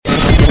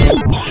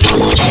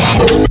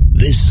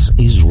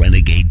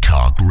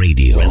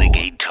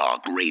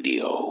Talk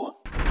Radio.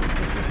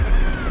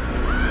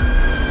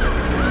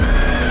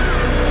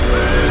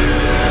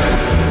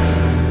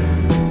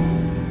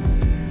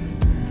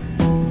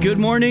 Good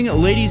morning,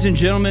 ladies and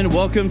gentlemen.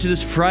 Welcome to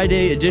this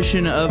Friday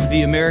edition of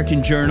the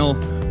American Journal.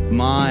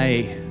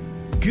 My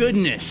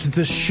goodness,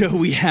 the show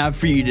we have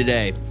for you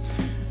today.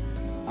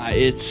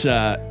 It's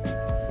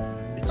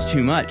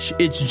too much.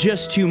 It's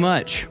just too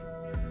much.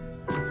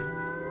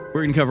 We're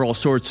going to cover all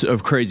sorts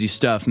of crazy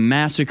stuff.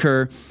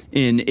 Massacre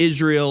in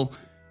Israel.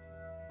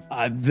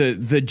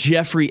 The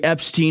Jeffrey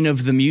Epstein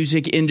of the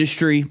music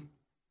industry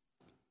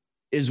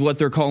is what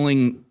they're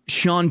calling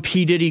Sean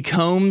P. Diddy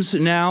Combs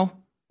now.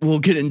 We'll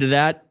get into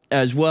that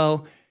as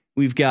well.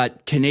 We've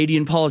got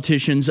Canadian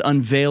politicians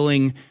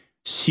unveiling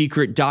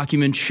secret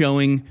documents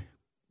showing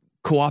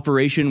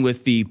cooperation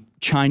with the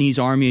Chinese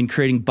army in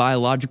creating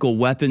biological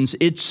weapons.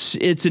 It's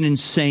an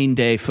insane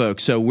day,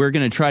 folks. So we're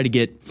going to try to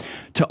get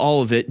to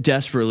all of it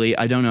desperately.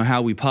 I don't know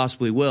how we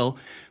possibly will,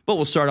 but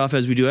we'll start off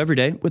as we do every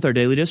day with our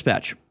Daily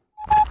Dispatch.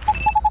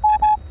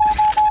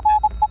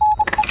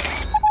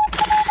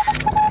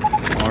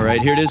 All right,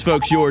 here it is,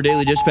 folks, your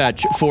Daily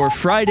Dispatch for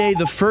Friday,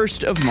 the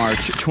 1st of March,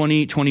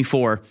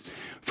 2024.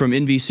 From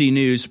NBC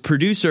News,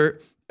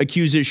 producer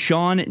accuses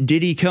Sean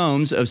Diddy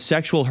Combs of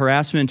sexual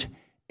harassment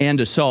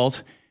and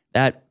assault.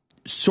 That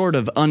sort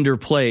of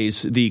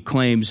underplays the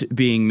claims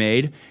being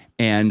made,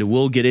 and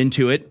we'll get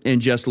into it in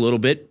just a little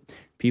bit.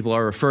 People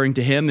are referring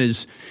to him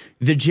as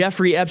the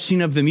Jeffrey Epstein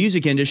of the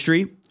music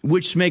industry,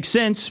 which makes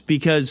sense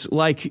because,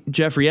 like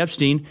Jeffrey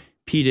Epstein,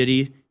 P.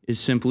 Diddy is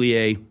simply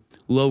a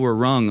lower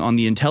rung on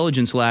the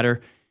intelligence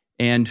ladder,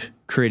 and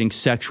creating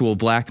sexual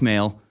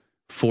blackmail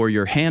for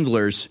your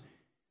handlers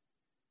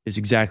is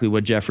exactly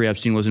what Jeffrey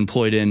Epstein was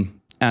employed in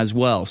as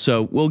well.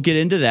 So we'll get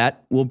into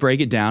that. We'll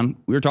break it down.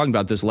 We were talking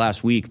about this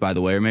last week, by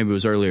the way, or maybe it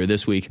was earlier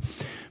this week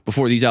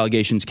before these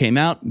allegations came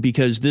out,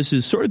 because this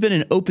has sort of been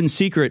an open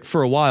secret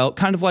for a while,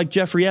 kind of like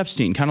Jeffrey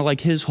Epstein, kind of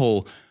like his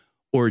whole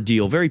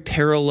ordeal. Very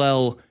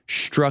parallel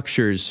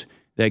structures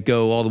that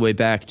go all the way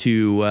back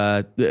to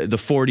the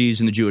 40s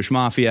and the Jewish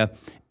mafia,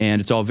 and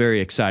it's all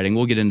very exciting.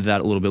 We'll get into that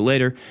a little bit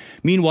later.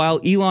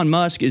 Meanwhile, Elon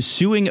Musk is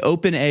suing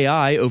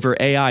OpenAI over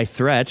AI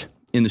threat.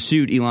 In the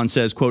suit, Elon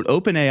says, quote,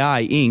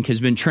 OpenAI Inc. has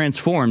been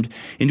transformed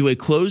into a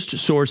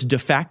closed-source de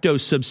facto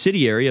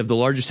subsidiary of the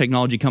largest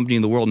technology company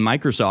in the world,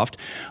 Microsoft.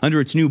 Under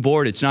its new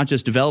board, it's not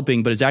just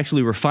developing, but it's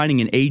actually refining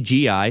an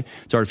AGI,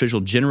 it's artificial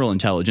general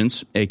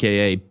intelligence,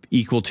 a.k.a.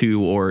 equal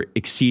to or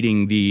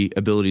exceeding the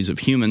abilities of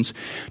humans,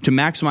 to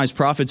maximize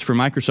profits for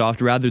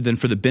Microsoft rather than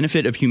for the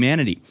benefit of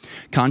humanity.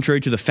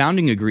 Contrary to the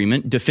founding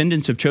agreement,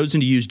 defendants have chosen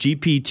to use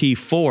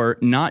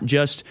GPT-4 not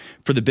just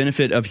for the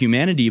benefit of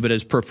humanity, but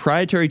as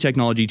proprietary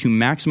technology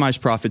to maximize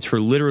profits for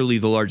literally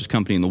the largest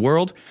company in the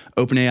world.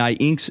 OpenAI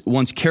Inc.'s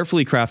once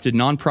carefully crafted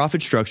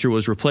nonprofit structure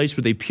was replaced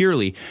with a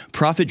purely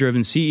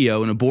profit-driven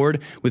CEO and a board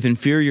with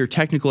inferior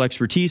technical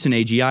expertise in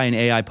AGI and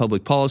AI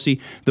public policy.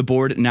 The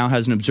board now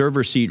has an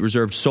observer seat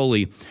reserved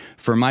solely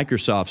for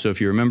Microsoft. So if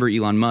you remember,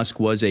 Elon Musk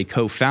was a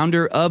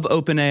co-founder of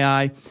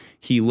OpenAI.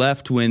 He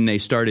left when they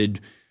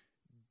started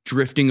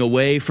drifting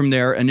away from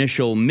their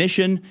initial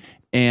mission,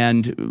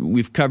 and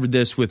we've covered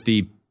this with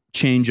the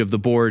change of the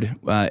board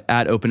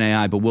at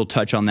OpenAI, but we'll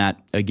touch on that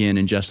again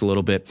in just a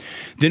little bit.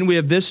 Then we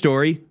have this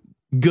story.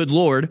 Good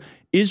Lord.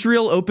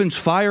 Israel opens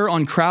fire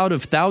on crowd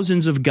of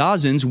thousands of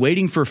Gazans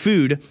waiting for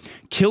food,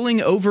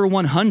 killing over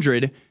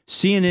 100.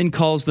 CNN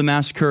calls the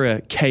massacre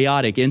a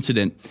chaotic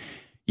incident.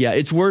 Yeah,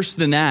 it's worse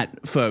than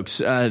that, folks.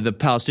 The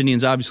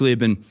Palestinians obviously have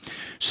been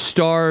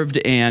starved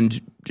and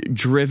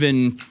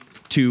driven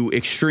to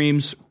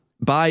extremes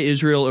by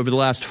Israel over the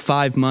last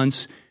 5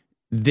 months.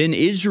 Then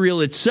Israel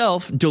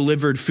itself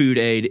delivered food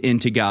aid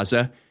into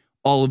Gaza.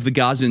 All of the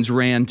Gazans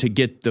ran to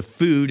get the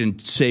food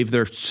and save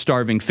their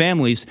starving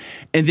families,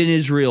 and then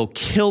Israel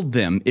killed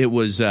them. It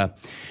was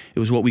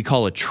what we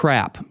call a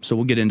trap. So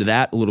we'll get into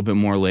that a little bit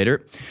more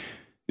later.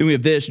 Then we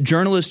have this.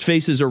 Journalist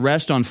faces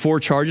arrest on 4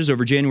 charges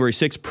over January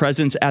 6th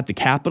presence at the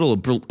Capitol.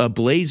 A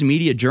Blaze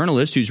Media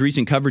journalist whose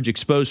recent coverage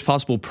exposed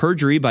possible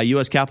perjury by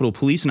U.S. Capitol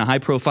Police in a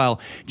high-profile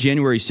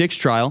January 6th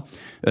trial,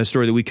 a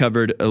story that we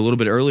covered a little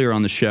bit earlier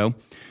on the show,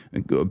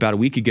 about a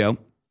week ago.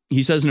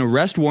 He says an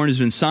arrest warrant has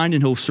been signed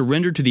and he'll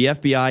surrender to the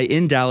FBI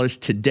in Dallas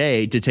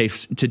today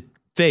to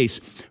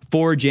face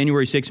 4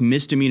 January 6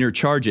 misdemeanor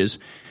charges.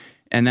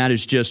 And that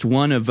is just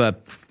one of a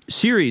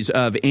series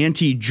of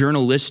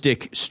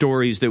anti-journalistic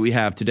stories that we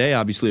have today.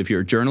 Obviously, if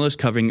you're a journalist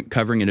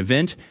covering an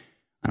event,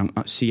 I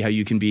don't see how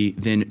you can be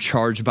then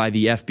charged by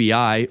the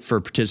FBI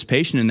for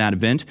participation in that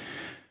event.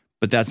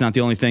 But that's not the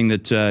only thing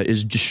that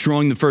is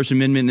destroying the First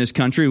Amendment in this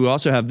country. We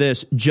also have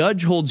this.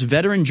 Judge holds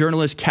veteran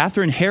journalist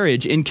Catherine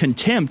Herridge in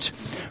contempt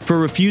for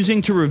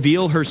refusing to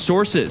reveal her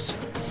sources.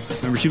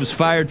 Remember, she was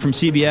fired from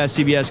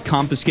CBS. CBS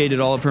confiscated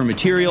all of her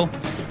material.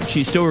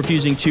 She's still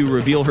refusing to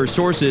reveal her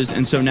sources,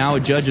 and so now a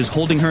judge is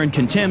holding her in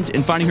contempt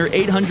and fining her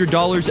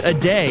 $800 a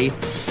day.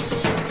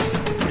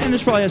 And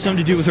this probably has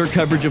something to do with her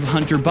coverage of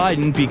Hunter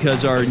Biden,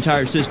 because our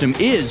entire system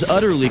is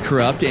utterly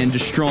corrupt and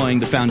destroying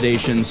the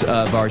foundations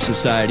of our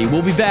society.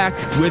 We'll be back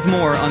with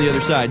more on the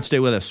other side. Stay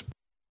with us.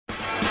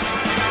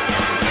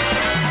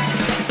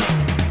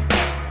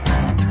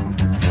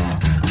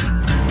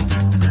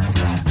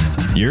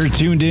 You're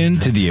tuned in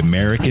to the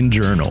American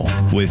Journal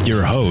with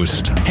your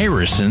host,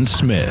 Harrison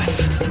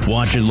Smith.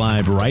 Watch it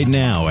live right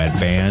now at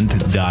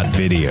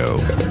band.video. I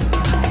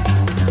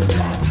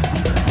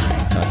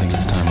think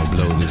it's time to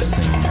blow this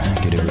scene.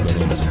 Get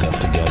everybody in the stuff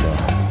together.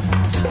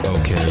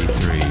 Okay,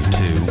 3, 2,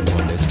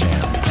 1, let's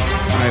jam.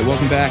 All right,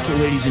 welcome back,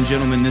 ladies and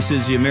gentlemen. This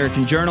is the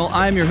American Journal.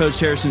 I'm your host,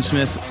 Harrison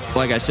Smith.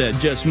 Like I said,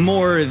 just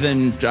more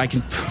than I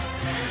can...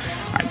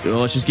 All right, well,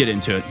 let's just get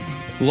into it.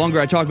 The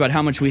longer I talk about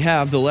how much we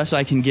have, the less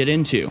I can get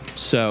into.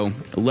 So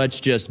let's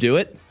just do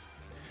it.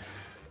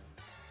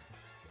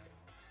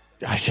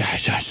 I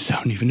just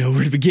don't even know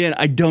where to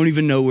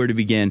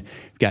begin.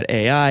 We've got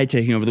AI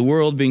taking over the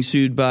world, being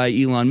sued by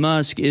Elon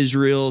Musk,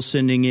 Israel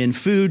sending in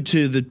food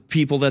to the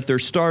people that they're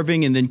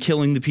starving and then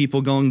killing the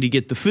people going to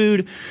get the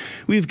food.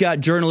 We've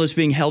got journalists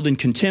being held in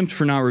contempt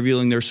for not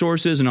revealing their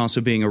sources and also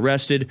being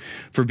arrested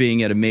for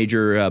being at a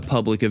major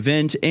public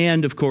event.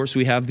 And, of course,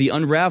 we have the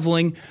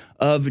unraveling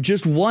of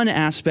just one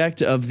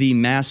aspect of the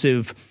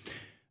massive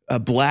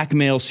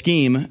blackmail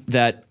scheme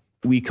that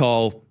we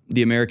call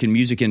the American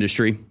music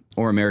industry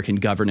or American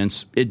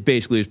governance. It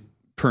basically has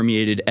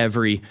permeated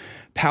every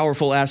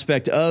powerful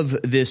aspect of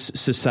this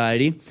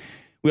society.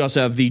 We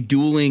also have the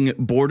dueling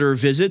border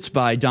visits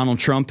by Donald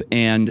Trump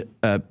and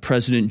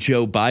President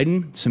Joe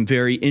Biden. Some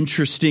very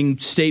interesting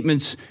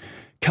statements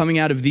coming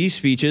out of these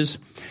speeches.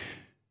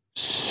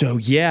 So,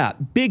 yeah,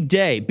 big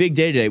day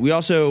today. We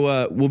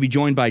also will be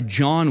joined by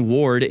John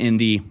Ward in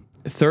the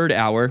third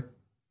hour,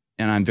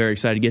 and I'm very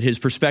excited to get his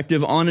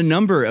perspective on a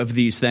number of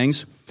these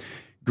things.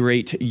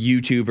 Great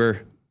YouTuber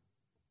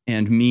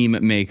and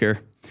meme maker.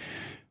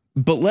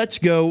 But let's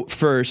go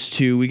first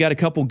to, we got a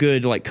couple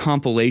good like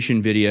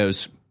compilation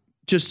videos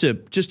just to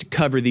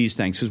cover these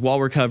things, because while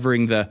we're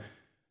covering the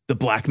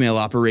blackmail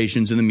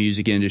operations in the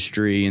music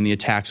industry and the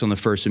attacks on the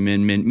First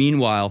Amendment,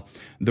 meanwhile,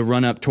 the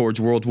run-up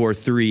towards World War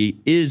III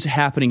is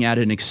happening at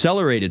an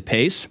accelerated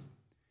pace.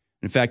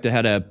 In fact,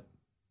 I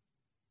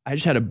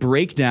just had a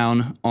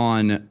breakdown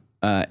on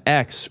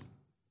X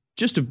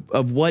just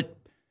of what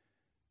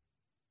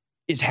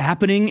is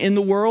happening in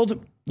the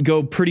world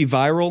go pretty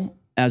viral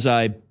as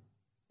I,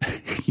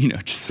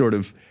 just sort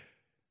of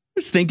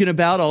was thinking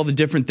about all the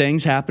different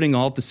things happening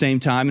all at the same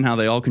time and how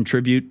they all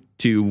contribute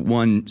to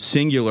one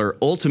singular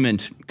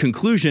ultimate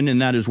conclusion,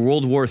 and that is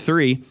World War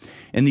III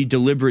and the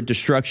deliberate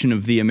destruction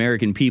of the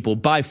American people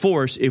by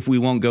force if we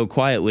won't go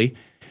quietly.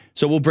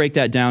 So we'll break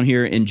that down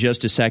here in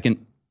just a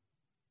second.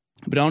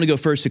 But I want to go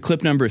first to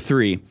clip number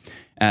 3,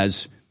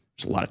 as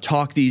there's a lot of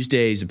talk these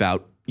days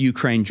about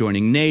Ukraine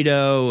joining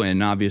NATO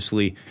and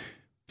obviously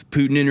the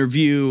Putin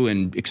interview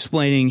and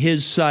explaining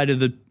his side of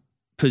the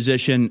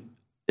position.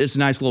 It's a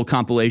nice little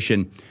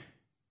compilation.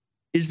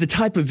 Is the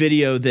type of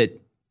video that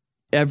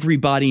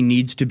everybody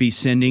needs to be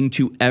sending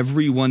to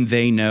everyone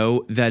they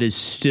know that is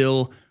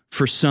still,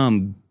 for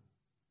some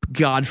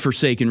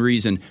godforsaken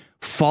reason,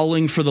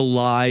 falling for the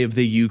lie of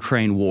the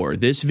Ukraine war.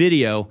 This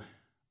video,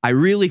 I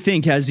really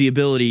think, has the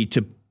ability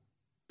to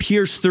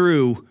pierce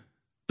through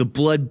the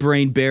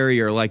blood-brain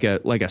barrier like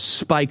a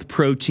spike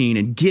protein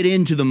and get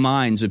into the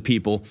minds of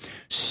people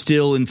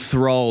still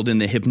enthralled in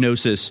the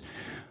hypnosis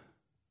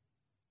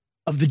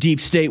of the deep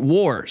state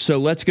war. So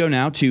let's go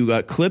now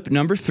to clip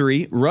number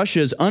 3.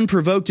 Russia's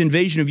unprovoked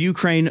invasion of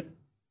Ukraine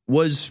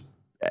was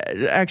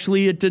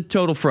actually a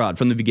total fraud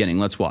from the beginning.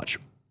 Let's watch.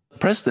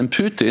 President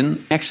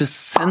Putin actually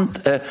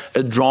sent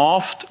a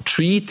draft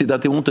treaty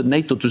that he wanted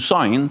NATO to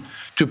sign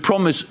to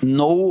promise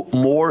no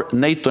more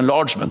NATO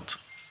enlargement.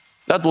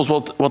 That was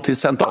what he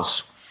sent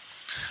us.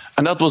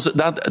 And that was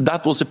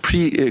a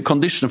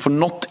precondition for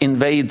not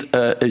invade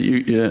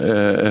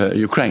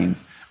Ukraine.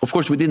 Of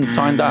course, we didn't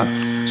sign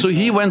that. So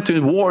he went to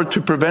war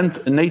to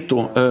prevent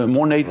NATO,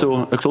 more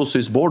NATO close to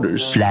his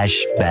borders.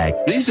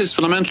 Flashback. This is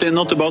fundamentally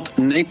not about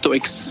NATO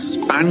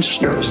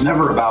expansion. It was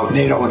never about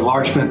NATO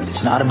enlargement.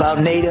 It's not about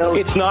NATO.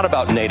 It's not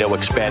about NATO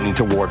expanding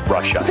toward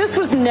Russia. This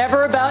was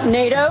never about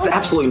NATO. It's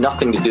absolutely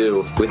nothing to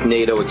do with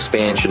NATO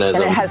expansionism.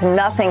 And it has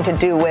nothing to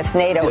do with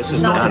NATO. This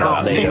is not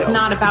about NATO. It's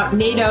not about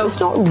NATO. It's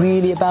not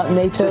really about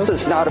NATO. This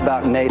is not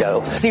about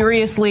NATO.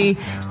 Seriously,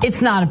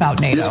 it's not about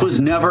NATO. This was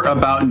never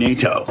about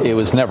NATO. It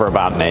was never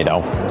about NATO.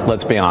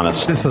 Let's be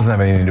honest. This doesn't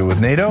have anything to do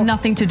with NATO.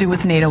 Nothing to do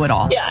with NATO at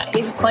all. Yeah,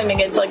 he's claiming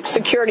it's like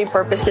security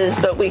purposes,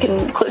 but we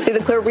can see the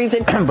clear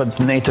reason. But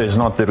NATO is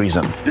not the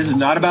reason. This is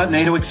not about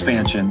NATO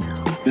expansion.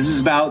 This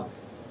is about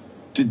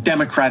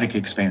democratic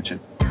expansion.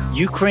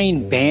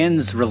 Ukraine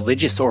bans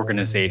religious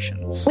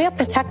organizations. We are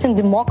protecting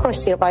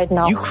democracy right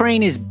now.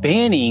 Ukraine is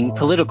banning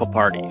political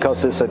parties.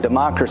 Because it's a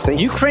democracy.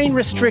 Ukraine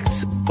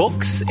restricts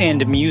books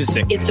and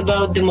music. It's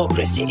about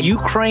democracy.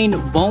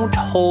 Ukraine won't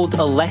hold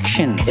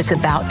elections. It's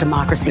about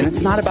democracy. And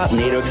it's not about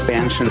NATO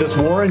expansion. This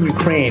war in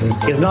Ukraine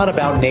is not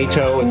about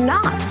NATO. It's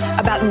not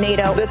about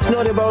NATO. It's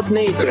not about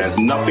NATO. It has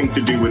nothing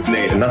to do with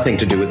NATO. Nothing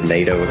to do with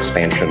NATO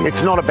expansion.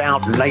 It's not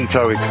about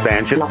NATO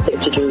expansion. Nothing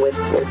to do with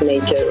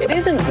NATO. It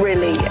isn't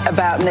really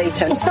about NATO.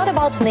 It's not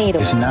about NATO.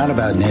 It's not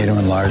about NATO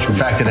enlargement.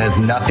 fact that it has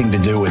nothing to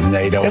do with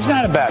NATO. It's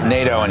not about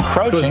NATO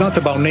encroaching. It was not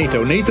about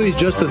NATO. NATO is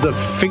just the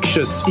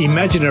fictitious,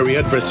 imaginary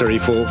adversary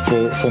for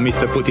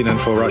Mr. Putin and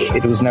for Russia.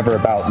 It was never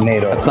about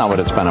NATO. That's not what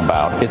it's been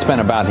about. It's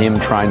been about him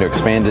trying to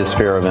expand his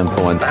sphere of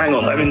influence. Hang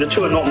on, I mean, the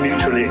two are not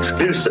mutually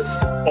exclusive.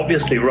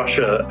 Obviously,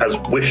 Russia has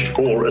wished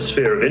for a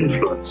sphere of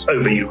influence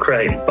over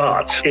Ukraine,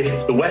 but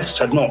if the West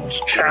had not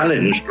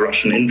challenged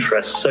Russian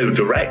interests so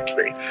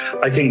directly,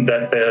 I think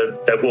that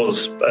there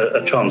was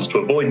a chance to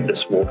avoid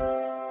this war.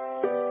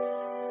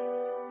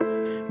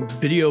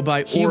 Video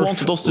by He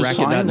wanted us to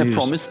sign a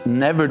promise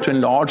never to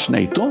enlarge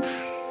NATO.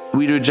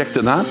 We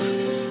rejected that.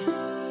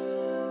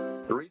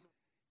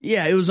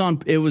 Yeah, it was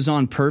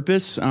on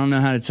purpose. I don't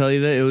know how to tell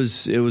you that.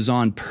 It was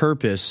on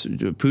purpose.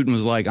 Putin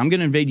was like, I'm going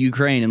to invade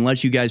Ukraine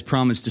unless you guys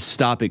promise to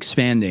stop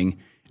expanding.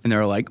 And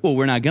they're like, well,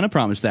 we're not going to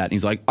promise that. And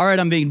he's like, all right,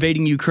 I'm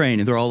invading Ukraine.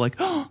 And they're all like,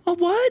 oh,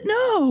 what?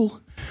 No.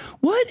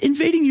 What?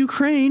 Invading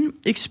Ukraine?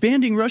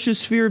 Expanding Russia's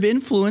sphere of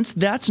influence?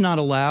 That's not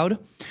allowed.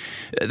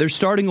 They're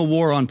starting a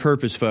war on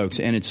purpose, folks.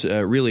 And it's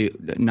really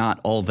not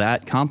all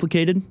that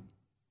complicated.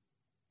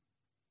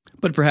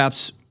 But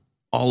perhaps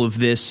all of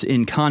this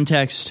in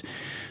context,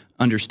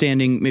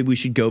 understanding, maybe we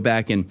should go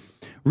back and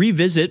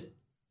revisit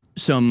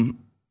some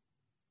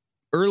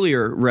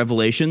earlier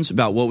revelations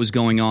about what was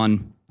going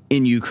on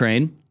in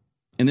Ukraine.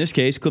 In this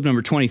case, clip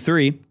number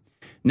 23.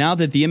 Now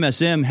that the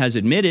MSM has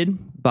admitted,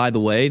 by the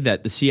way,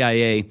 that the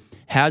CIA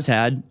has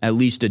had at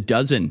least a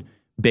dozen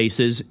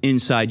bases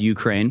inside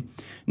Ukraine,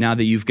 now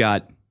that you've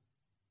got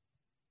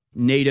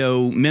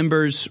NATO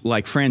members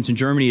like France and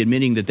Germany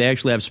admitting that they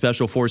actually have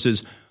special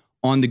forces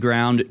on the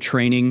ground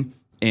training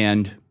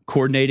and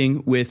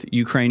coordinating with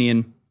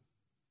Ukrainian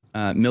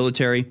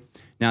military.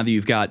 Now that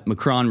you've got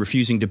Macron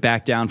refusing to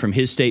back down from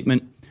his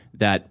statement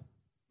that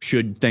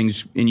should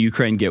things in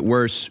Ukraine get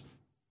worse,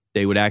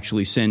 they would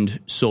actually send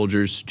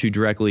soldiers to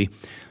directly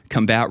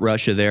combat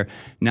Russia there.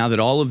 Now that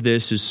all of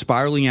this is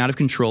spiraling out of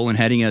control and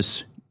heading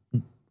us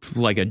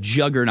like a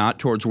juggernaut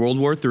towards World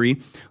War III,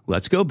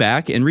 let's go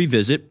back and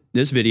revisit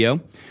this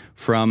video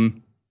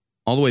from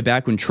all the way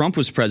back when Trump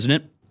was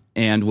president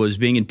and was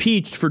being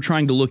impeached for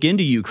trying to look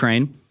into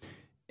Ukraine,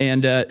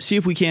 and see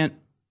if we can't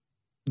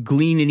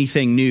glean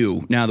anything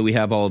new now that we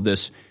have all of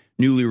this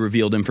newly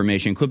revealed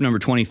information. Clip number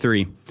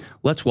 23.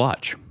 Let's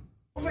watch.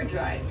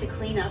 Overdrive to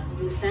clean up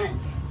loose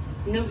ends.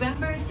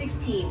 November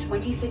 16,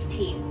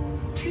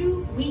 2016,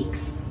 2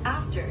 weeks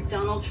after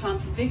Donald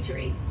Trump's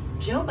victory,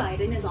 Joe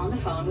Biden is on the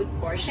phone with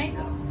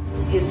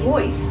Poroshenko. His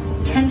voice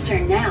tenser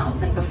now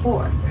than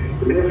before.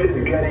 This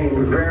is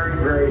getting very,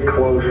 very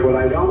close. What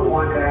I don't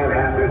want to have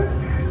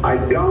happen, I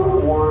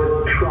don't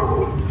want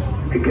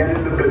Trump to get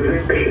in the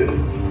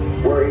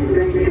position where he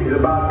thinks he's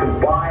about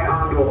to buy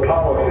onto a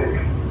policy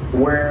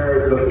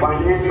where the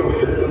financial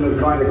system is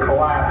going to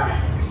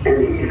collapse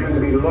and he's going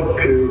to be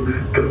looked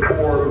to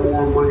pour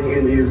more money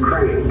into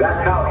Ukraine.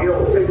 That's how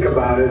he'll think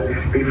about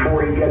it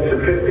before he gets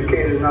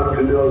sophisticated enough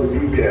to know the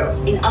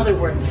details. In other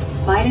words,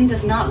 Biden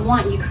does not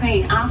want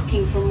Ukraine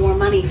asking for more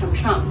money from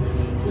Trump.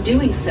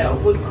 Doing so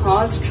would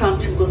cause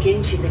Trump to look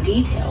into the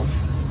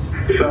details.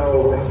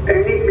 So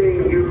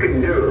anything you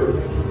can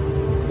do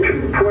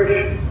to push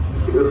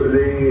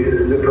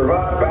the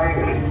Privat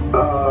Bank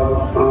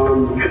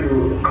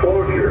to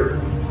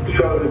closure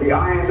so that the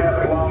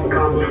IMF loan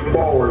comes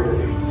forward,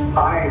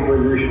 I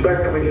would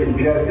respectfully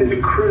suggest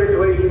is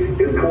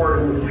critically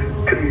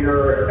important to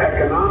your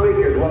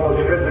economic as well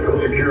as physical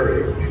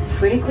security.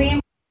 Critically.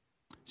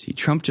 See,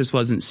 Trump just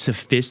wasn't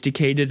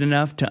sophisticated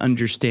enough to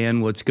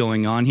understand what's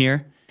going on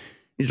here.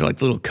 These are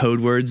like little code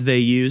words they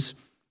use.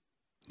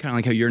 Kind of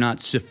like how you're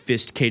not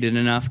sophisticated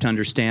enough to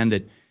understand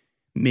that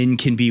men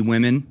can be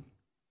women.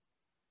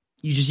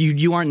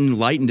 You aren't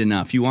enlightened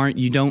enough. You're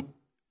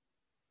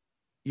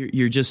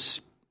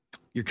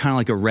kind of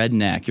like a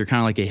redneck. You're kind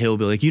of like a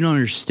hillbilly. Like, you don't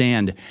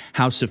understand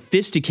how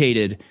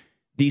sophisticated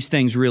these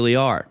things really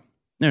are.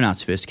 They're not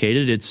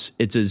sophisticated. It's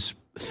as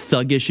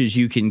thuggish as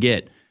you can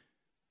get.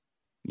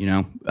 You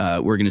know,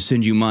 we're going to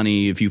send you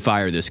money if you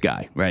fire this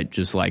guy, right?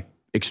 Just like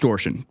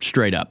extortion,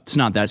 straight up. It's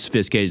not that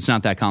sophisticated. It's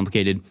not that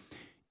complicated.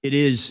 It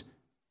is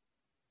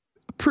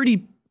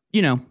pretty,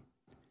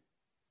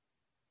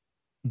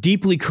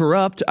 deeply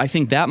corrupt. I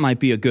think that might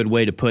be a good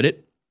way to put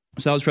it.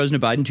 So that was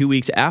President Biden 2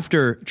 weeks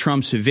after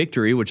Trump's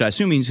victory, which I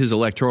assume means his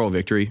electoral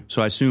victory.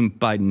 So I assume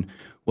Biden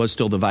was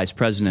still the vice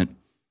president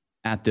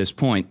at this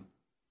point.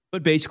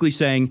 But basically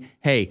saying,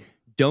 hey,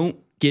 don't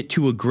get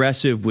too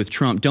aggressive with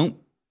Trump. Don't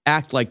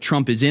act like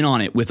Trump is in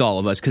on it with all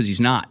of us, because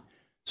he's not.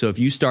 So if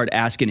you start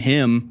asking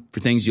him for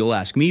things you'll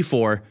ask me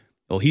for,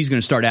 well, he's going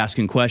to start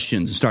asking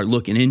questions and start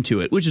looking into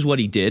it, which is what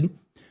he did,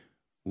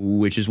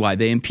 which is why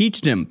they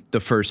impeached him the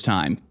first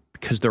time,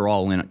 because they're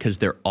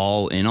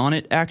all in on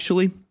it,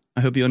 actually.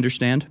 I hope you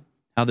understand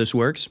how this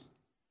works.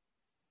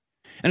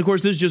 And of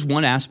course, this is just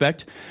one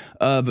aspect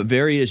of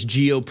various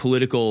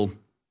geopolitical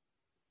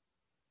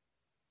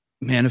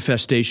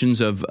manifestations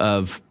of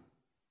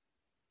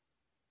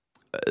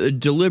a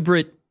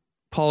deliberate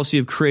policy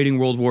of creating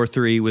World War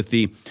III with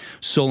the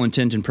sole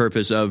intent and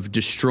purpose of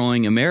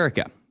destroying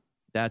America.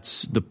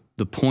 That's the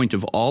the point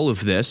of all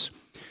of this.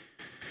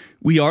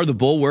 We are the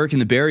bulwark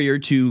and the barrier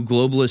to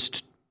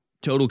globalist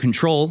total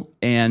control,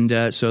 and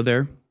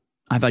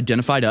I've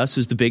identified us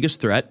as the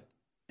biggest threat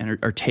and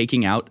are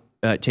taking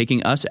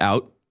us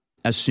out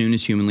as soon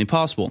as humanly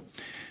possible.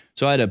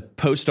 So I had a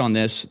post on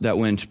this that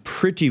went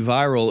pretty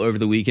viral over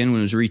the weekend when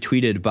it was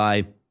retweeted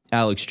by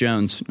Alex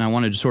Jones, and I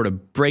wanted to sort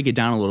of break it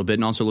down a little bit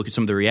and also look at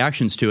some of the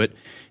reactions to it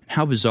and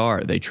how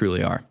bizarre they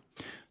truly are.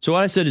 So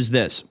what I said is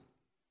this.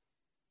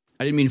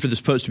 I didn't mean for this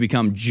post to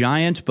become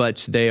giant,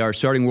 but they are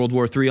starting World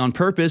War III on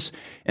purpose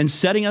and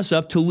setting us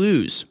up to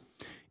lose.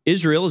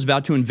 Israel is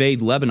about to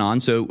invade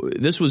Lebanon, so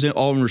this was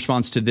all in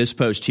response to this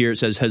post here. It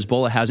says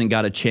Hezbollah hasn't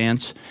got a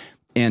chance,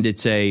 and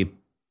it's a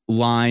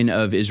line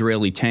of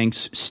Israeli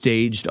tanks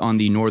staged on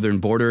the northern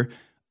border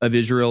of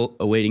Israel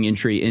awaiting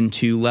entry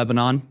into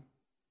Lebanon.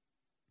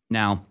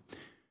 Now,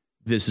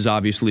 this is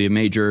obviously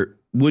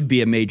would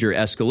be a major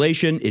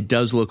escalation. It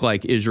does look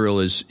like Israel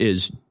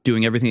is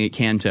doing everything it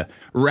can to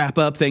wrap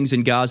up things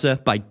in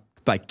Gaza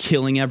by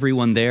killing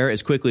everyone there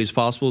as quickly as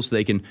possible so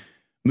they can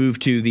move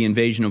to the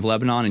invasion of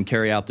Lebanon and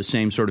carry out the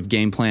same sort of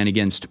game plan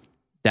against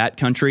that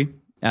country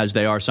as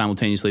they are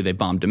simultaneously. They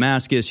bombed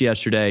Damascus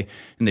yesterday,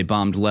 and they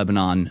bombed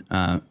Lebanon,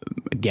 a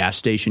gas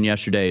station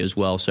yesterday as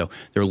well. So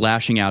they're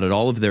lashing out at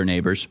all of their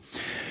neighbors.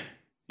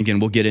 Again,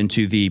 we'll get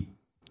into the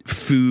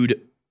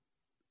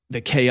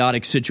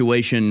chaotic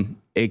situation,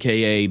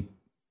 a.k.a.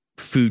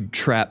 food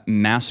trap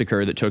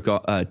massacre that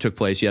took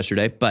place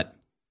yesterday. But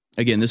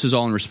again, this is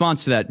all in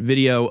response to that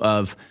video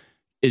of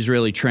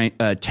Israeli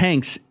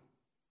tanks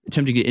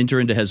attempting to enter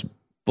into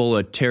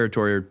Hezbollah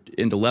territory or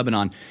into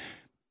Lebanon.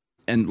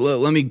 And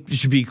let me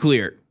just be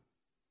clear.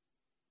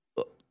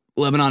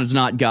 Lebanon is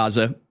not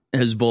Gaza.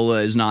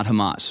 Hezbollah is not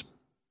Hamas.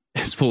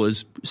 Hezbollah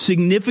is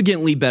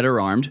significantly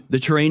better armed. The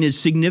terrain is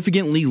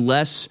significantly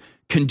less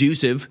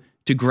conducive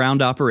to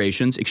ground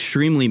operations,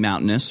 extremely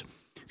mountainous,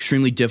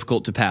 extremely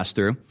difficult to pass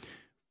through.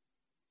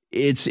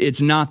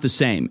 It's not the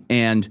same.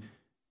 And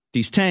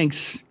these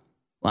tanks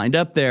lined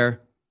up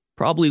there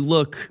probably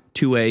look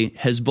to a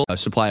Hezbollah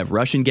supply of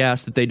Russian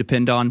gas that they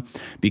depend on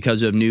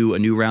because of a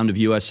new round of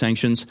U.S.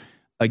 sanctions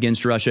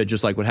against Russia,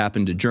 just like what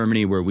happened to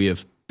Germany, where we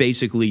have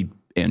basically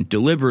and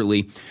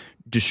deliberately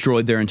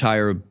destroyed their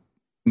entire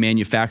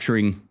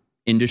manufacturing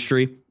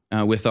industry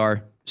with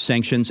our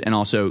sanctions and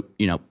also,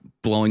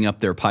 blowing up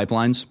their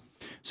pipelines.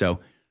 So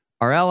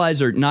our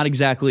allies are not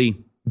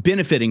exactly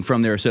benefiting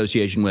from their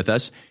association with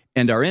us,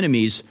 and our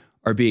enemies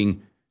are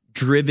being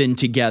driven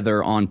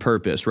together on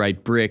purpose,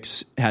 right?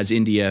 BRICS has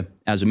India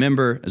as a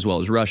member, as well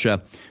as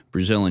Russia,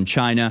 Brazil, and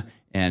China.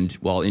 And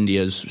while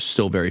India is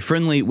still very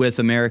friendly with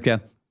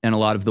America and a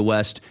lot of the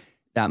West,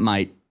 that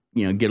might,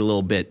 get a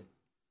little bit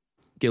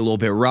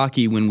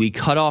rocky when we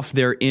cut off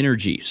their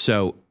energy.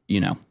 So,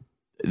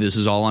 this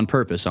is all on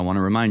purpose. I want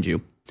to remind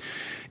you.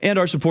 And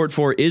our support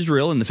for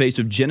Israel in the face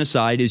of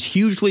genocide is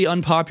hugely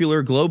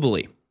unpopular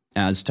globally.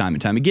 As time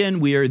and time again,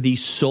 we are the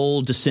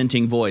sole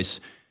dissenting voice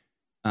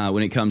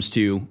when it comes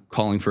to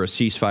calling for a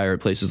ceasefire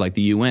at places like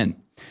the UN.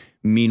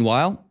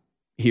 Meanwhile,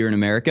 here in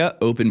America,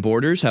 open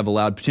borders have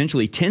allowed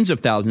potentially tens of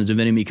thousands of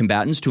enemy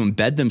combatants to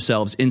embed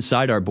themselves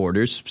inside our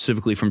borders,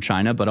 specifically from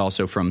China, but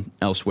also from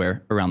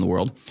elsewhere around the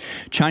world.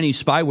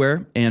 Chinese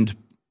spyware and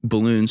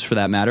balloons, for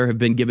that matter, have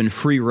been given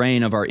free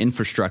reign of our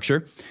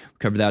infrastructure. We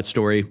covered that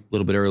story a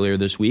little bit earlier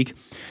this week.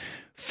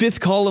 Fifth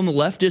column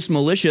leftist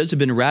militias have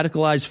been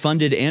radicalized,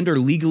 funded, and are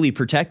legally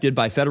protected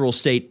by federal,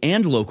 state,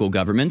 and local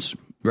governments,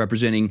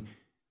 representing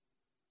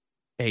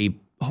a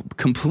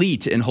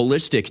complete and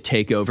holistic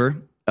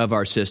takeover of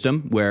our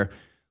system, where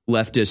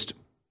leftist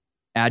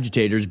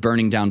agitators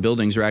burning down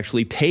buildings are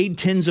actually paid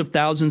tens of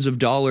thousands of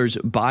dollars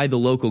by the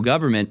local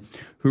government,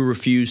 who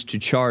refuse to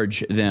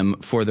charge them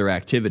for their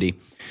activity.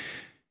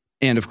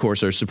 And, of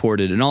course, are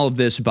supported in all of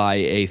this by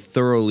a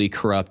thoroughly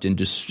corrupt and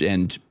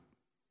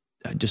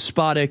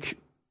despotic,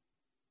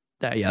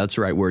 that's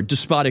the right word,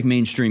 despotic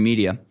mainstream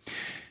media.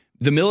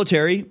 The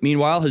military,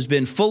 meanwhile, has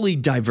been fully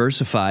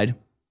diversified,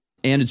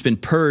 and it's been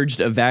purged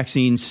of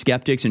vaccine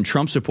skeptics and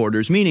Trump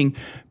supporters, meaning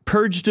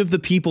purged of the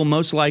people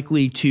most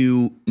likely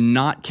to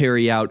not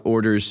carry out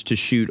orders to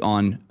shoot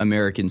on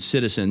American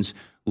citizens,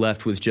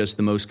 left with just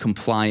the most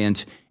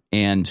compliant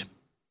and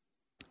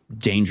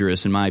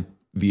dangerous, in my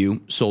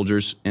view,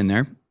 soldiers in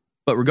there.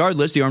 But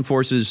regardless, the armed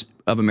forces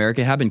of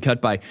America have been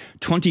cut by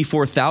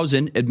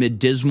 24,000 amid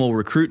dismal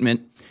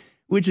recruitment,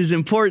 which is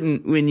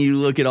important when you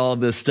look at all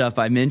of this stuff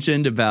I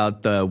mentioned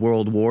about the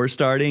world war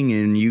starting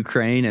in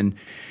Ukraine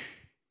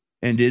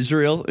and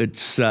Israel.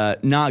 It's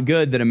not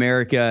good that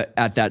America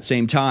at that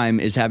same time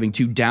is having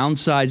to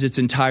downsize its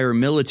entire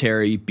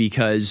military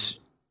because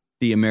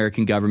the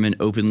American government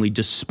openly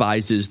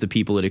despises the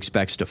people it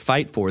expects to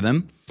fight for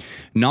them.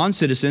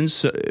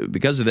 Non-citizens,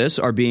 because of this,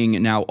 are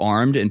being now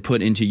armed and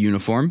put into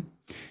uniform.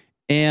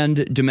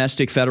 And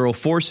domestic federal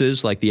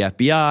forces like the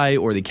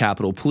FBI or the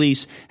Capitol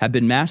Police have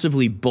been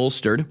massively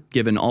bolstered,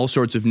 given all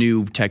sorts of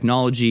new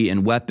technology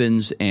and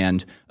weapons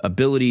and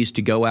abilities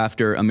to go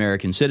after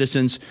American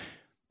citizens,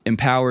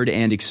 empowered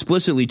and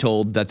explicitly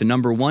told that the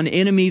number one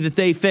enemy that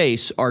they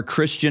face are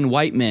Christian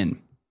white men.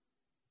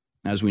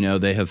 As we know,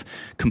 they have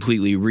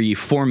completely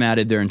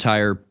reformatted their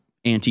entire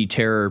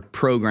anti-terror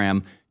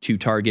program to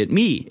target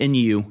me and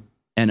you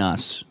and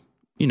us.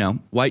 You know,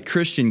 white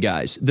Christian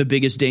guys, the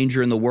biggest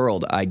danger in the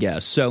world, I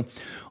guess. So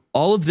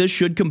all of this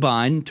should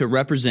combine to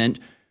represent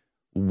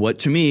what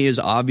to me is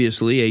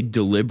obviously a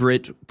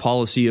deliberate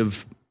policy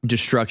of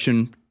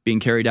destruction being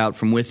carried out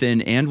from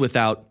within and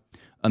without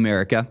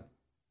America,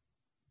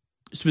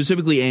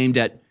 specifically aimed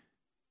at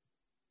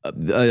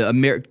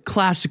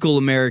classical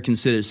American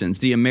citizens,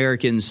 the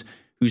Americans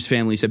whose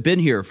families have been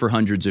here for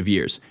hundreds of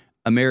years,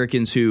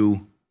 Americans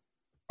who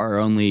are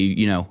only,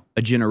 you know,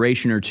 a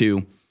generation or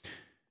two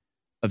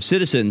of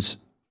citizens.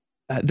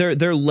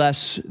 They're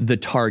less the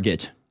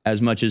target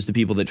as much as the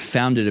people that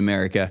founded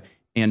America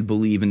and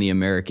believe in the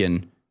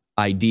American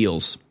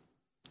ideals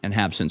and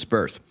have since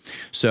birth.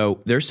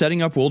 So they're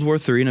setting up World War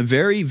III in a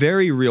very,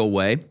 very real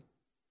way,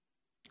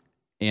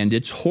 and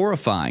it's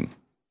horrifying.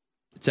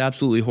 It's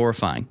absolutely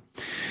horrifying.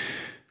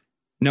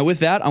 Now, with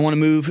that, I want to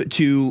move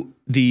to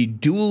the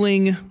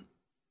dueling.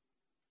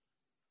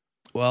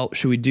 Well,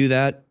 should we do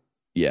that?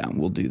 Yeah,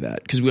 we'll do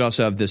that, because we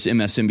also have this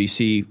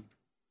MSNBC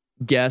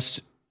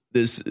guest,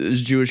 this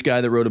Jewish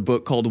guy that wrote a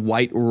book called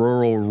White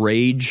Rural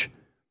Rage,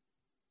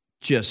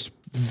 just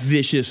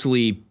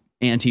viciously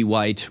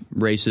anti-white,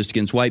 racist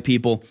against white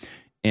people,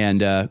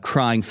 and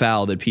crying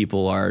foul that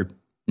people are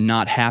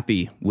not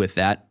happy with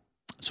that.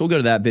 So we'll go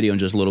to that video in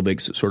just a little bit,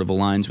 'cause it sort of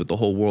aligns with the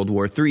whole World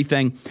War III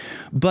thing.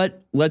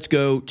 But let's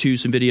go to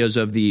some videos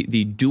of the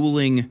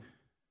dueling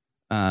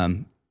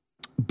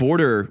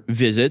border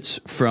visits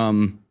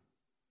from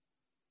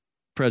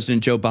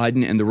President Joe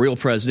Biden and the real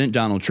president,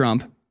 Donald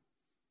Trump.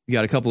 We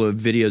got a couple of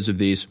videos of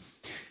these.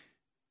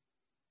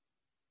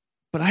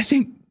 But I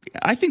think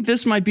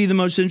this might be the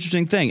most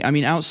interesting thing. I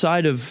mean,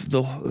 outside of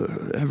the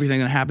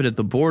everything that happened at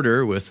the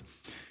border with,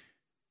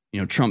 you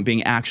know, Trump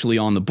being actually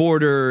on the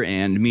border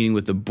and meeting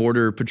with the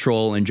Border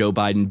Patrol, and Joe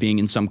Biden being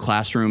in some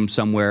classroom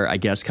somewhere, I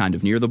guess, kind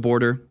of near the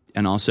border,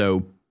 and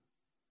also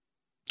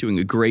doing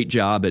a great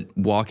job at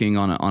walking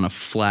on a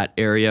flat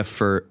area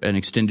for an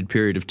extended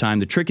period of time.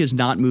 The trick is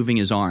not moving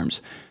his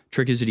arms.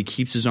 Trick is that he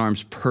keeps his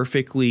arms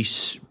perfectly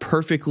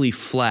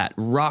flat,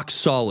 rock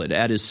solid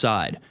at his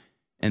side,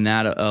 and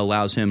that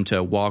allows him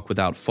to walk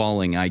without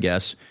falling, I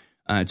guess.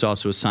 It's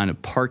also a sign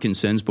of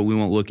Parkinson's, but we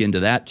won't look into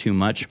that too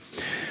much.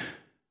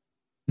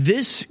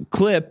 This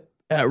clip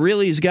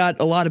really has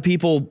got a lot of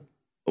people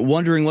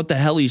wondering what the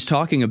hell he's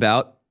talking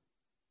about,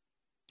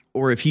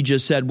 or if he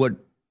just said what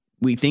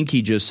we think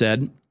he just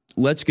said.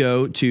 Let's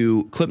go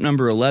to clip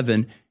number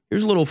 11.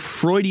 Here's a little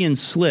Freudian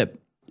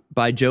slip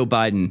by Joe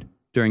Biden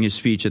during his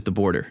speech at the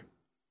border.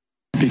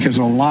 Because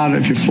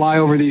if you fly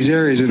over these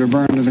areas that are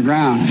burned to the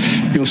ground,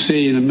 you'll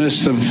see in the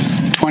midst of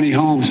 20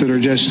 homes that are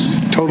just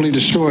totally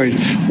destroyed,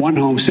 one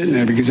home sitting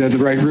there because it had the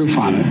right roof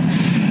on it.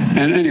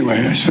 And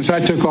anyway, since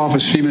I took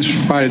office, FEMA's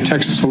provided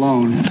Texas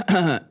alone.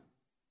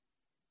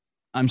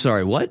 I'm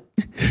sorry, what?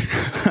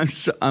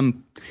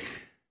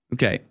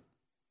 Okay.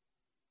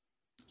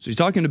 So he's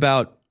talking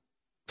about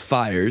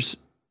fires,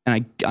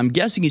 and I'm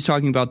guessing he's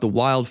talking about the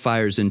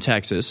wildfires in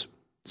Texas,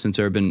 since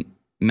there have been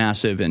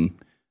massive and,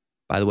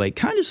 by the way,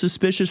 kind of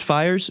suspicious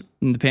fires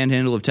in the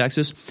panhandle of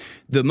Texas.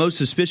 The most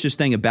suspicious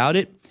thing about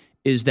it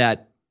is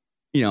that,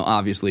 you know,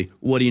 obviously,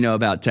 what do you know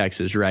about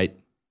Texas, right?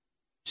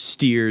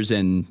 Steers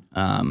and,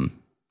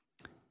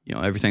 you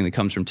know, everything that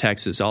comes from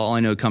Texas. All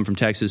I know come from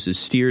Texas is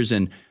steers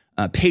and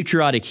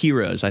patriotic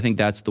heroes. I think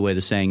that's the way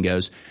the saying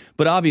goes.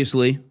 But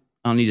obviously,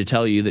 I don't need to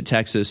tell you that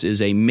Texas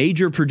is a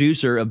major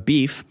producer of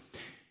beef.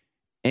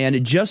 And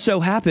it just so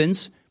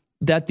happens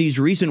that these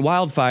recent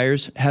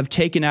wildfires have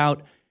taken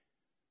out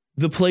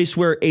the place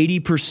where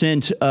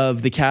 80%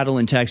 of the cattle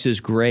in Texas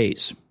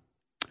graze.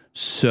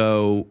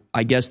 So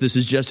I guess this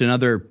is just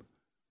another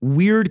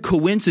weird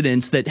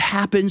coincidence that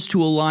happens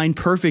to align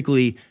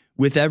perfectly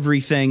with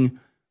everything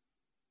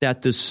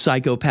that the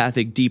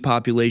psychopathic,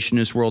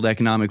 depopulationist, World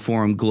Economic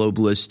Forum,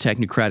 globalist,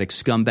 technocratic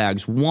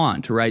scumbags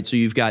want, right? So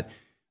you've got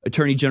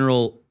Attorney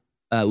General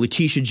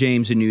Letitia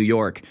James in New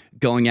York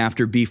going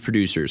after beef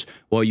producers.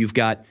 Well, you've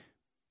got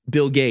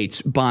Bill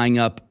Gates buying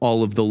up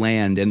all of the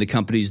land and the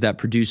companies that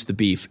produce the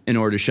beef in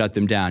order to shut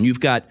them down. You've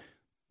got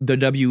the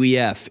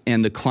WEF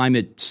and the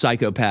climate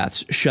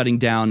psychopaths shutting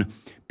down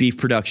beef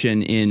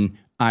production in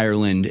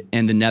Ireland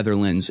and the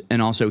Netherlands, and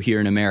also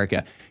here in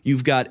America.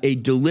 You've got a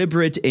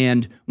deliberate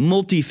and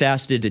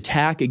multifaceted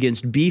attack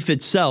against beef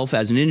itself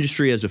as an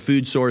industry, as a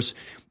food source,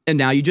 and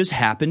now you just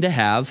happen to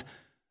have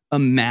a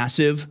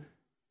massive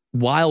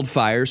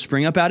wildfire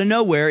spring up out of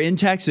nowhere in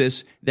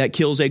Texas that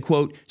kills a,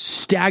 quote,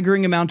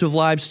 staggering amount of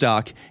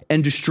livestock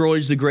and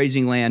destroys the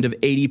grazing land of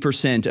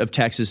 80% of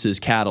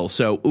Texas's cattle.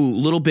 So, a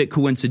little bit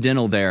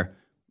coincidental there.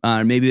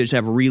 Maybe they just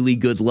have really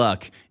good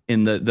luck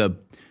in the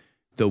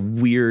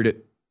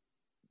weird,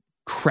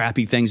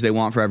 crappy things they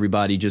want for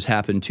everybody just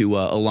happen to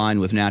align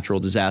with natural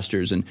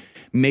disasters and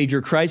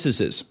major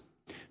crises.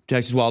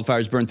 Texas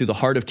wildfires burned through the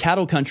heart of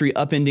cattle country,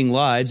 upending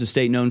lives. A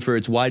state known for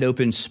its wide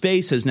open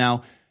space has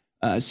now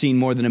seen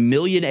more than 1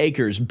 million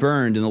acres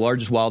burned in the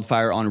largest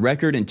wildfire on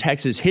record in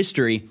Texas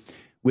history,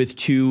 with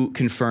 2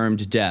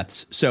 confirmed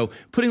deaths. So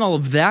putting all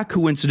of that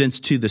coincidence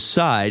to the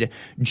side,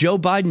 Joe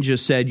Biden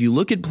just said you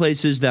look at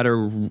places that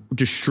are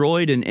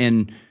destroyed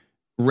and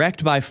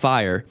wrecked by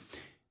fire,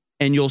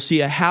 and you'll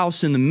see a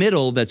house in the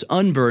middle that's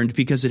unburned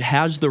because it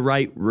has the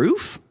right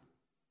roof.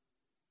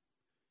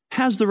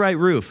 Has the right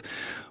roof.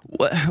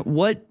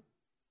 What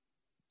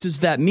does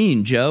that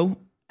mean, Joe?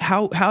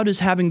 How does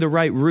having the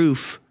right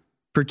roof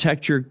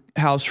protect your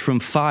house from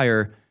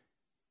fire,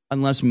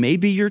 unless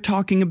maybe you're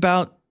talking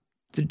about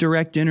the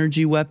direct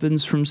energy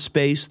weapons from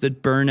space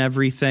that burn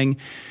everything,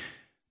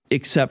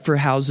 except for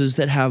houses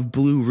that have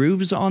blue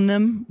roofs on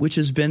them, which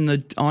has been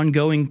the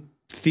ongoing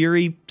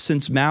theory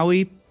since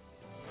Maui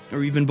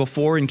or even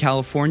before in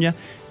California.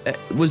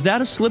 Was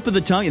that a slip of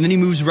the tongue? And then he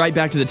moves right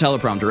back to the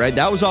teleprompter, right?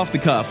 That was off the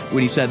cuff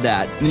when he said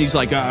that. And he's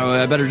like, oh,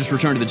 I better just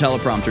return to the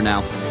teleprompter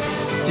now.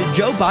 Did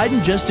Joe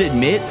Biden just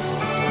admit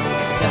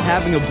that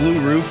having a blue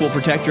roof will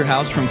protect your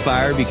house from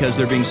fire because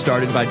they're being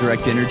started by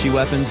direct energy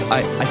weapons?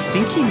 I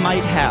think he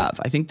might have.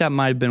 I think that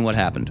might have been what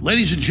happened.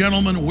 Ladies and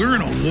gentlemen, we're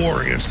in a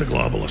war against the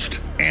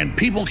globalist, and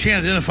people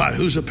can't identify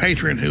who's a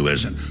patriot and who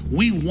isn't.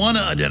 We want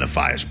to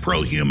identify as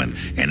pro-human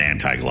and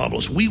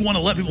anti-globalist. We want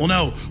to let people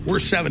know we're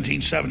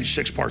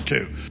 1776 Part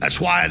 2. That's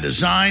why I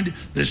designed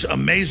this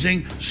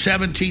amazing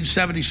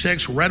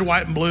 1776 red,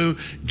 white, and blue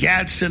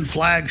Gadsden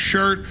flag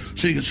shirt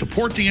so you can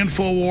support the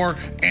InfoWar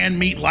and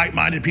meet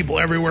like-minded people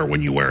everywhere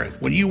when you wear it.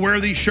 When you wear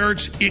these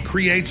shirts, it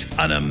creates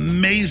an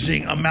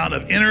amazing amount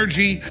of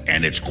energy,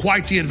 and it's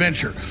quite the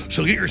adventure.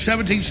 So get your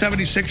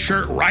 1776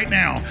 shirt right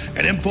now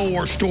at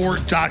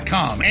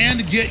InfoWarsStore.com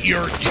and get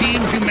your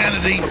Team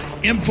Humanity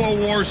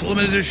InfoWars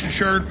limited edition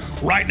shirt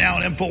right now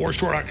at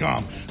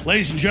InfoWarsStore.com.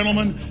 Ladies and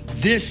gentlemen,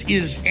 this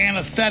is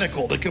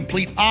antithetical, the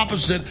complete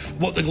opposite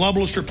of what the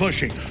globalists are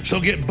pushing. So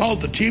get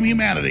both the Team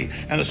Humanity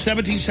and the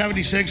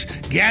 1776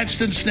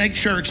 Gadsden Snake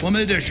shirts,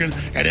 limited edition,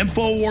 at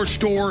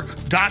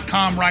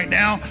InfoWarsStore.com right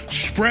now.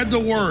 Spread the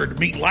word,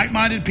 meet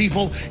like-minded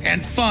people,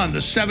 and fund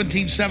the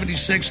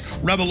 1776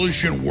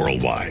 revolution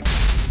worldwide.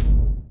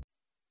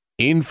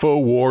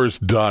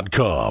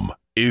 InfoWars.com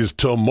is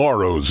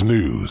tomorrow's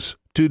news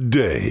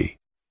today.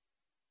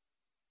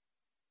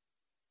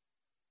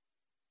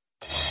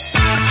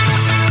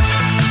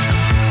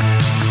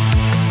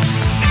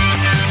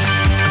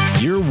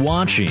 You're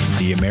watching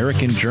The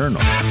American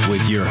Journal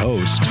with your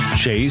host,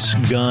 Chase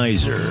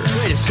Geyser.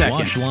 Wait a second.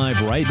 Watch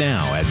live right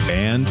now at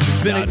band.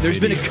 There's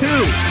been a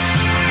coup.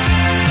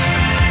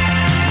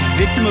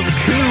 Victim of a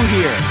coup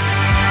here.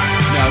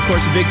 Now, of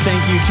course, a big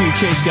thank you to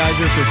Chase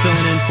Geyser for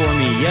filling in for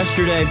me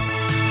yesterday.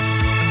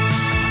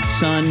 My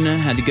son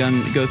had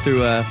to go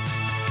through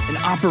an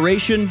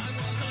operation,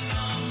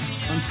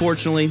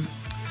 unfortunately,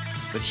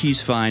 but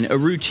he's fine. A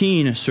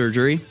routine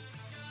surgery.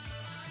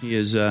 He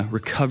is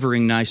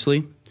recovering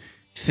nicely.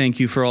 Thank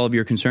you for all of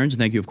your concerns, and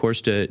thank you, of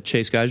course, to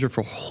Chase Geyser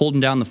for holding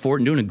down the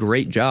fort and doing a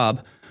great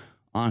job.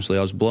 Honestly,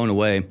 I was blown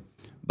away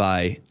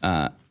by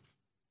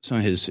some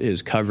of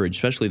his coverage,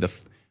 especially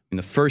in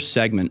the first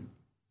segment,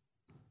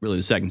 really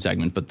the second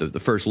segment, but the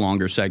first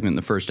longer segment,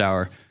 the first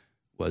hour,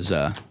 was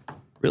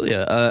really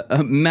a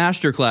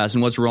masterclass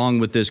in what's wrong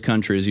with this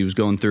country as he was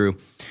going through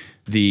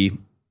the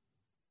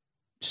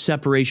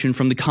separation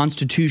from the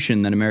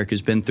Constitution that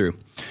America's been through.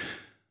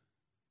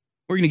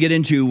 We're going to get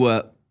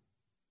into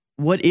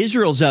what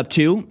Israel's up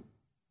to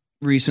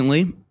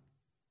recently,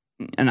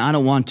 and I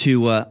don't want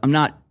to,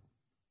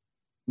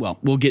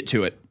 we'll get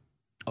to it.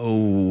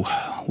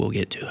 We'll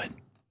get to it.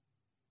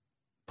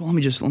 But let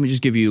me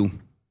just give you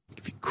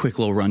a quick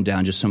little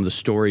rundown, just some of the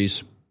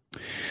stories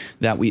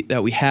that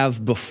we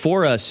have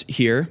before us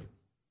here.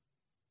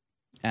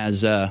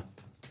 As I've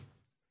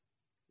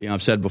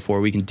said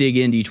before, we can dig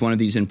into each one of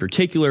these in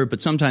particular,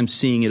 but sometimes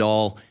seeing it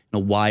all in a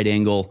wide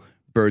angle,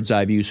 bird's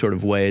eye view sort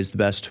of way is the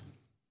best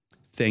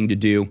thing to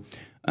do.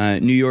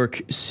 New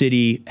York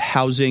City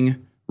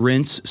housing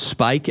rents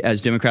spike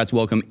as Democrats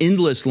welcome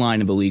endless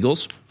line of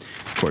illegals.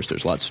 Of course,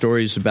 there's lots of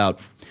stories about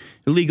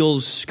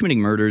illegals committing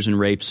murders and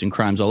rapes and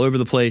crimes all over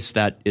the place.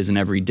 That is an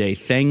everyday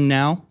thing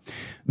now.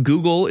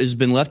 Google has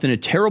been left in a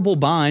terrible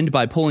bind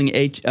by pulling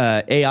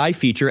AI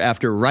feature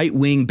after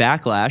right-wing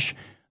backlash.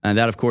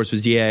 That, of course,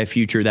 was the AI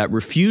feature that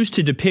refused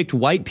to depict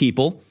white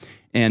people.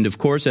 And, of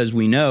course, as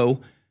we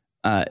know,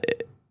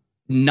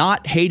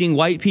 not hating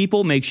white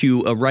people makes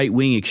you a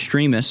right-wing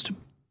extremist,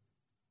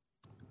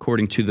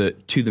 according to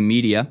the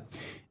media.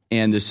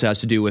 And this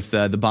has to do with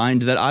the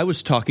bind that I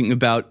was talking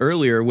about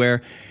earlier,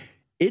 where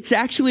it's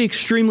actually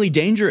extremely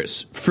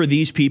dangerous for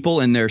these people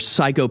and their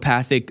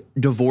psychopathic,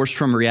 divorced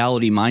from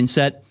reality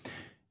mindset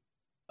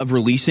of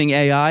releasing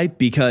AI,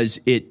 because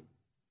it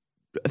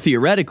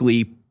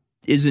theoretically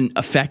isn't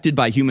affected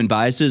by human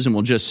biases and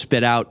will just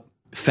spit out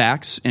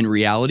facts and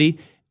reality.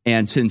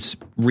 And since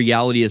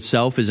reality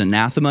itself is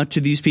anathema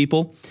to these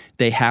people,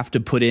 they have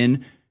to put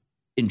in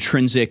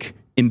intrinsic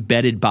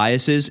embedded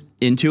biases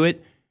into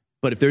it.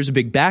 But if there's a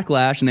big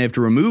backlash and they have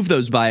to remove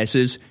those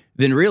biases,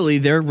 then really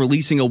they're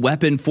releasing a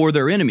weapon for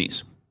their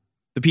enemies,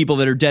 the people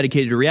that are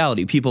dedicated to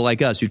reality, people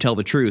like us who tell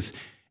the truth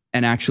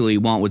and actually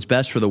want what's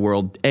best for the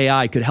world.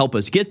 AI could help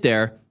us get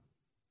there,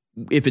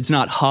 if it's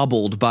not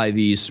hobbled by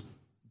these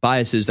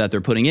biases that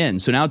they're putting in.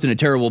 So now it's in a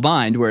terrible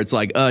bind where it's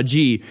like,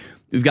 gee,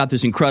 we've got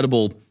this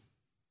incredible,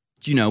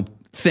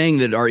 thing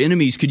that our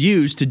enemies could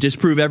use to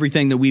disprove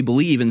everything that we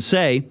believe and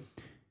say.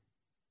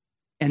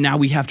 And now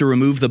we have to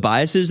remove the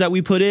biases that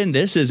we put in.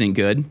 This isn't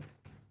good.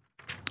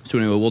 So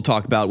anyway, we'll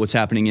talk about what's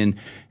happening in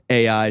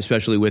AI,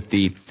 especially with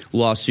the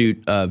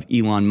lawsuit of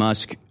Elon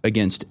Musk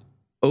against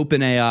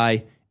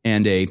OpenAI,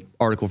 and a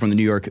article from the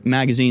New York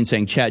Magazine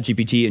saying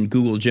ChatGPT and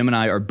Google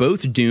Gemini are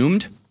both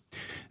doomed.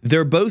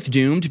 They're both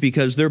doomed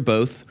because they're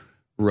both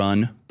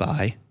run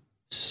by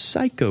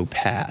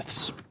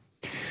psychopaths.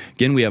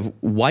 Again, we have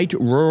white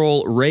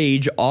rural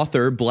rage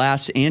author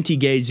blasts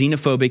anti-gay,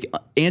 xenophobic,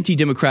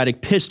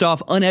 anti-democratic, pissed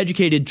off,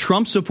 uneducated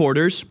Trump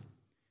supporters.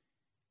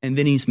 And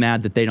then he's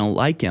mad that they don't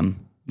like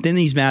him. Then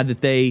he's mad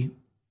that they,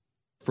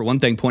 for one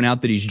thing, point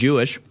out that he's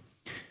Jewish.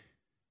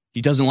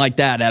 He doesn't like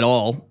that at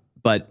all.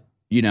 But,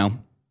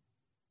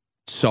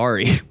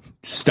 sorry.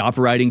 Stop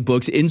writing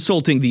books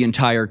insulting the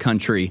entire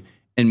country,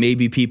 and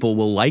maybe people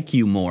will like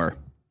you more.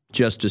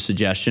 Just a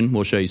suggestion.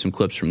 We'll show you some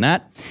clips from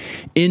that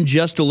in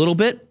just a little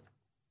bit.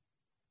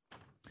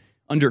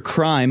 Under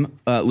crime,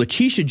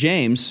 Letitia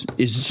James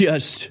is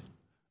just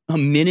a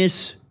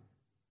menace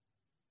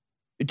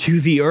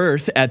to the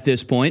earth at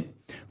this point.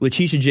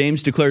 Letitia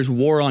James declares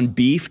war on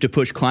beef to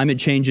push climate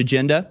change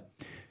agenda.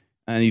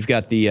 You've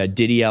got the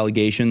Diddy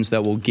allegations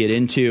that we'll get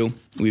into.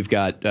 We've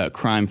got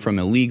crime from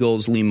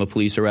illegals. Lima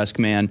police arrest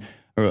an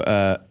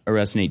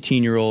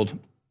 18-year-old.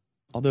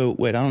 Although,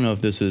 wait, I don't know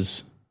if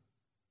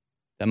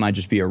that might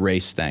just be a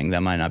race thing.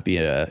 That might not be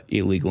an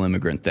illegal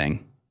immigrant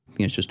thing. I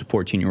think it's just a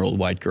 14-year-old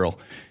white girl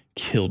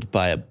killed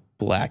by a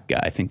black guy.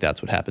 I think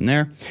that's what happened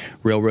there.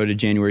 Railroaded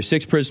January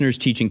 6 prisoners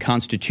teaching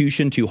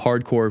Constitution to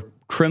hardcore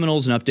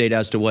criminals. An update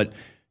as to what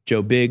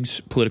Joe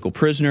Biggs, political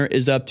prisoner,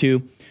 is up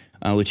to.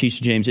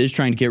 Letitia James is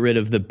trying to get rid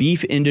of the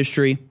beef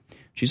industry.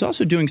 She's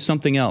also doing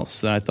something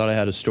else that I thought I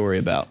had a story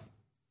about.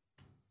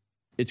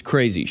 It's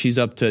crazy. She's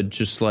up to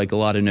just like a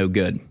lot of no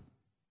good.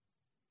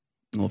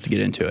 We'll have to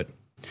get into it.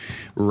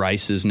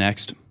 Rice is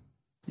next.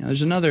 There's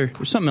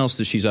something else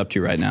that she's up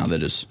to right now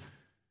that is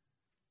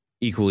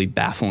equally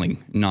baffling,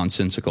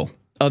 nonsensical,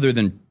 other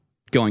than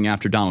going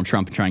after Donald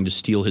Trump and trying to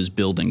steal his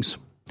buildings.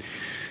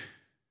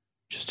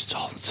 It's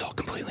all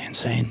completely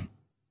insane.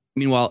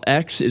 Meanwhile,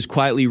 X is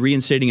quietly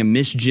reinstating a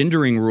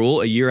misgendering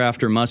rule a year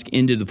after Musk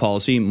ended the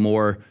policy.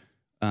 More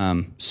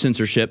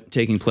censorship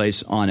taking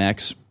place on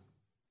X,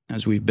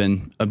 as we've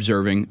been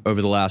observing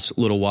over the last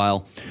little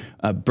while.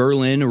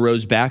 Berlin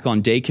rose back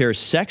on daycare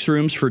sex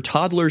rooms for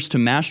toddlers to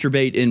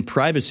masturbate in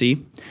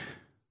privacy.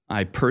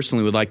 I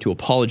personally would like to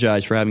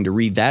apologize for having to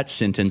read that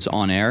sentence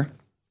on air,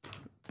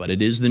 but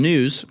it is the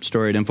news.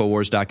 Story at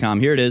Infowars.com.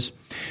 Here it is.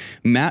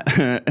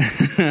 Okay,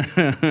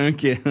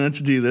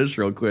 let's do this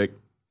real quick.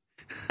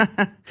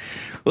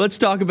 Let's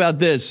talk about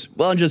this.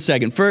 Well, in just a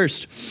second.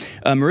 First,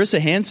 Marissa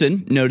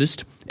Hansen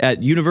noticed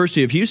at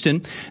University of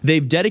Houston,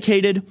 they've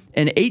dedicated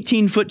an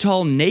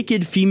 18-foot-tall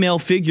naked female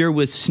figure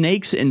with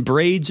snakes and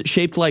braids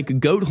shaped like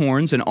goat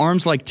horns and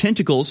arms like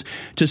tentacles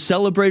to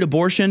celebrate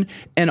abortion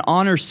and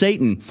honor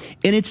Satan.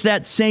 And it's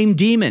that same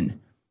demon.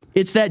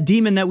 It's that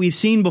demon that we've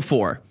seen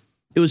before.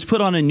 It was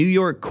put on a New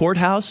York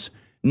courthouse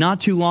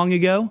not too long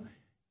ago.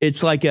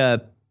 It's like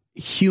a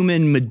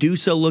human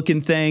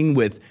Medusa-looking thing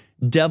with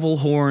devil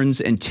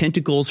horns and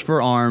tentacles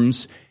for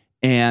arms.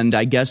 And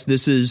I guess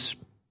this is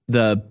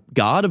the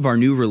god of our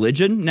new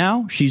religion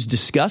now. She's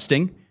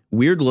disgusting,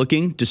 weird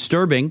looking,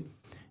 disturbing,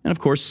 and of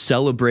course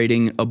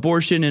celebrating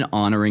abortion and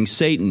honoring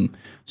Satan.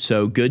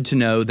 So good to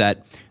know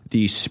that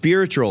the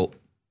spiritual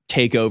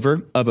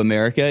takeover of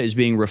America is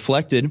being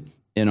reflected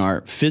in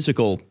our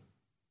physical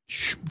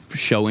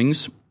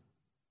showings.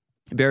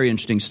 Very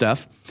interesting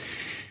stuff.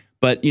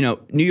 But, New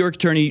York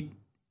Attorney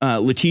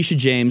Letitia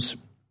James,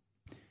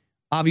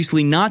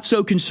 obviously not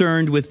so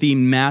concerned with the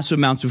massive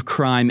amounts of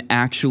crime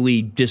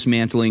actually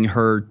dismantling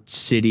her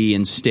city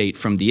and state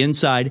from the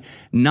inside,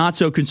 not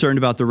so concerned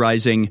about the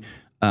rising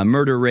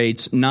murder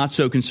rates, not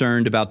so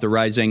concerned about the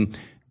rising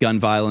gun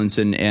violence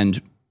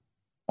and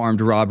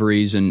armed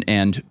robberies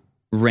and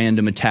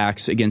random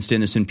attacks against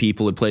innocent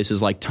people at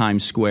places like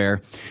Times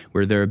Square,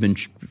 where there have been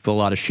a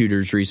lot of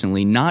shooters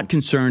recently, not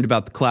concerned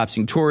about the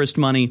collapsing tourist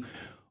money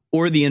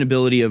or the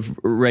inability of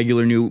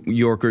regular New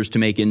Yorkers to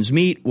make ends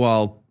meet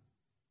while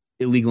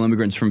illegal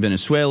immigrants from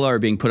Venezuela are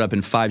being put up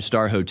in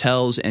 5-star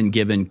hotels and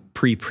given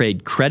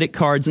prepaid credit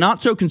cards.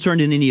 Not so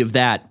concerned in any of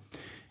that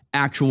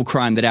actual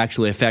crime that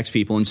actually affects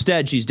people.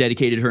 Instead, she's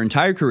dedicated her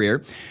entire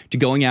career to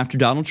going after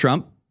Donald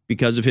Trump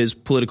because of his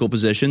political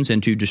positions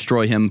and to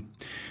destroy him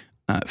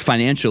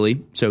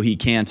financially so he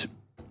can't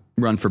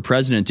run for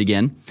president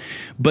again.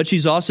 But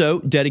she's also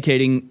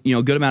dedicating,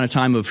 a good amount of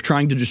time of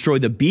trying to destroy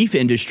the beef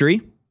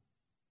industry,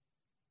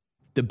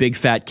 the big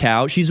fat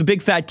cow. She's a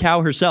big fat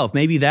cow herself.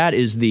 Maybe that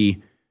is the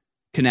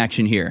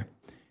connection here.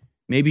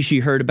 Maybe she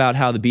heard about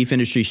how the beef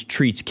industry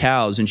treats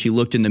cows and she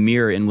looked in the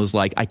mirror and was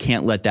like, I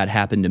can't let that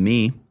happen to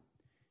me.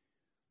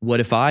 What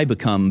if I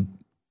become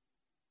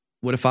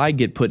What if I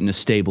get put in a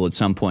stable at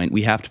some point?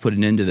 We have to put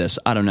an end to this.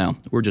 I don't know.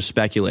 We're just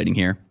speculating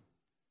here.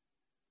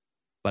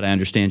 But I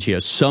understand she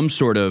has some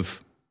sort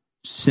of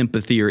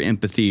sympathy or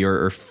empathy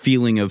or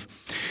feeling of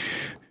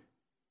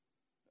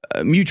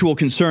mutual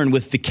concern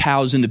with the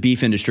cows in the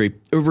beef industry.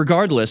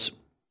 Regardless,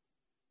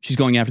 she's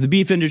going after the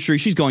beef industry,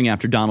 she's going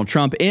after Donald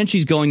Trump, and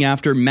she's going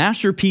after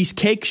Masterpiece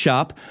Cake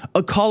Shop,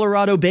 a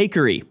Colorado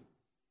bakery.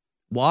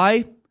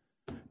 Why?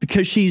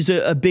 Because she's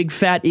a big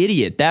fat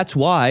idiot. That's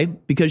why.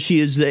 Because she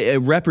is a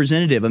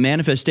representative, a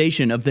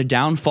manifestation of the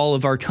downfall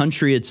of our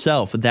country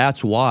itself.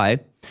 That's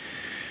why.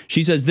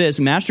 She says this: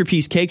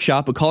 Masterpiece Cake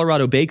Shop, a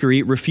Colorado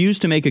bakery,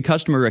 refused to make a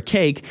customer a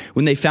cake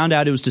when they found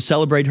out it was to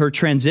celebrate her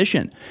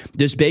transition.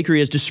 This bakery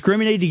has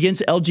discriminated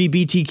against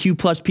LGBTQ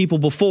plus people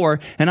before,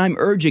 and I'm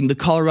urging the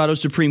Colorado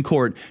Supreme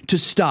Court to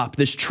stop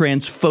this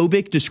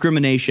transphobic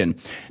discrimination.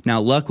 Now,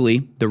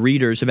 luckily, the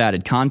readers have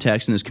added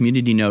context in this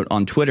community note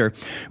on Twitter,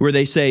 where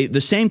they say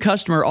the same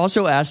customer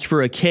also asked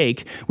for a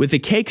cake with a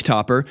cake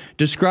topper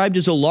described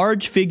as a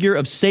large figure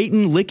of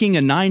Satan licking a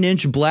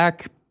 9-inch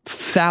black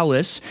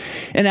phallus,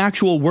 an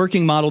actual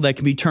working model that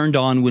can be turned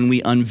on when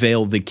we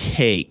unveil the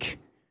cake.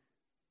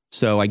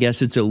 So I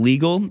guess it's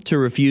illegal to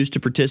refuse to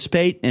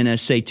participate in a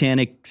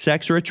satanic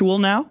sex ritual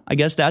now. I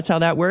guess that's how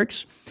that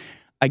works.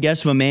 I guess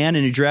if a man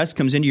in a dress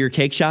comes into your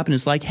cake shop and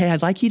is like, hey,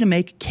 I'd like you to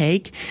make a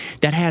cake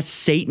that has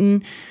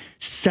Satan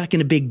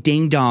sucking a big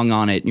ding dong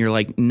on it. And you're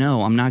like,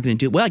 no, I'm not going to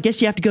do it. Well, I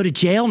guess you have to go to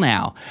jail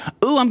now.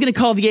 Ooh, I'm going to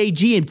call the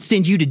AG and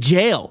send you to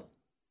jail.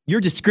 You're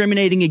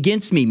discriminating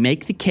against me.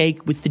 Make the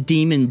cake with the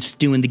demons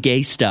doing the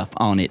gay stuff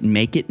on it.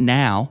 Make it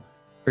now,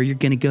 or you're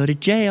going to go to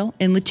jail,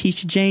 and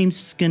Letitia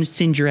James is going to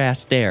send your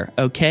ass there,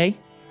 okay?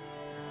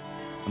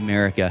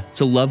 America. It's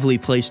a lovely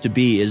place to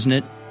be, isn't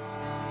it?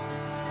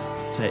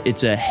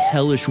 It's a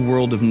hellish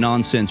world of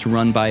nonsense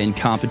run by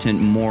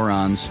incompetent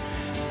morons.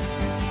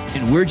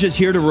 And we're just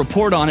here to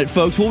report on it,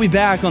 folks. We'll be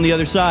back on the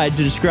other side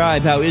to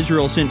describe how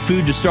Israel sent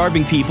food to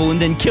starving people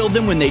and then killed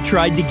them when they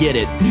tried to get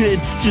it.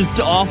 It's just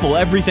awful.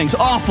 Everything's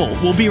awful.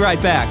 We'll be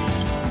right back.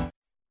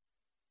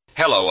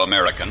 Hello,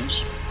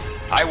 Americans.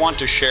 I want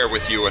to share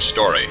with you a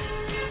story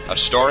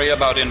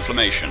about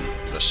inflammation,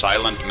 the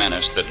silent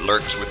menace that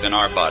lurks within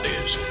our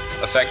bodies,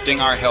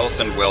 affecting our health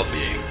and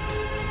well-being.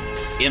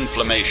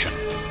 Inflammation,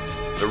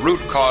 the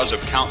root cause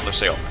of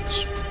countless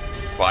ailments,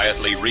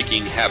 quietly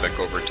wreaking havoc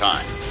over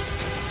time.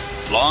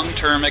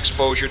 Long-term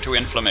exposure to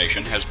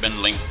inflammation has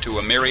been linked to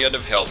a myriad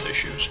of health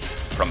issues,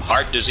 from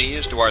heart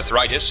disease to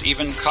arthritis,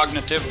 even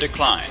cognitive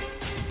decline.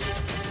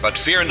 But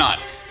fear not,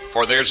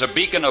 for there's a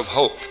beacon of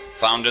hope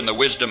found in the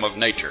wisdom of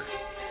nature,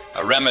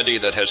 a remedy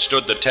that has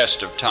stood the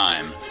test of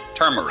time,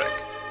 turmeric.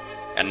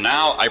 And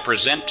now I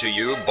present to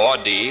you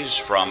bodies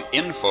from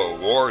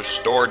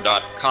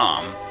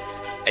InfoWarsStore.com,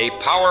 a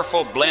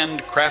powerful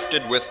blend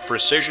crafted with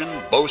precision,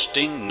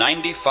 boasting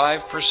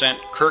 95%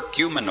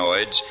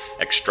 curcuminoids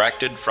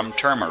extracted from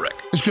turmeric.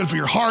 It's good for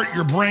your heart,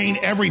 your brain,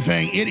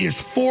 everything. It is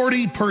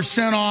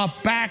 40%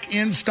 off, back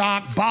in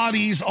stock,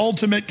 Body's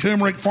Ultimate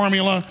Turmeric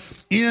Formula,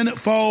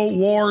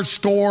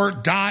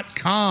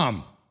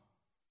 InfoWarsStore.com.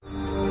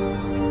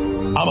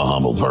 I'm a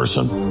humble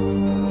person,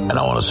 and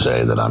I want to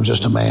say that I'm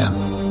just a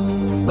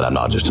man, but I'm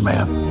not just a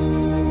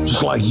man.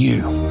 Just like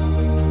you,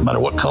 no matter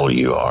what color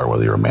you are,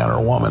 whether you're a man or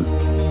a woman,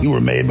 you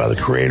were made by the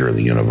creator of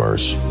the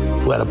universe,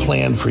 who had a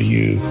plan for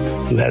you,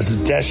 who has a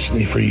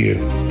destiny for you.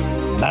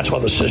 That's why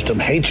the system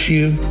hates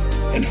you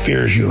and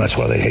fears you, and that's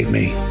why they hate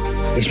me.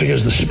 It's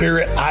because the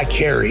spirit I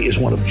carry is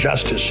one of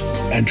justice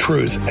and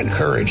truth and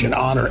courage and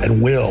honor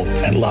and will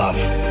and love.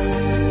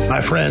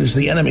 My friends,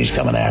 the enemy's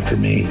coming after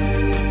me,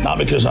 not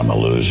because I'm a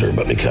loser,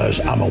 but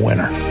because I'm a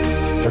winner.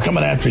 They're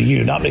coming after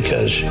you, not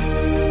because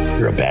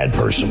you're a bad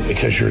person,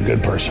 because you're a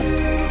good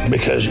person,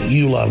 because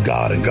you love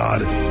God and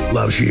God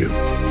loves you.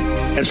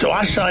 And so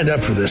I signed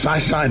up for this. I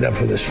signed up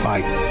for this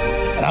fight.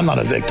 And I'm not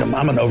a victim.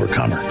 I'm an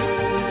overcomer.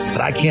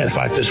 But I can't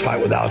fight this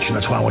fight without you.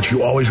 That's why I want you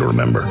to always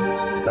remember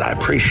that I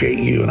appreciate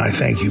you and I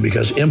thank you,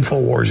 because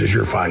InfoWars is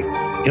your fight.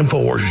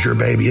 InfoWars is your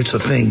baby. It's the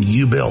thing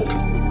you built.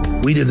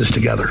 We did this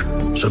together.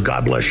 So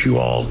God bless you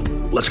all.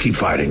 Let's keep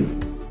fighting.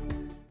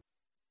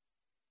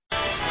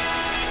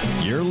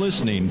 You're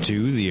listening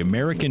to The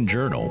American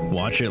Journal.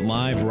 Watch it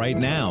live right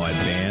now at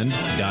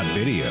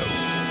band.video.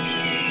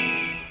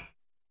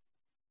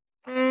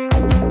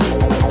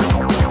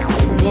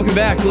 Welcome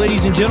back,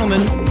 ladies and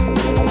gentlemen.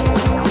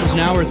 It's an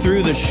hour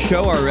through the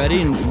show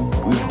already, and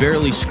we've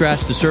barely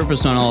scratched the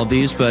surface on all of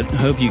these, but I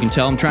hope you can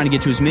tell I'm trying to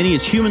get to as many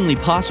as humanly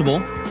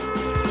possible.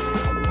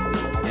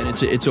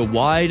 And it's a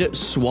wide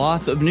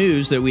swath of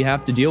news that we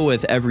have to deal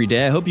with every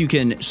day. I hope you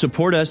can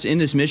support us in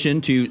this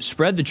mission to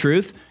spread the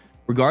truth,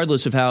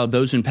 regardless of how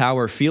those in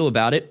power feel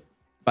about it,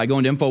 by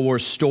going to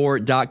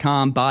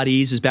InfoWarsStore.com.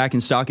 Bodies is back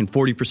in stock and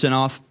 40%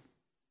 off,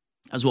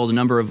 as well as a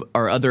number of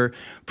our other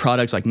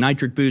products like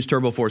Nitric Boost,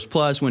 Turbo Force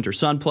Plus, Winter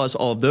Sun Plus,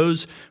 all of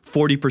those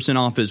 40%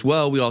 off as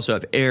well. We also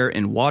have air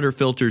and water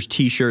filters,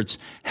 T-shirts,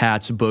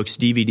 hats, books,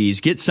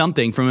 DVDs. Get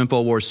something from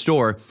InfoWars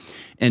Store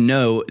and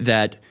know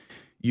that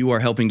you are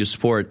helping to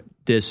support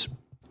this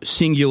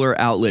singular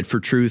outlet for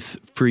truth,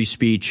 free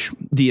speech,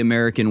 the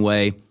American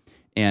way,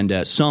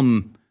 and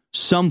some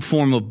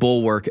form of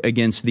bulwark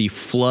against the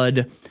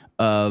flood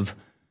of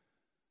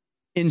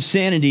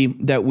insanity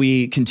that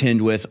we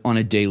contend with on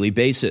a daily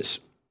basis.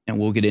 And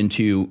we'll get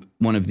into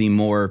one of the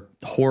more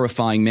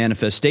horrifying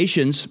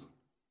manifestations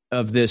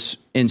of this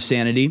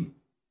insanity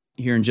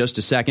here in just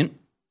a second.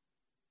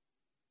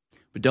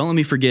 But don't let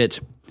me forget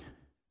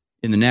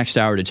in the next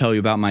hour to tell you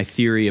about my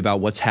theory about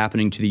what's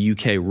happening to the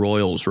UK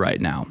royals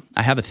right now.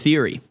 I have a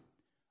theory.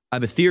 I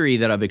have a theory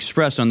that I've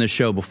expressed on this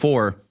show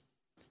before.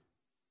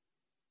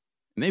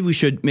 Maybe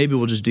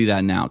we'll just do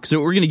that now. Because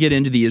we're going to get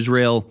into the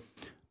Israel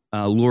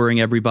luring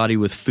everybody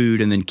with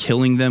food and then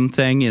killing them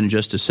thing in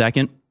just a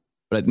second.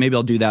 But maybe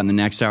I'll do that in the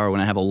next hour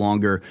when I have a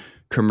longer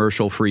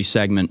commercial-free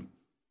segment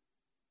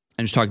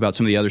and just talk about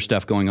some of the other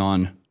stuff going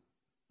on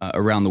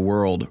around the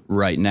world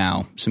right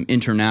now, some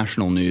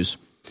international news.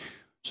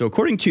 So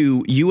according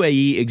to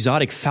UAE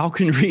Exotic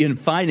Falconry and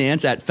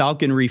Finance at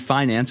Falconry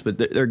Finance, but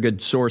they're a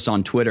good source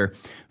on Twitter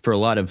for a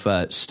lot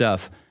of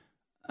stuff,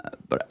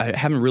 but I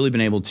haven't really been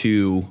able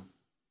to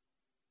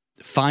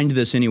find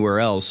this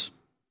anywhere else.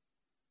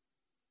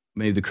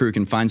 Maybe the crew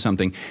can find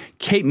something.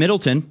 Kate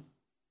Middleton,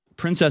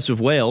 Princess of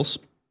Wales,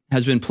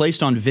 has been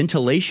placed on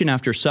ventilation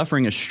after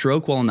suffering a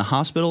stroke while in the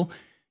hospital.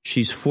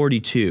 She's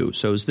 42.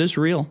 So is this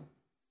real?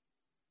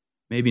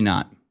 Maybe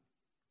not.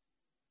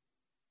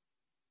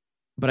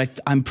 But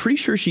I'm pretty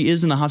sure she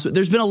is in the hospital.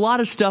 There's been a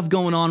lot of stuff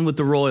going on with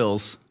the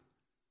royals.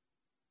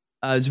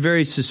 It's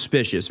very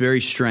suspicious,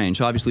 very strange.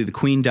 So obviously, the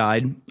Queen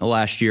died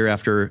last year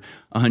after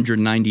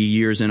 190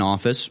 years in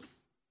office,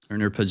 or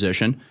in her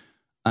position.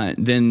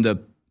 Then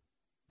the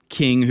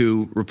king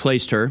who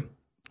replaced her,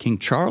 King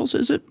Charles,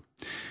 is it?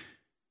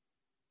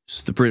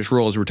 So the British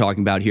royals we're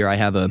talking about here, I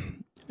have a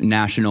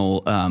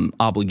national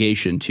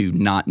obligation to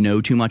not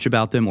know too much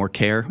about them or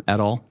care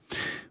at all.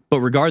 But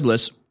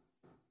regardless,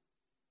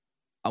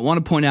 I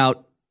want to point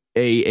out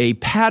a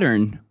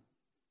pattern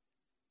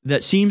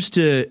that seems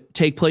to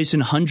take place in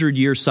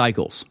 100-year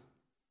cycles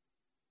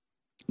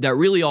that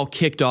really all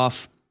kicked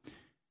off.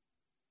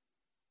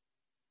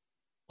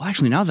 Well,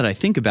 actually, now that I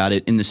think about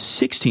it, in the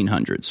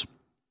 1600s.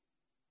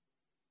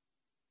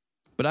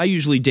 But I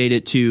usually date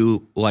it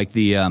to like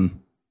the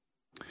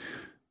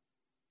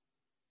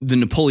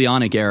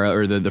Napoleonic era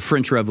or the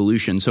French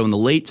Revolution. So in the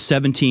late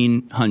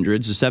 1700s,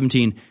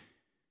 the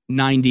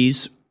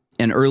 1790s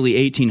and early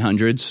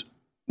 1800s,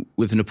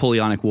 with the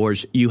Napoleonic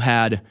Wars, you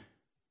had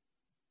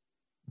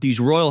these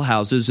royal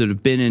houses that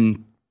have been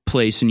in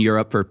place in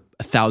Europe for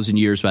 1,000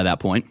 years by that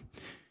point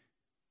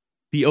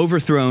be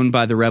overthrown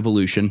by the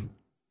revolution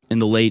in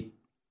the late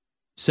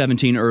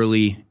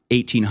early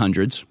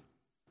 1800s.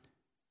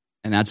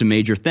 And that's a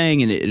major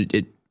thing, and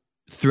it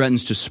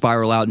threatens to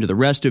spiral out into the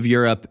rest of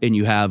Europe, and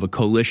you have a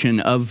coalition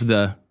of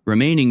the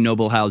remaining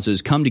noble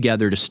houses come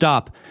together to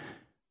stop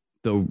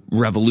the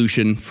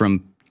revolution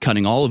from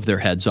cutting all of their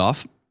heads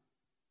off.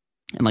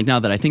 And like now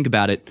that I think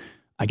about it,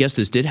 I guess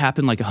this did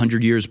happen like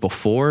 100 years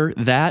before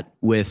that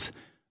with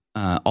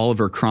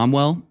Oliver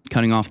Cromwell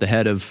cutting off the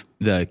head of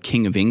the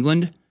King of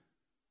England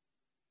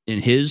in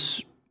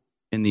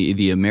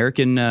the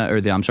American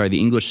the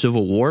English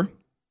Civil War.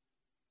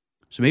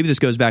 So maybe this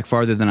goes back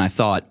farther than I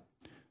thought.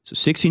 So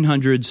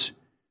 1600s,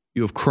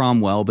 you have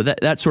Cromwell, but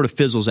that sort of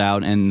fizzles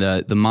out and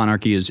the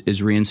monarchy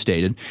is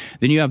reinstated.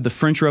 Then you have the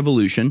French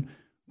Revolution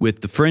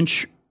with the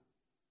French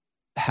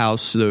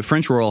house, the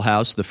French royal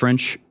house, the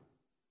French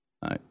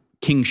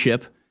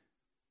kingship,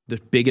 the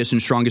biggest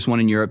and strongest one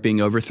in Europe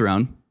being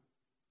overthrown,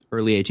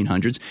 early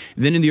 1800s.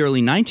 Then in the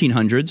early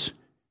 1900s,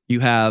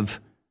 you have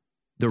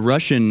the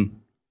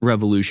Russian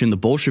Revolution, the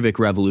Bolshevik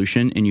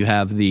Revolution, and you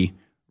have the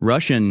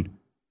Russian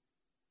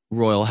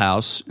royal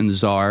house and the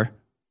Tsar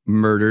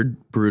murdered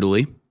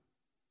brutally,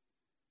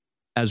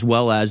 as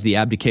well as the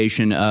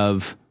abdication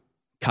of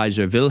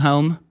Kaiser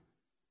Wilhelm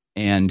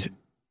and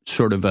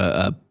sort of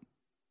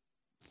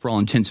for all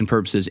intents and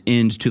purposes,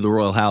 end to the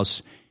royal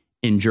house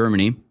in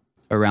Germany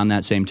around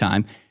that same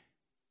time.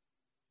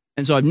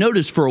 And so I've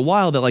noticed for a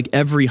while that like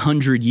every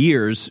 100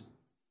 years,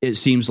 it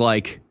seems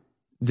like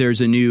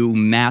there's a new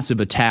massive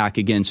attack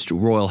against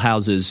royal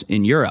houses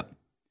in Europe.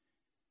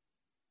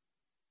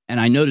 And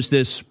I noticed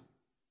this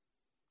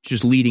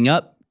just leading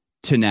up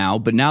to now,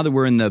 but now that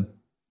we're in the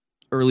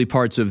early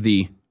parts of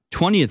the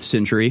 20th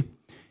century,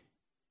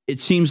 it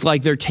seems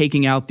like they're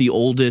taking out the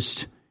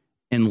oldest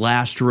and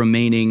last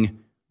remaining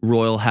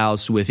royal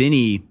house with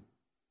any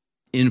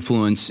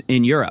influence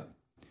in Europe.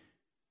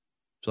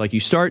 So like you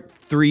start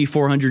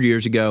 300-400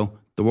 years ago,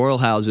 the royal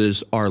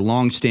houses are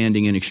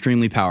long-standing and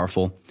extremely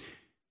powerful.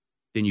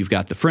 Then you've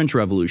got the French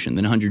Revolution.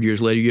 Then 100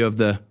 years later, you have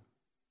the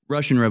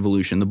Russian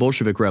Revolution, the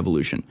Bolshevik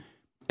Revolution.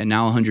 And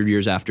now 100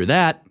 years after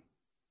that,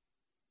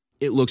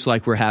 it looks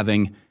like we're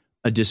having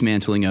a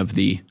dismantling of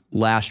the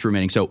last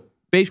remaining. So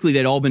basically,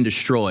 they'd all been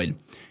destroyed.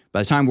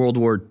 By the time World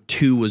War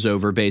II was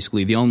over,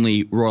 basically, the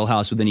only royal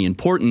house with any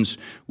importance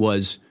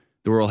was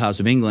the Royal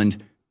House of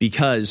England,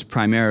 because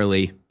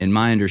primarily, in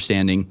my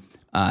understanding,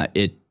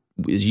 it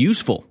is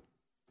useful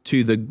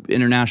to the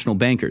international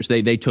bankers.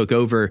 They took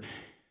over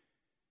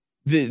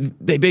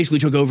they basically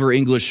took over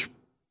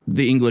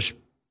the English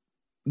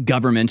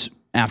government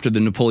after the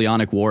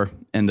Napoleonic War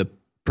and the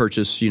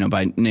purchase,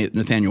 by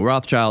Nathaniel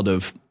Rothschild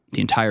of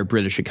the entire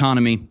British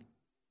economy.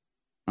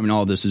 I mean,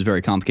 all of this is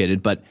very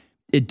complicated, but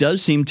it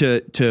does seem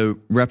to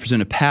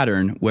represent a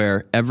pattern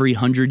where every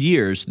 100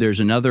 years there's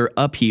another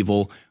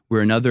upheaval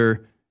where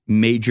another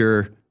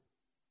major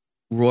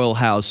royal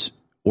house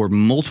or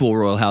multiple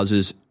royal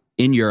houses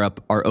in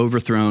Europe are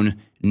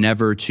overthrown,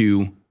 never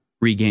to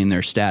regain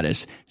their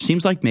status.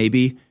 Seems like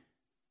maybe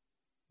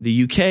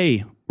the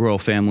UK royal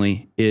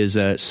family is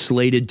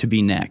slated to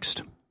be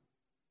next.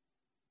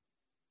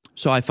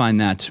 So I find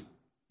that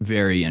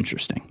very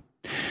interesting.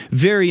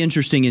 Very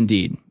interesting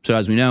indeed. So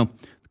as we know,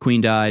 the Queen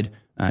died.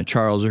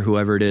 Charles or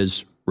whoever it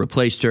is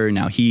replaced her.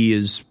 Now he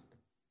is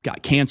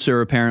got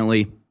cancer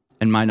apparently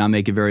and might not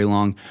make it very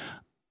long.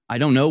 I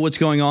don't know what's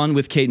going on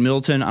with Kate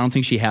Middleton. I don't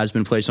think she has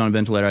been placed on a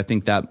ventilator. I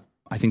think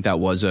that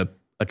was a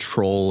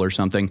troll or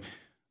something.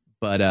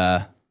 But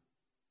I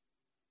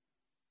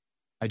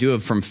do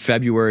have from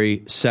February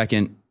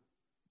 2nd,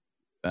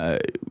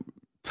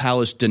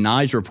 Palace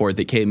denies report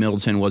that Kate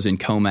Middleton was in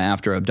coma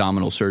after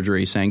abdominal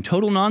surgery, saying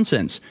total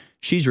nonsense.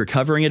 She's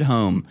recovering at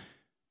home.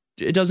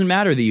 It doesn't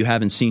matter that you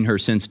haven't seen her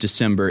since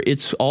December.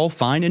 It's all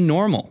fine and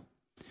normal.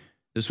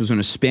 This was when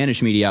a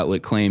Spanish media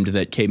outlet claimed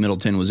that Kate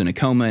Middleton was in a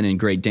coma and in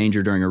great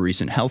danger during a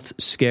recent health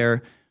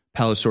scare.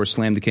 Palace source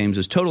slammed the claims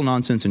as total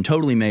nonsense and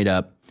totally made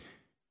up.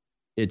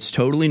 It's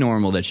totally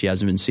normal that she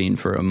hasn't been seen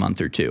for a month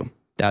or two.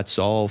 That's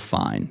all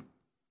fine.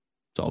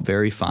 It's all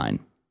very fine.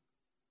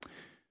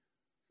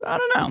 I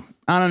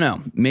don't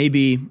know.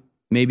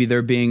 Maybe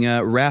they're being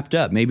wrapped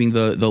up. Maybe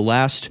the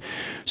last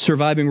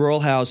surviving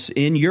royal house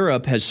in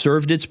Europe has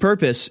served its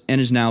purpose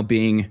and is now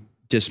being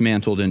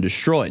dismantled and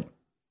destroyed.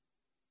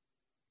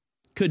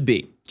 Could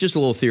be. Just a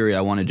little theory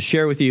I wanted to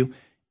share with you,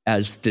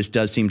 as this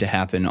does seem to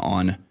happen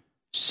on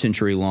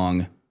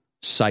century-long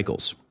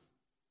cycles.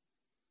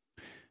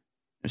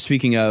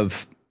 Speaking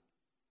of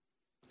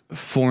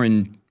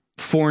foreign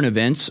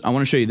events, I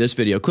want to show you this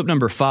video. Clip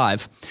number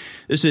 5.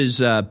 This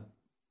is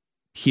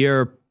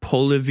Pierre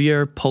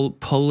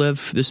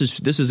Poilievre.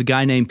 This is a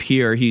guy named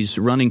Pierre. He's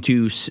running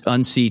to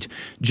unseat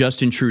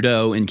Justin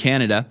Trudeau in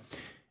Canada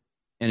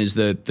and is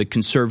the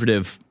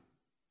conservative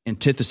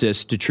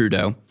antithesis to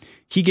Trudeau.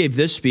 He gave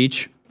this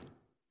speech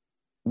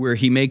where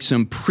he makes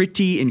some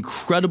pretty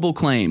incredible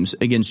claims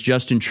against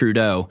Justin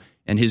Trudeau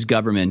and his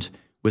government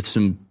with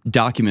some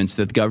documents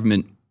that the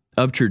government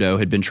of Trudeau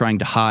had been trying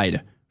to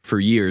hide for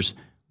years.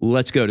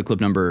 Let's go to clip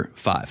number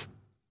 5.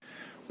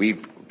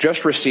 We've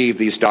just received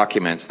these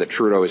documents that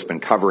Trudeau has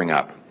been covering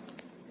up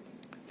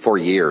for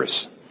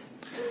years.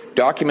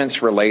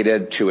 Documents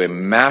related to a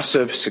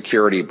massive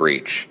security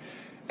breach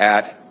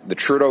at the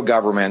Trudeau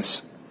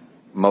government's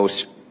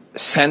most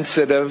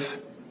sensitive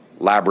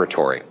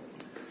laboratory,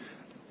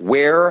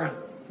 where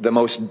the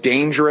most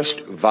dangerous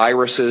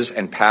viruses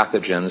and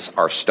pathogens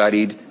are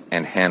studied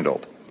and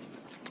handled.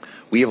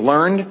 We have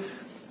learned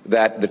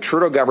that the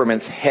Trudeau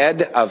government's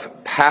head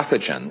of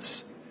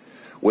pathogens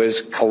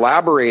was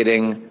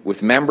collaborating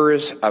with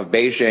members of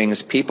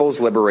Beijing's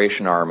People's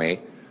Liberation Army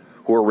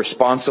who are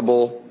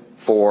responsible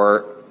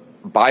for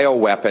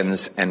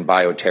bioweapons and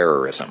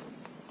bioterrorism.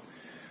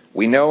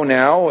 We know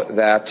now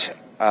that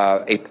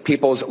a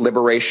People's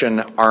Liberation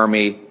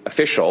Army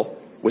official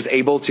was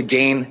able to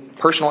gain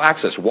personal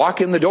access,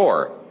 walk in the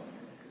door,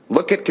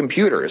 look at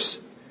computers,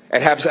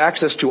 and have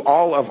access to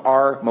all of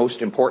our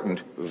most important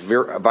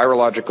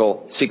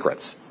virological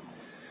secrets.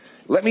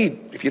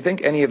 If you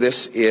think any of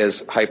this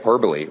is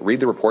hyperbole, read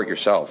the report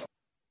yourself.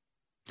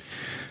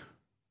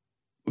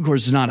 Of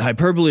course, it's not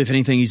hyperbole. If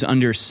anything, he's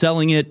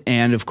underselling it.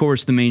 And of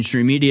course, the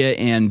mainstream media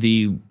and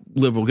the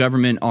Liberal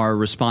government are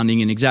responding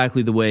in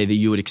exactly the way that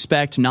you would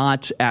expect,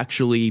 not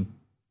actually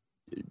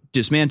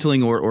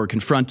dismantling or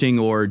confronting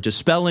or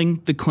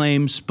dispelling the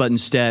claims, but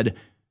instead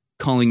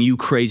calling you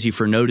crazy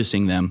for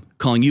noticing them,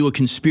 calling you a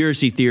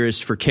conspiracy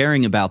theorist for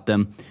caring about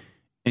them,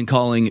 and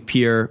calling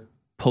Pierre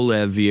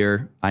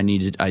Poilievre, I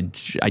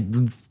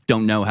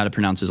don't know how to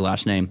pronounce his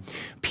last name,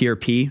 Pierre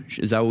P,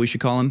 is that what we should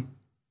call him?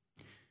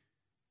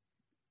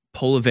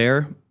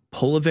 Poilievre,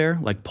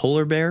 like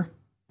polar bear?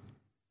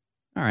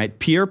 All right,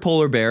 Pierre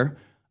Poilievre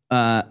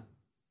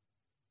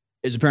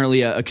is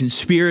apparently a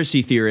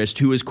conspiracy theorist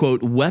who is,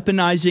 quote,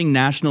 weaponizing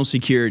national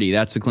security.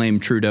 That's the claim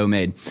Trudeau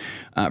made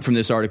from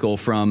this article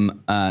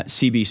from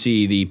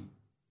CBC, the,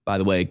 by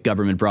the way,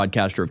 government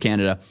broadcaster of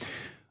Canada.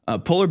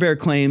 Poilievre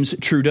claims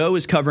Trudeau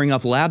is covering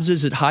up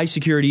lapses at high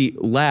security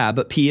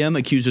lab. PM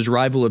accuses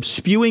rival of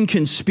spewing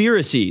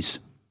conspiracies.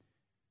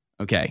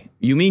 Okay,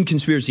 you mean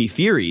conspiracy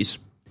theories?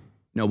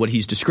 No, what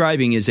he's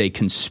describing is a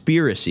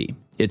conspiracy.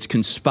 It's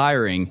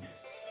conspiring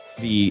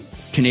the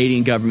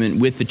Canadian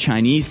government with the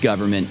Chinese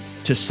government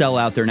to sell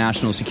out their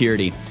national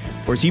security.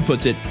 Or as he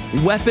puts it,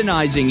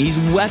 weaponizing. He's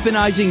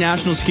weaponizing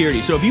national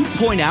security. So if you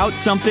point out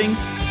something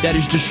that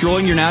is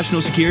destroying your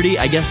national security,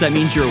 I guess that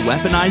means you're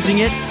weaponizing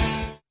it.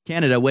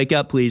 Canada, wake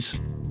up, please.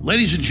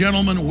 Ladies and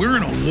gentlemen, we're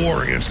in a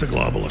war against the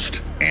globalists.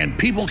 and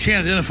people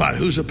can't identify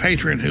who's a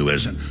patriot and who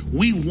isn't.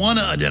 We want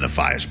to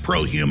identify as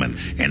pro-human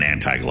and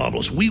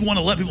anti-globalist. We want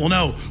to let people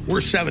know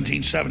we're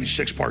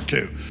 1776 Part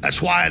 2.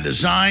 That's why I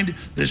designed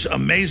this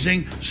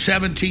amazing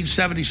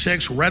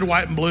 1776 red,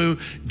 white, and blue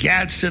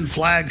Gadsden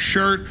flag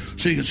shirt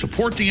so you can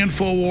support the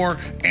InfoWar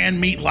and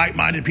meet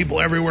like-minded people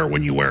everywhere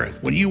when you wear it.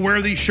 When you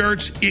wear these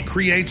shirts, it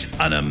creates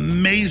an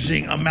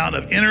amazing amount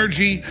of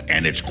energy,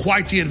 and it's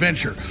quite the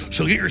adventure.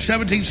 So get your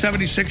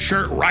 1776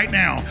 shirt right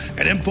now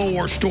at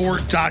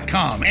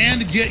InfoWarsStore.com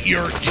and get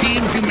your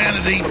Team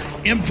Humanity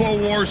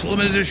InfoWars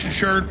limited edition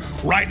shirt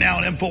right now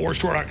at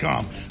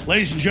InfoWarsStore.com.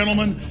 Ladies and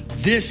gentlemen,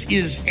 this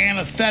is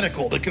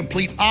antithetical, the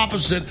complete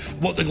opposite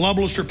of what the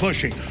globalists are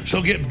pushing.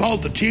 So get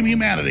both the Team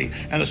Humanity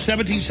and the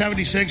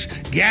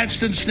 1776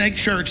 Gadsden Snake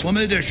shirts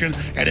limited edition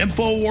at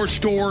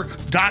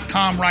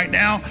InfoWarsStore.com right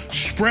now.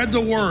 Spread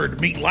the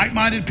word, meet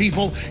like-minded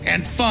people,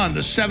 and fund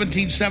the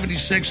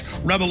 1776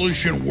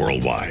 revolution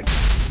worldwide.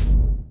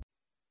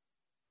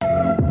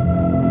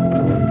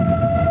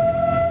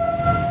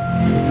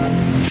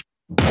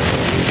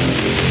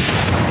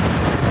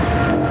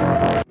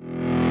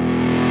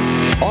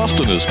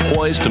 Austin is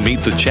poised to meet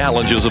the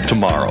challenges of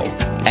tomorrow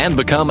and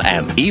become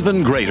an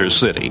even greater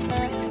city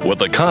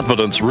with a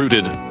confidence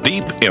rooted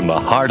deep in the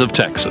heart of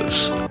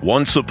Texas.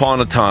 Once upon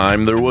a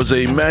time, there was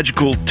a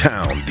magical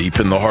town deep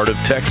in the heart of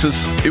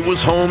Texas. It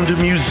was home to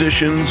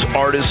musicians,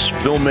 artists,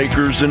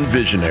 filmmakers, and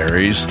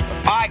visionaries.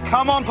 I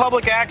come on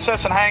public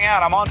access and hang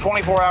out. I'm on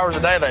 24 hours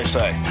a day, they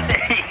say.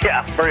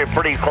 Yeah,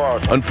 pretty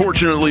close.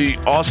 Unfortunately,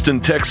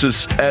 Austin,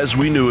 Texas, as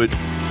we knew it,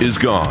 is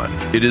gone.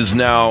 It is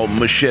now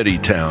Machete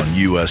Town,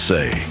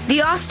 USA.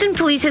 The Austin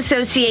Police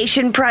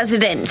Association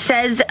president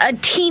says a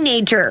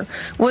teenager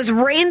was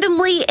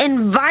randomly and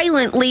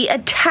violently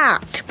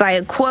attacked by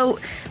a, quote,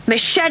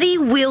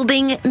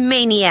 machete-wielding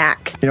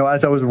maniac. You know,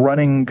 as I was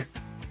running,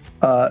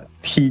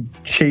 he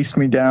chased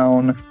me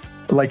down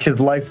like his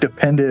life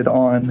depended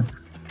on,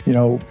 you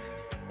know,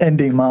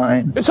 ending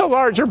mine. It's a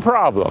larger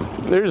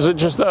problem. There's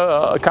just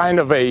a kind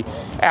of a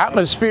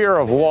atmosphere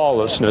of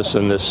lawlessness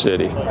in this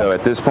city. So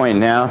at this point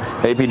now,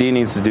 APD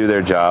needs to do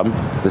their job.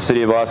 The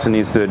city of Austin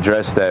needs to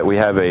address that we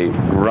have a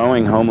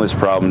growing homeless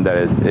problem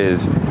that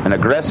is an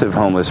aggressive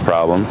homeless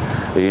problem,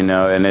 you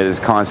know, and it is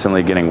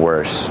constantly getting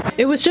worse.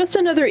 It was just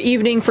another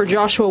evening for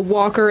Joshua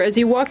Walker as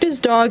he walked his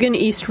dog in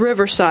East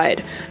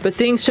Riverside, but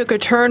things took a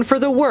turn for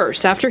the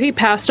worse after he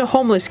passed a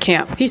homeless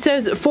camp. He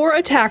says 4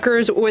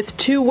 attackers with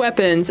 2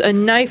 weapons, a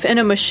knife and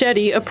a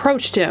machete,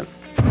 approached him.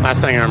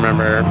 Last thing I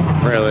remember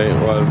really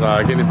was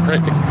getting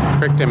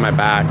pricked in my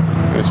back.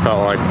 It just felt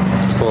like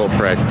just a little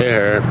prick. It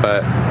hurt,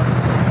 but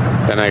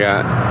then I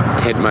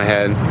got hit in my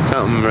head.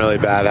 Something really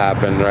bad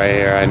happened right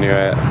here. I knew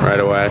it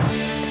right away.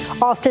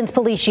 Austin's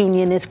police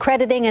union is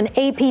crediting an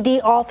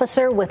APD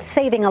officer with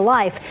saving a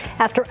life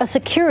after a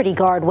security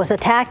guard was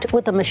attacked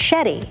with a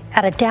machete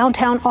at a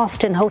downtown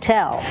Austin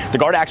hotel. The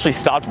guard actually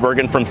stopped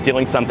Bergen from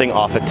stealing something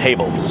off a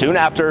table. Soon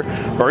after,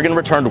 Bergen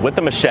returned with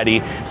the machete,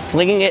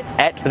 slinging it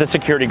at the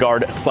security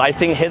guard,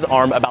 slicing his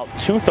arm about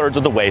 2/3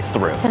 of the way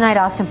through. Tonight,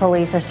 Austin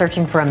police are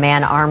searching for a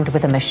man armed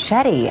with a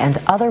machete and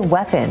other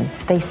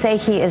weapons. They say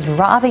he is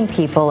robbing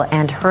people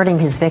and hurting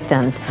his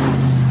victims.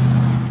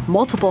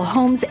 Multiple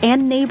homes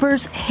and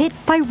neighbors hit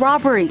by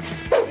robberies,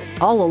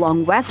 all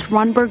along West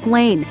Runberg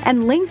Lane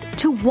and linked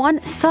to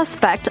one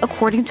suspect,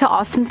 according to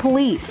Austin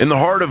police. In the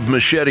heart of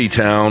Machete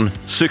Town,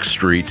 6th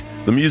Street,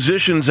 the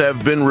musicians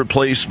have been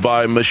replaced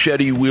by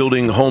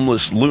machete-wielding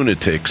homeless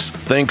lunatics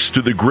thanks to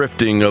the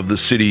grifting of the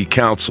city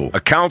council. A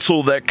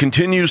council that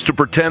continues to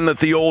pretend that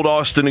the old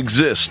Austin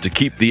exists to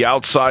keep the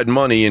outside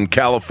money in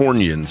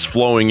Californians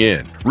flowing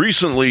in.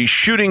 Recently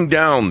shooting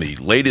down the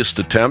latest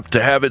attempt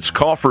to have its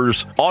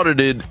coffers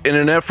audited in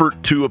an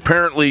effort to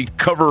apparently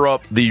cover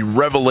up the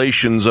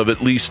revelations of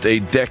at least a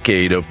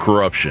decade of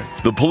corruption.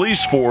 The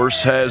police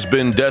force has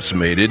been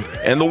decimated,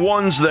 and the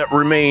ones that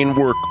remain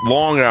work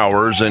long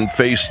hours and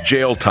face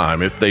jail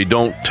time if they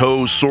don't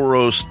toe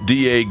Soros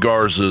D.A.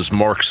 Garza's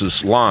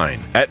Marxist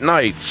line. At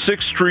night,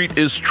 6th Street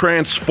is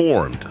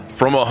transformed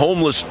from a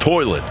homeless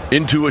toilet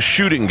into a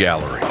shooting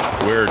gallery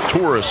where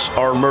tourists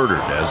are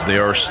murdered as they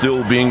are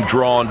still being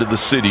drawn to the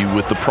city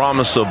with the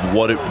promise of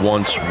what it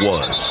once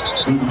was.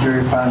 The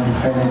jury found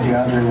defendant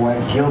DeAndre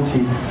White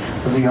guilty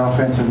of the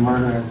offensive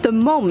murder. The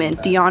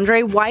moment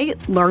DeAndre White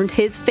learned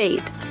his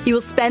fate, he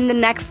will spend the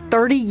next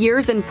 30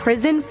 years in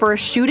prison for a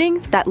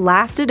shooting that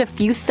lasted a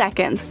few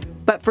seconds.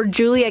 But for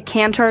Julia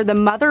Cantor, the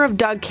mother of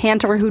Doug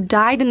Cantor, who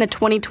died in the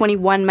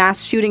 2021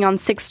 mass shooting on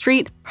 6th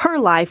Street, her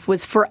life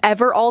was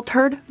forever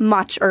altered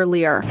much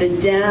earlier. The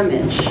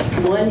damage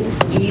one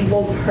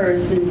evil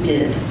person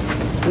did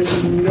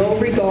with no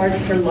regard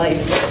for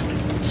life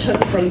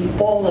took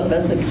from all of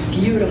us a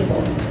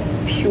beautiful,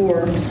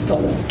 pure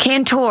soul.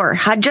 Cantor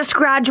had just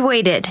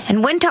graduated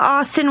and went to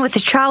Austin with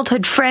his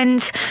childhood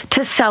friends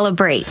to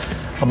celebrate.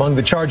 Among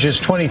the charges,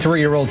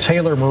 23-year-old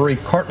Taylor Marie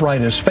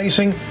Cartwright is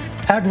facing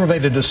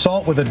aggravated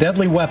assault with a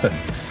deadly weapon.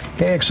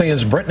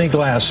 KXAN's Brittany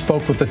Glass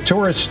spoke with the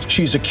tourist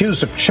she's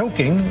accused of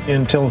choking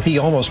until he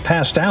almost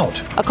passed out.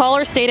 A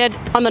caller stated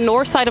on the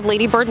north side of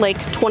Lady Bird Lake,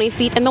 20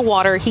 feet in the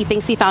water, he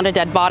thinks he found a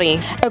dead body.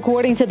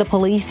 According to the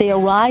police, they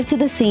arrived to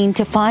the scene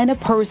to find a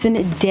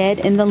person dead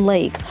in the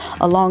lake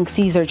along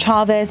Cesar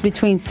Chavez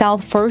between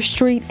South 1st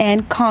Street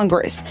and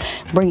Congress,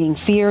 bringing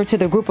fear to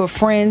the group of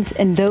friends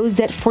and those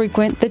that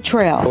frequent the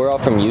trail. We're all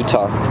from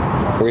Utah.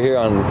 We're here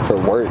for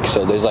work,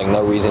 so there's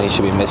no reason he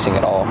should be missing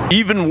at all.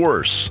 Even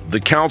worse,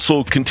 the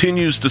council continues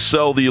to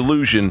sell the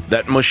illusion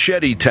that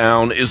Machete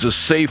Town is a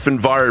safe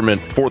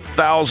environment for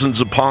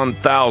thousands upon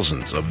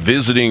thousands of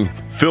visiting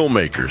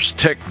filmmakers,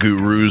 tech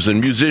gurus,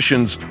 and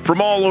musicians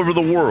from all over the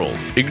world,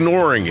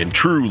 ignoring in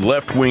true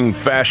left-wing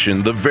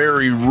fashion the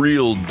very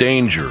real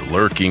danger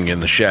lurking in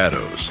the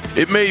shadows.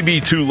 It may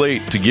be too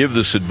late to give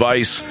this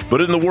advice,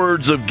 but in the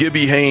words of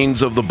Gibby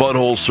Haynes of the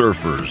Butthole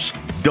Surfers,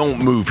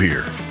 don't move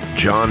here.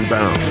 John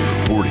Bound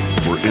reporting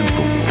for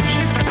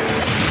InfoWars.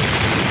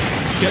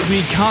 Guys,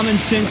 we need common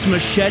sense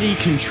machete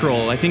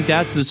control. I think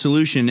that's the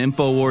solution.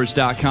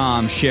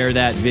 Infowars.com. Share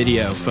that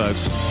video,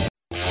 folks.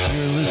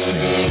 You're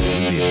listening to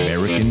The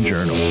American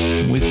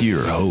Journal with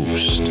your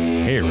host,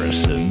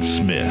 Harrison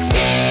Smith.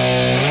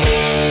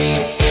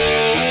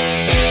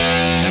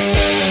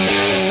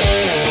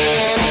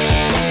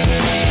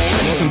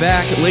 Welcome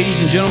back, ladies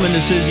and gentlemen.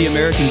 This is The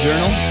American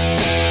Journal.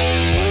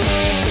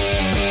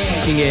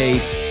 Taking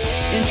a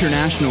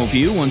international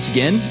view once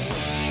again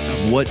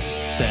of what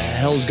the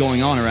hell's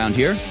going on around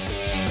here.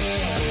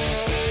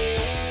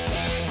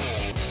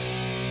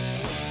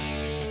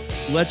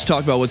 Let's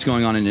talk about what's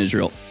going on in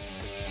Israel.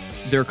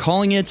 They're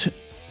calling it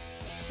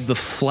the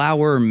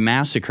Flower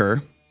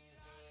Massacre.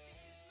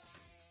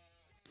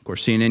 Of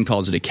course, CNN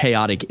calls it a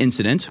chaotic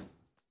incident.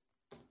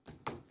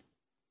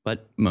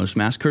 But most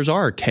massacres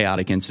are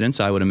chaotic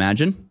incidents, I would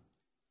imagine.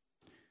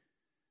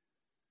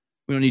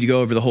 We don't need to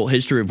go over the whole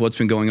history of what's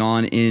been going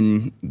on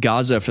in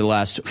Gaza for the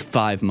last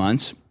 5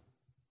 months.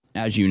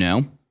 As you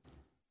know,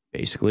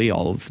 basically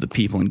all of the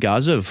people in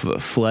Gaza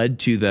have fled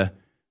to the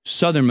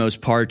southernmost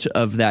part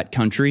of that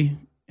country,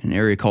 an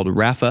area called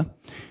Rafah,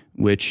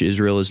 which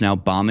Israel is now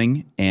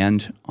bombing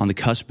and on the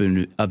cusp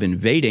of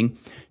invading.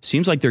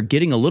 Seems like they're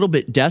getting a little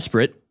bit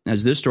desperate,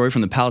 as this story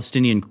from the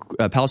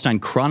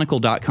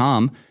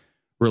PalestineChronicle.com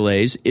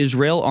relays.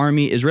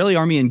 Israeli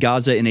army in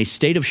Gaza in a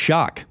state of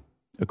shock,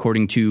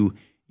 according to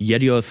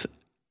Yedioth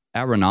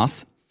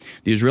Aharonoth.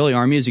 The Israeli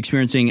army is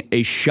experiencing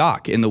a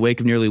shock in the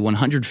wake of nearly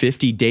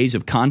 150 days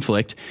of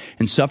conflict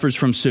and suffers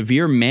from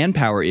severe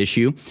manpower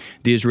issue,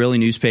 the Israeli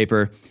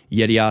newspaper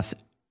Yedioth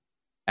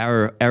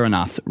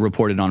Aharonoth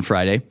reported on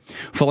Friday.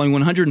 Following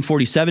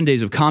 147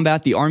 days of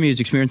combat, the army is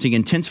experiencing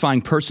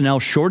intensifying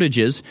personnel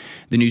shortages,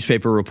 the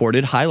newspaper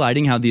reported,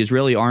 highlighting how the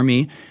Israeli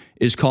army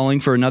is calling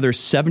for another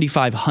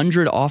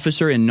 7,500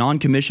 officer and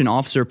non-commissioned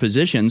officer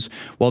positions,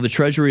 while the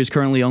Treasury is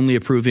currently only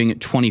approving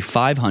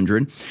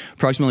 2,500.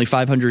 Approximately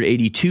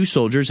 582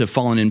 soldiers have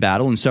fallen in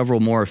battle, and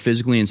several more are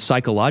physically and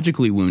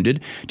psychologically wounded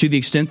to the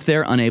extent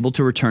they're unable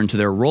to return to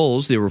their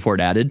roles, the report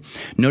added,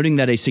 noting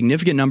that a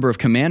significant number of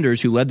commanders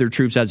who led their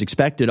troops as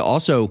expected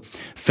also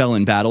fell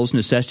in battles,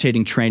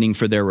 necessitating training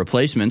for their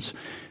replacements.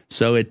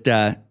 So it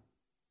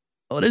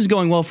is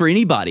going well for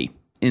anybody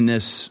in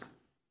this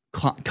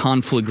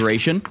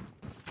conflagration.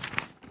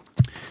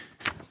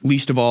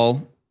 Least of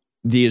all,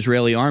 the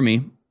Israeli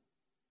army,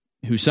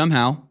 who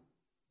somehow,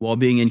 while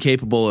being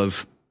incapable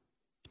of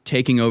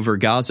taking over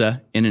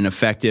Gaza in an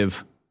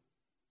effective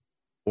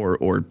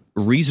or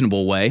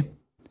reasonable way,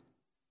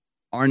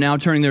 are now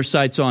turning their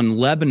sights on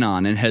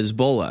Lebanon and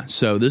Hezbollah.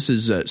 So this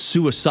is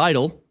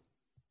suicidal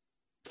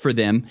for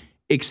them,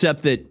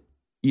 except that,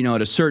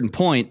 at a certain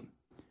point,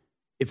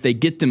 if they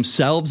get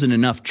themselves in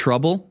enough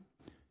trouble,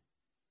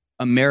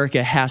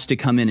 America has to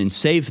come in and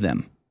save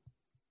them.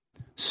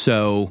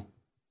 So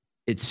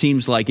it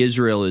seems like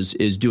Israel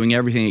is doing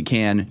everything it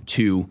can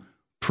to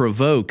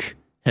provoke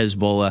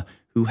Hezbollah,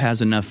 who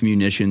has enough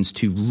munitions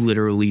to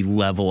literally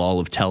level all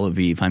of Tel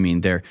Aviv. I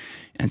mean,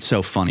 it's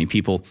so funny,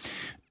 people.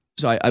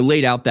 So I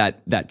laid out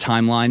that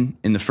timeline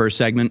in the first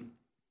segment,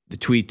 the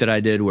tweet that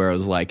I did where I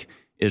was like,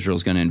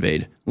 Israel's going to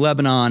invade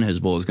Lebanon.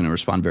 Hezbollah is going to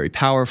respond very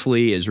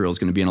powerfully. Israel's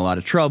going to be in a lot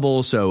of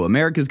trouble. So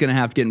America's going to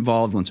have to get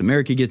involved. Once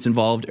America gets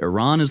involved,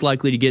 Iran is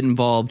likely to get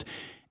involved.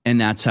 And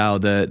that's how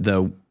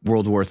the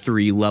World War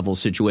III level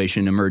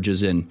situation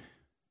emerges in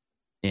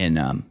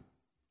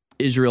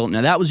Israel.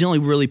 Now, that was the only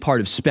really part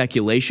of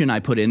speculation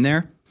I put in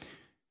there.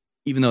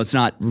 Even though it's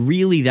not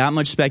really that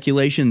much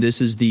speculation,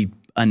 this is the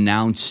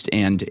announced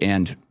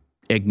and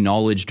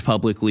acknowledged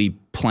publicly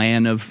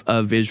plan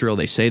of Israel.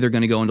 They say they're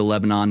going to go into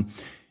Lebanon.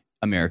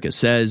 America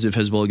says if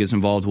Hezbollah gets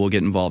involved, we'll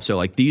get involved.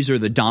 So these are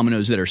the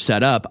dominoes that are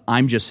set up.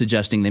 I'm just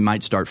suggesting they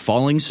might start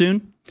falling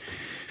soon.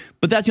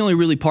 But that's the only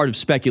really part of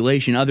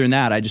speculation. Other than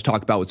that, I just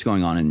talk about what's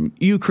going on in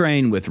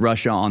Ukraine with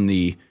Russia on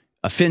the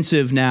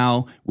offensive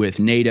now, with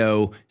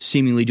NATO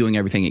seemingly doing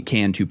everything it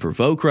can to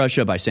provoke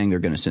Russia by saying they're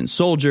going to send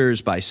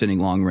soldiers, by sending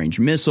long-range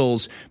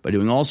missiles, by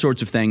doing all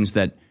sorts of things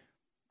that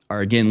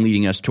are, again,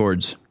 leading us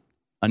towards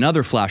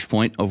another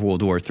flashpoint of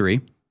World War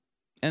III.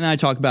 And then I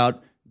talk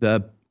about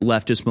the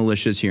leftist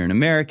militias here in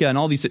America and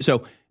all these things.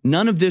 So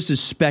none of this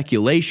is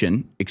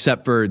speculation,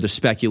 except for the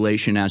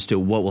speculation as to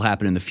what will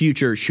happen in the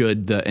future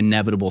should the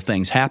inevitable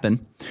things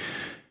happen.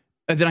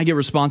 And then I get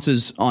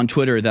responses on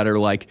Twitter that are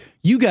like,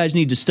 you guys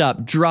need to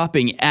stop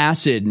dropping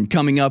acid and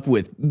coming up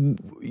with,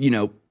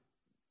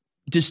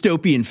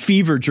 dystopian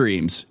fever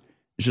dreams.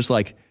 It's just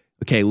like,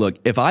 okay, look,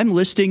 if I'm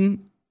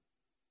listing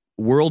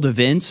world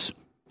events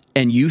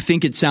and you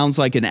think it sounds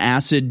like an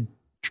acid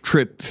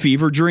trip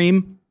fever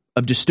dream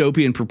of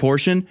dystopian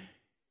proportion,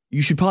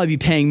 you should probably be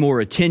paying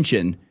more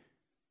attention.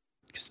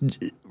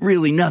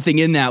 Really, nothing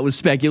in that was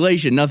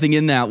speculation. Nothing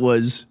in that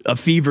was a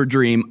fever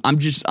dream. I'm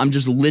just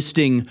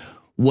listing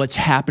what's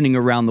happening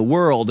around the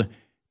world.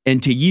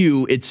 And to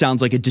you, it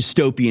sounds like a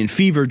dystopian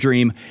fever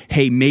dream.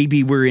 Hey,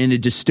 maybe we're in a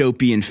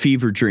dystopian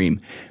fever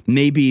dream.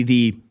 Maybe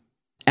the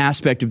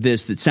aspect of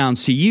this that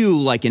sounds to you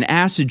like an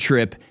acid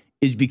trip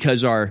is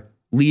because our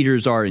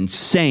leaders are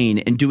insane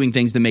and doing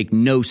things that make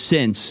no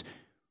sense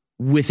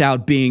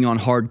without being on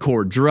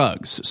hardcore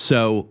drugs.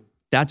 So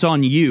that's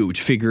on you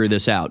to figure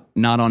this out,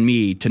 not on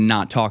me to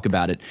not talk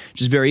about it,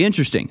 which is very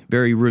interesting,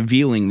 very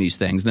revealing, these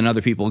things. Then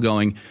other people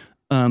going,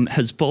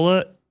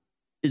 Hezbollah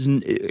is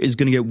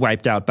going to get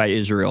wiped out by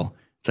Israel.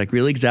 It's like,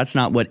 really? Because that's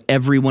not what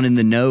everyone in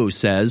the know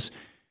says.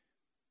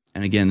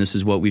 And again, this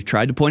is what we've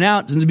tried to point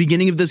out since the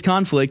beginning of this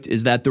conflict,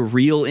 is that the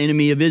real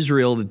enemy of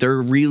Israel that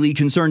they're really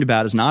concerned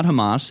about is not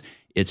Hamas,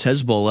 it's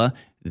Hezbollah.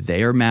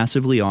 They are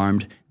massively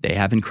armed. They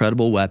have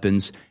incredible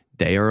weapons.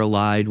 They are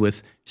allied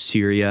with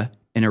Syria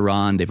and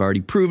Iran. They've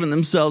already proven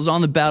themselves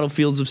on the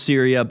battlefields of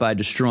Syria by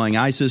destroying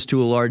ISIS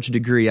to a large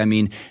degree. I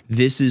mean,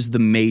 this is the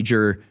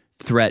major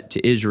threat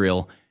to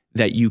Israel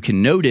that you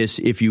can notice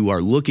if you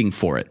are looking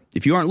for it.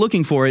 If you aren't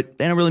looking for it,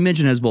 they don't really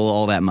mention Hezbollah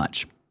all that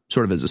much.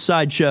 Sort of as a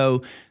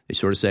sideshow, they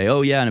sort of say,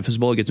 oh yeah, and if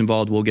Hezbollah gets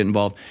involved, we'll get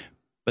involved.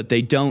 But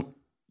they don't,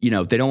 they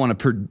don't want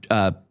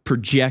to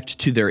project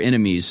to their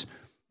enemies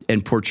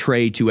and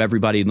portray to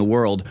everybody in the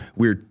world,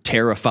 we're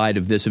terrified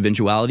of this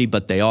eventuality,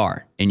 but they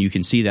are. And you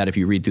can see that if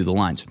you read through the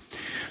lines.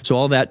 So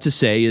all that to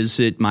say is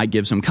it might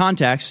give some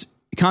context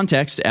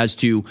as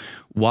to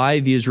why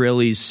the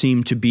Israelis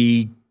seem to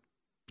be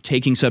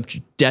taking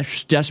such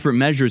desperate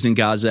measures in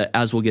Gaza,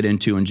 as we'll get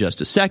into in just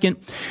a second.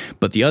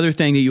 But the other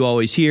thing that you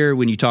always hear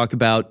when you talk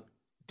about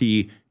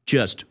the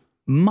just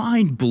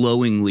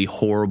mind-blowingly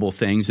horrible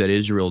things that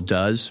Israel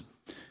does,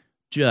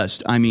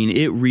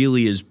 it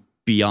really is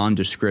beyond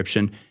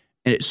description.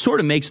 And it sort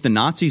of makes the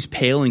Nazis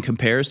pale in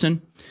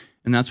comparison.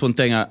 And that's one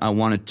thing I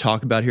want to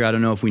talk about here. I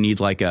don't know if we need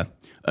like a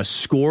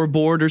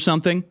scoreboard or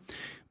something,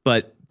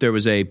 but there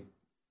was a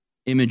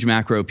image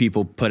macro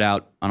people put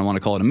out. I don't want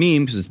to call it a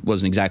meme because it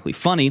wasn't exactly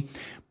funny,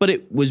 but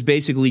it was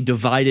basically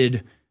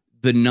divided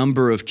the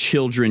number of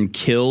children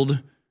killed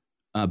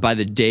by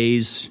the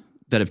days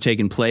that have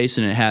taken place.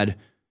 And it had,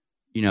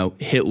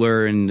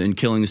 Hitler and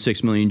killing the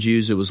 6 million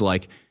Jews. It was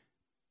like,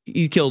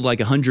 you killed like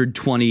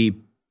 120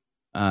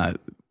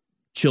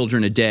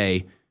 children a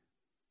day.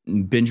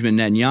 Benjamin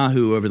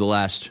Netanyahu over the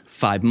last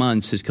 5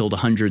 months has killed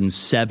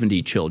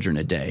 170 children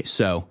a day.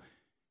 So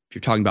if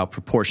you're talking about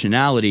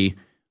proportionality,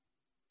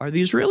 are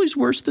the Israelis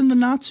worse than the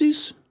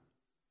Nazis?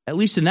 At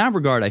least in that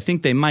regard, I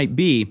think they might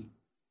be.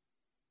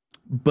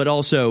 But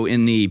also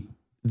in the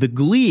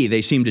glee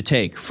they seem to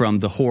take from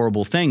the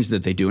horrible things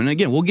that they do. And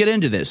again, we'll get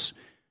into this.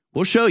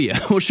 We'll show you.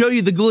 We'll show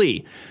you the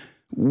glee.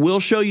 We'll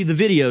show you the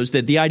videos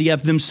that the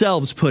IDF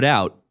themselves put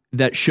out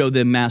that show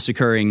them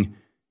massacring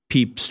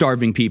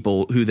starving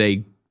people who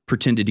they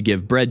pretended to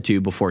give bread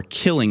to before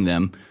killing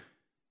them.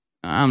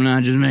 I'm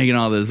not just making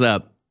all this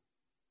up.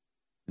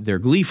 They're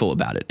gleeful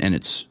about it, and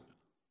it's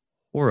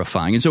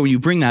horrifying. And so when you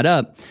bring that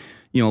up,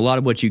 a lot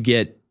of what you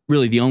get,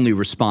 really the only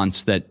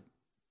response that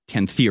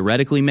can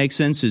theoretically make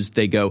sense is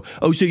they go,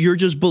 oh, so you're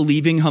just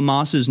believing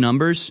Hamas's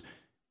numbers?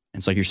 And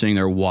it's like you're sitting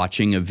there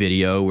watching a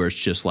video where it's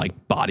just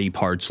like body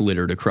parts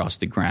littered across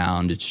the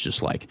ground. It's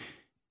just like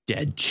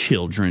dead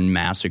children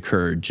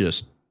massacred,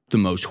 just the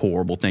most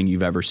horrible thing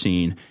you've ever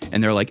seen.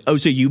 And they're like, oh,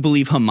 so you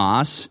believe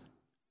Hamas?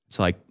 It's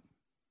like,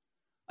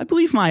 I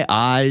believe my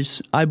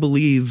eyes. I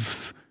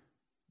believe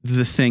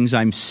the things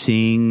I'm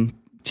seeing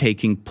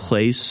taking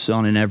place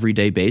on an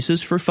everyday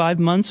basis for 5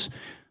 months.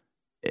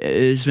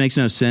 This makes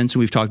no sense.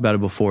 We've talked about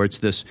it before. It's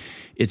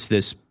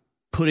this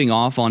putting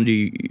off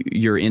onto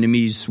your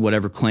enemies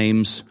whatever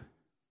claims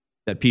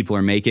that people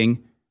are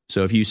making.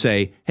 So if you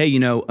say, hey,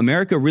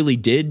 America really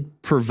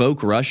did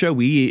provoke Russia.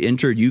 We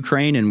entered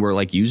Ukraine and we're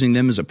like using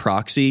them as a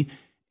proxy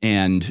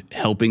and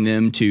helping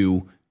them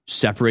to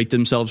separate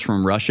themselves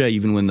from Russia,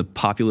 even when the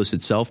populace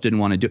itself didn't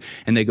want to do it.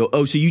 And they go,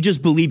 oh, so you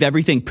just believe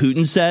everything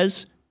Putin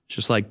says? It's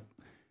just like,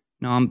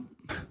 no, I'm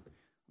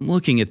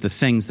looking at the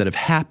things that have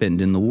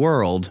happened in the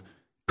world.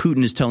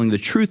 Putin is telling the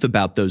truth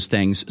about those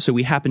things. So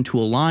we happen to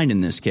align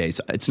in this case.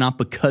 It's not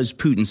because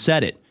Putin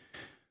said it.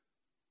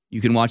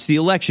 You can watch the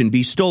election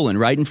be stolen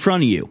right in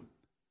front of you.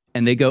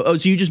 And they go, oh,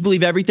 so you just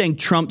believe everything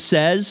Trump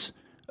says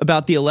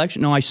about the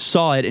election? No, I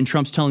saw it, and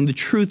Trump's telling the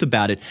truth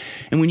about it.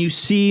 And when you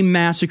see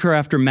massacre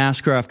after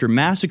massacre after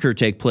massacre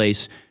take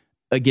place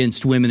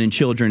against women and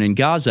children in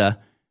Gaza,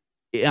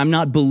 I'm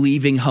not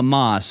believing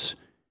Hamas,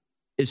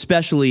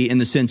 especially in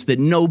the sense that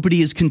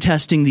nobody is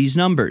contesting these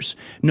numbers.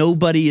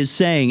 Nobody is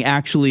saying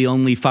actually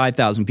only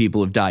 5,000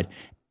 people have died.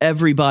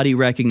 Everybody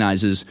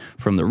recognizes,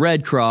 from the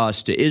Red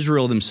Cross to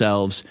Israel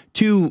themselves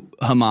to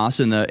Hamas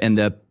and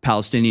the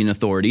Palestinian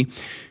Authority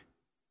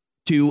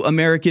to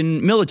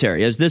American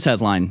military, as this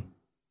headline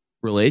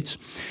relates,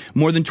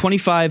 more than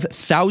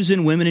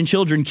 25,000 women and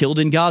children killed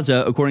in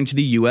Gaza, according to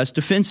the U.S.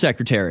 Defense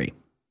Secretary.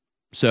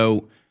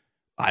 So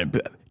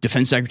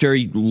Defense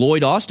Secretary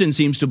Lloyd Austin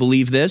seems to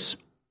believe this.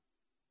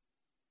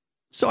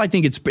 So I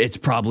think it's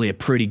probably a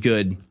pretty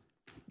good,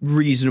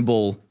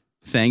 reasonable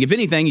thing. If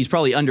anything, he's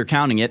probably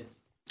undercounting it.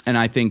 And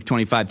I think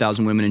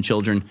 25,000 women and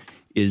children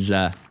is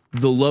the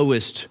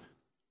lowest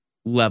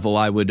level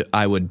I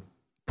would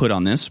put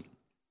on this.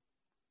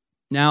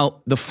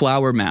 Now, the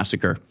Flower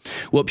Massacre.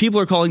 What people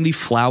are calling the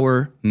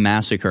Flower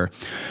Massacre.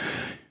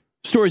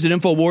 Stories at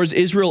InfoWars.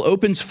 Israel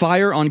opens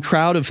fire on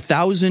crowd of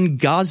 1,000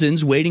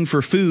 Gazans waiting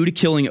for food,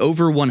 killing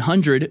over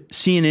 100.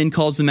 CNN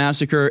calls the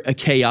massacre a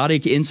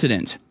chaotic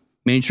incident.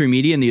 Mainstream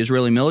media and the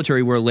Israeli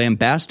military were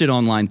lambasted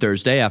online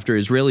Thursday after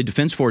Israeli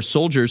Defense Force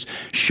soldiers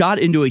shot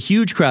into a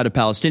huge crowd of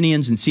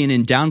Palestinians, and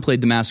CNN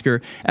downplayed the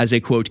massacre as a,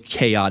 quote,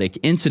 chaotic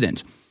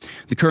incident.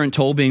 The current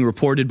toll being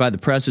reported by the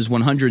press is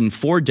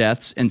 104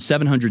 deaths and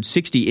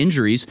 760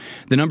 injuries.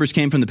 The numbers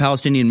came from the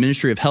Palestinian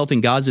Ministry of Health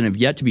in Gaza and have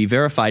yet to be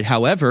verified.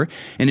 However,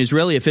 an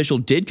Israeli official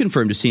did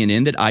confirm to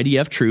CNN that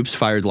IDF troops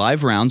fired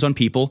live rounds on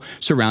people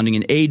surrounding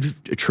an aid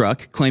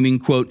truck, claiming,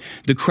 quote,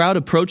 the crowd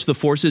approached the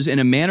forces in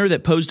a manner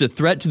that posed a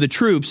threat to the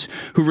troops,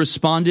 who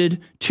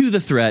responded to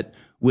the threat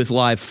with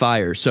live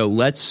fire. So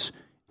let's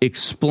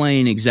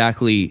explain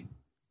exactly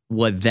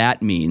what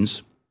that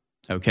means,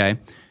 okay?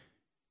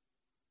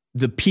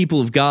 The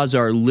people of Gaza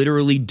are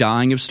literally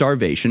dying of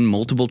starvation.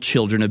 Multiple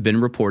children have been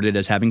reported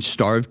as having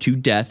starved to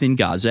death in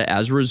Gaza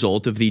as a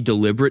result of the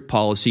deliberate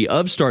policy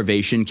of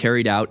starvation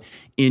carried out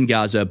in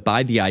Gaza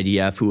by the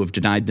IDF, who have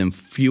denied them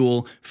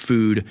fuel,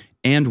 food,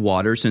 and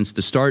water since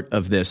the start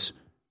of this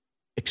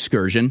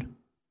excursion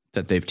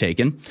that they've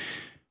taken.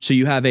 So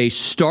you have a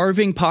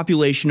starving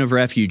population of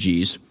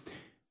refugees.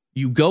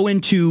 You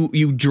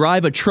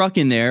drive a truck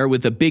in there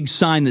with a big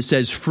sign that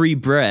says free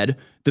bread.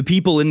 The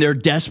people in their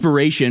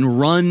desperation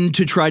run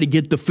to try to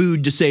get the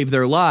food to save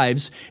their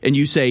lives, and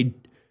you say,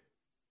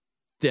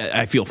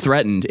 I feel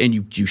threatened,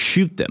 and you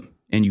shoot them,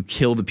 and you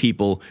kill the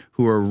people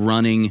who are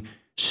running,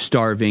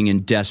 starving,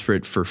 and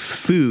desperate for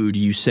food.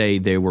 You say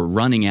they were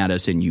running at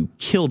us, and you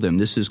kill them.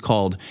 This is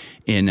called,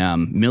 in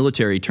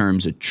military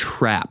terms, a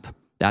trap.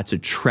 That's a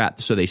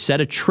trap. So they set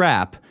a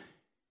trap.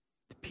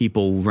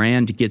 People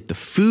ran to get the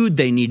food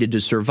they needed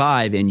to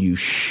survive, and you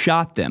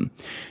shot them.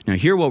 Now,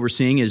 here what we're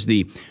seeing is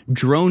the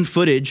drone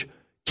footage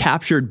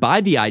captured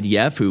by the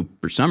IDF, who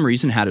for some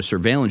reason had a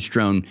surveillance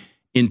drone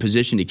in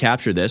position to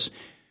capture this.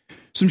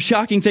 Some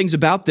shocking things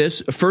about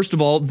this. First of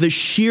all, the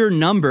sheer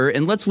number,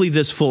 and let's leave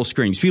this full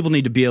screen because people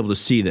need to be able to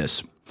see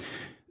this.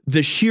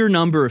 The sheer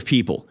number of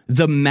people,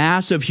 the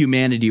mass of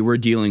humanity we're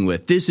dealing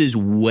with, this is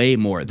way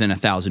more than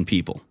 1,000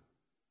 people.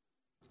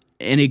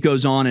 And it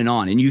goes on.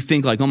 And you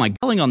think like, oh my,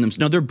 calling on them.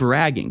 No, they're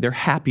bragging. They're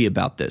happy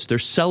about this. They're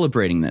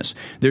celebrating this.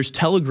 There's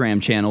Telegram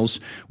channels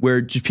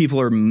where just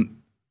people are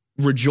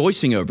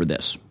rejoicing over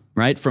this,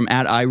 right? From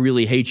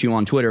 @IReallyHateYou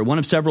on Twitter. One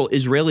of several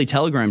Israeli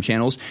Telegram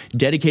channels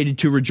dedicated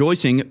to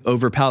rejoicing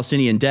over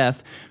Palestinian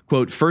death.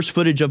 Quote, first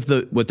footage of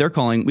what they're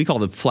calling, we call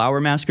the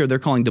Flower Massacre. They're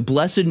calling the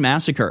Blessed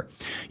Massacre.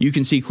 You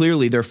can see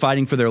clearly they're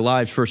fighting for their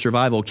lives for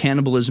survival.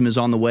 Cannibalism is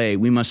on the way.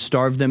 We must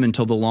starve them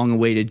until the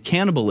long-awaited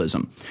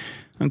cannibalism.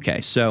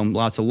 Okay, so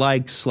lots of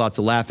likes, lots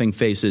of laughing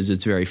faces.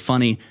 It's very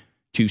funny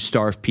to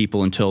starve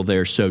people until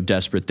they're so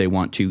desperate they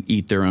want to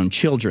eat their own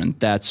children.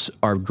 That's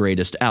our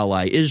greatest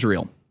ally,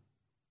 Israel.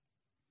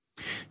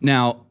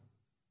 Now,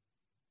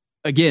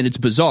 again, it's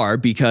bizarre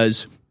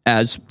because,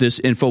 as this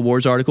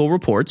InfoWars article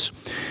reports,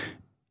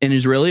 an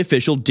Israeli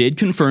official did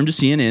confirm to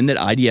CNN that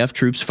IDF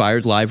troops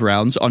fired live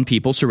rounds on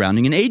people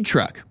surrounding an aid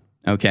truck.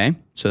 Okay,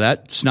 so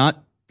that's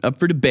not up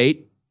for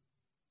debate.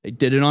 They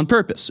did it on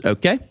purpose,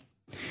 okay?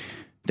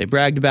 They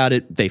bragged about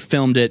it. They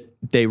filmed it.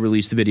 They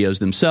released the videos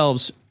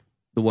themselves.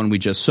 The one we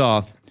just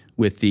saw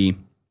with the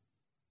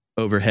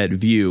overhead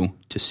view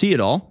to see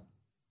it all.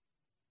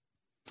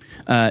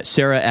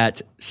 Sarah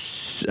at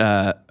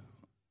SAHOURAXO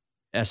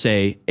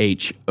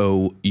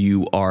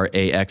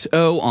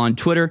on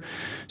Twitter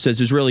says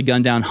Israeli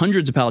gunned down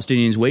hundreds of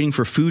Palestinians waiting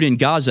for food in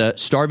Gaza,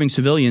 starving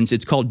civilians.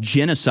 It's called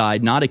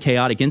genocide, not a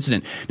chaotic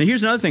incident. Now,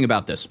 here's another thing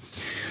about this.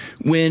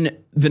 When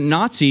the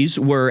Nazis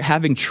were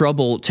having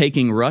trouble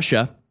taking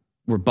Russia,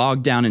 were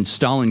bogged down in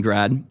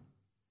Stalingrad.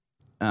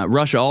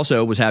 Russia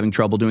also was having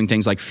trouble doing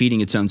things like feeding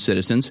its own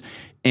citizens.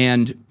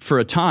 And for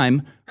a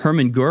time,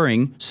 Hermann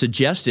Goering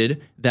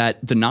suggested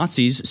that the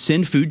Nazis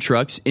send food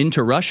trucks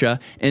into Russia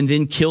and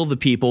then kill the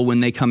people when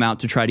they come out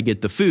to try to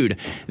get the food.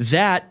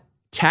 That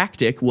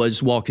tactic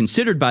was, while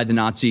considered by the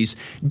Nazis,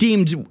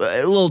 deemed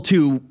a little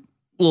too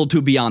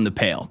beyond the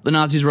pale. The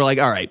Nazis were like,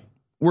 all right,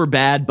 we're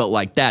bad, but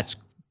like that's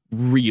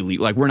really,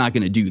 like, we're not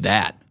going to do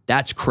that.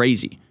 That's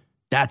crazy.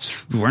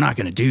 We're not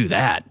going to do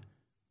that.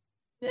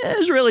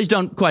 Israelis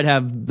don't quite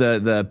have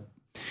the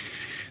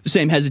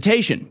same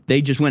hesitation.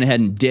 They just went ahead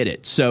and did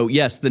it. So,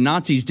 yes, the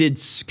Nazis did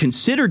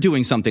consider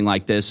doing something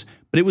like this,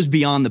 but it was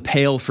beyond the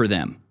pale for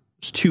them.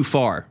 It was too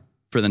far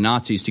for the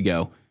Nazis to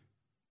go.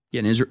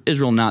 Again,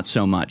 Israel, not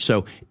so much.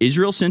 So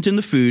Israel sent in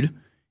the food.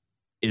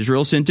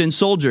 Israel sent in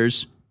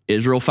soldiers.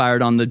 Israel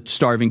fired on the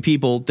starving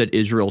people that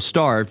Israel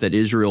starved, that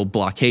Israel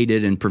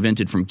blockaded and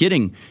prevented from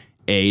getting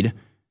aid.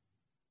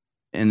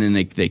 And then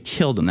they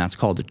killed them. That's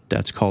called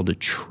a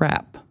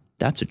trap.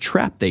 That's a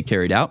trap they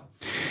carried out.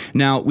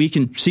 Now, we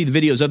can see the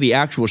videos of the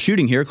actual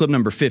shooting here, clip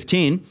number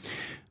 15.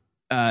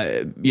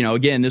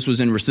 Again, this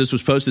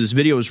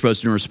video was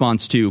posted in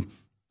response to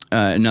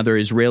another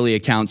Israeli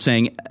account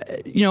saying,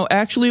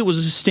 actually it was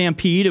a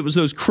stampede. It was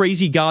those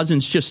crazy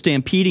Gazans just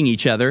stampeding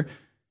each other.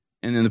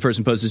 And then the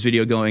person posts this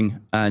video going,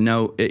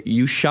 no,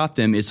 you shot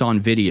them. It's on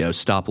video.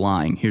 Stop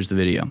lying. Here's the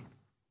video.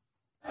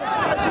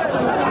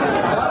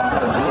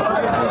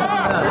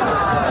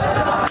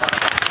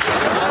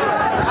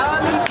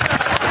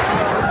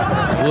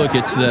 Look,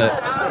 it's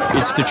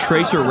the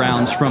tracer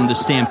rounds from the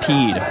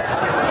stampede.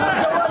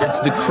 It's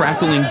the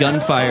crackling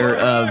gunfire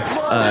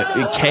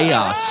of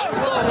chaos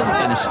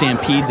and a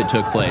stampede that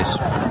took place.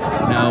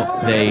 No,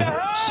 they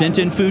sent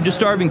in food to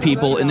starving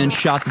people and then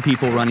shot the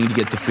people running to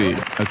get the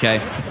food, okay?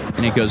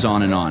 And it goes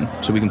on and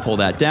on. So we can pull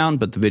that down,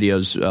 but the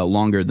video's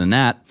longer than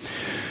that.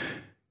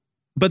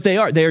 But they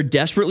are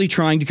desperately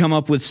trying to come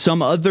up with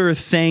some other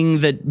thing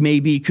that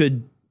maybe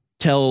could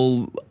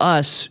tell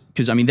us,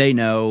 because, they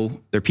know,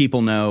 their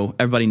people know,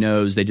 everybody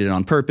knows they did it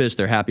on purpose,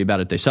 they're happy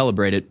about it, they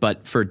celebrate it,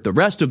 but for the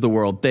rest of the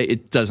world,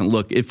 it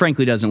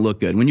frankly doesn't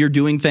look good. When you're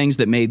doing things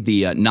that made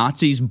the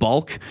Nazis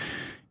balk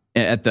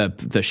at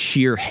the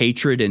sheer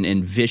hatred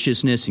and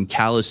viciousness and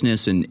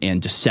callousness and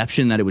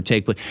deception that it would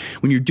take place,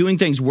 when you're doing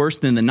things worse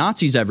than the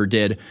Nazis ever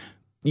did,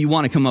 you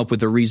want to come up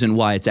with a reason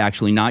why it's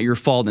actually not your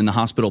fault, and the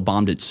hospital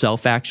bombed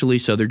itself, actually.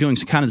 So they're doing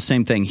kind of the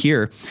same thing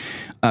here.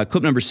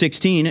 Clip number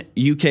 16,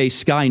 UK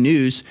Sky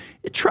News.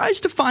 It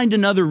tries to find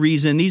another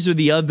reason. These are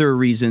the other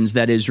reasons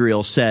that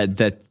Israel said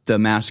that the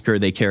massacre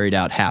they carried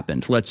out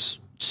happened. Let's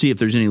see if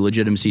there's any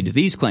legitimacy to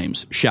these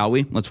claims, shall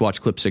we? Let's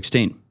watch clip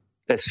 16.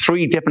 There's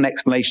three different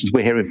explanations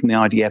we're hearing from the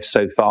IDF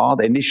so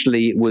far.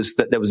 Initially, it was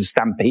that there was a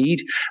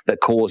stampede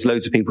that caused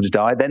loads of people to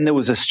die. Then there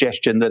was a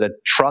suggestion that a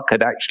truck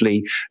had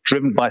actually,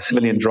 driven by a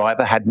civilian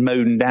driver, had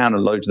mown down a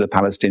load of the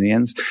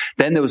Palestinians.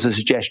 Then there was a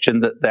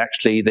suggestion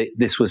that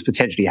this was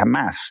potentially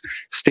Hamas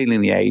stealing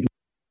the aid.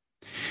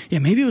 Yeah,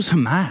 maybe it was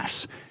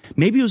Hamas.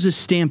 Maybe it was a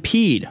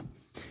stampede.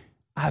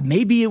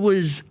 Maybe it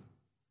was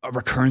a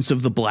recurrence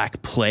of the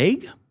Black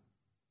Plague.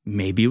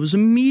 Maybe it was a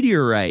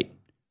meteorite.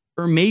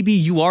 Or maybe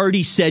you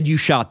already said you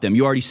shot them.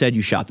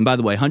 By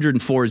the way,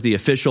 104 is the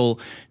official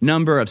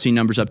number. I've seen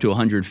numbers up to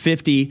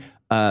 150.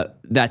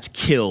 That's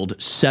killed,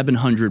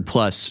 700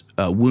 plus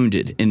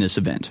wounded in this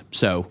event.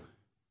 So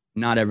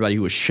not everybody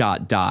who was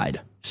shot died.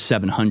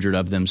 700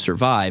 of them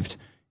survived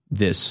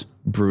this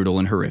brutal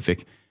and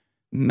horrific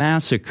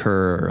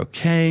massacre.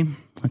 Okay,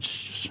 let's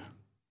just...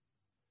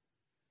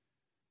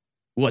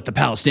 What, the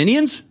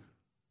Palestinians?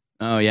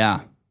 Oh,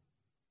 yeah.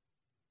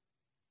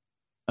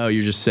 Oh,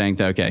 you're just saying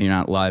that, okay, you're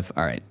not live?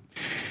 All right.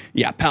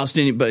 Yeah,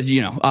 Palestinian, but,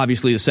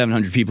 obviously the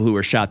 700 people who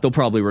were shot, they'll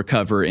probably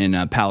recover in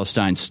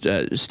Palestine's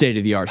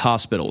state-of-the-art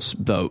hospitals,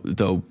 though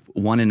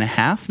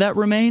 1.5 that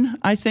remain,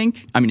 I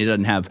think. It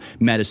doesn't have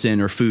medicine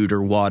or food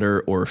or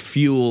water or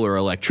fuel or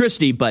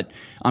electricity, but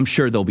I'm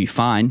sure they'll be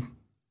fine.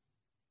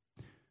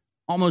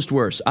 Almost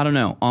worse. I don't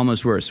know.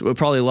 Almost worse. Well,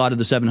 probably a lot of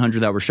the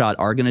 700 that were shot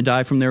are going to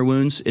die from their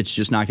wounds. It's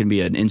just not going to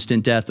be an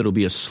instant death. It'll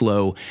be a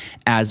slow,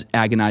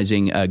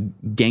 agonizing,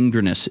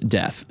 gangrenous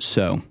death.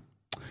 So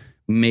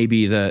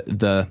maybe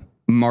the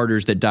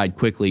martyrs that died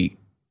quickly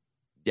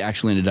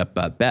actually ended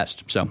up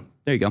best. So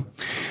there you go.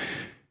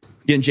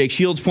 Again, Jake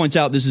Shields points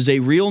out this is a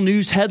real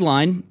news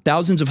headline.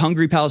 Thousands of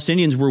hungry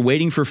Palestinians were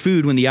waiting for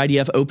food when the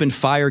IDF opened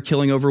fire,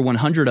 killing over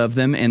 100 of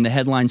them. And the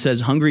headline says,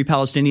 hungry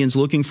Palestinians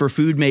looking for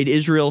food made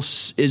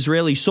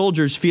Israeli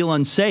soldiers feel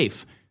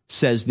unsafe,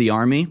 says the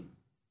army.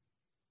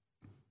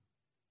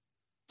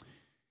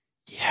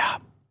 Yeah.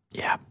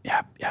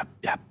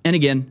 And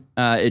again,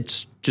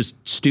 it's just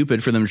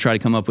stupid for them to try to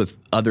come up with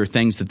other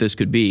things that this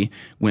could be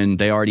when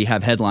they already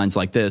have headlines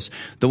like this.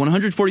 The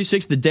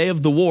 146th, the day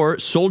of the war,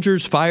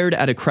 soldiers fired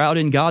at a crowd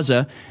in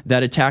Gaza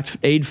that attacked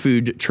aid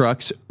food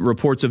trucks,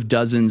 reports of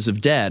dozens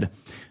of dead.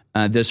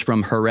 This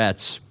from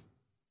Haaretz,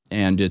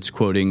 and it's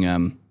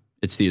quoting,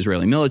 it's the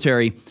Israeli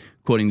military,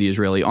 quoting the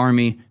Israeli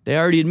army. They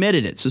already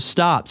admitted it, so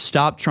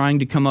stop trying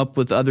to come up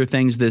with other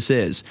things this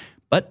is.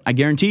 But I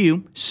guarantee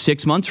you,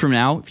 6 months from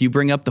now, if you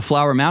bring up the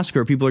Flower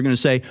Massacre, people are going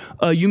to say,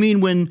 you mean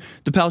when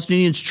the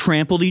Palestinians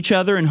trampled each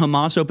other and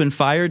Hamas opened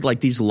fire? Like,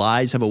 these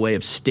lies have a way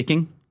of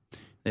sticking.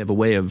 They have a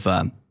way of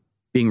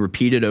being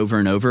repeated over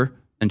and over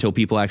until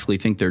people actually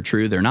think they're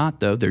true. They're not,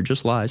 though. They're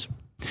just lies.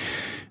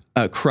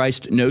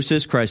 Christ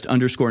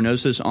underscore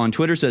Gnosis on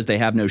Twitter says they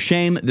have no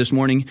shame this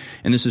morning.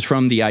 And this is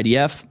from the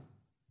IDF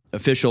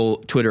official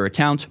Twitter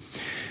account.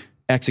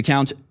 X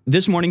account.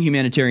 This morning,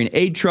 humanitarian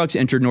aid trucks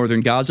entered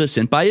northern Gaza,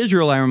 sent by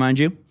Israel, I remind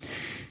you.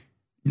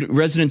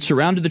 Residents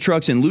surrounded the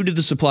trucks and looted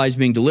the supplies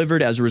being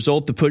delivered. As a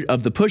result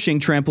of the pushing,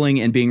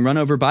 trampling, and being run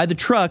over by the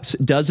trucks,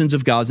 dozens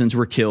of Gazans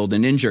were killed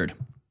and injured.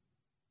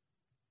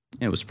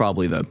 It was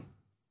probably the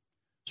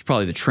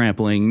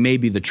trampling,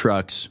 maybe the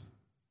trucks.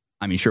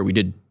 I mean, sure, we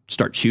did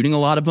start shooting a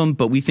lot of them,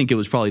 but we think it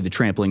was probably the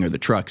trampling or the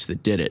trucks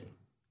that did it.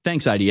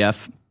 Thanks,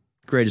 IDF.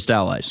 Greatest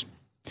allies.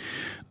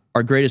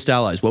 Our greatest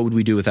allies. What would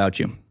we do without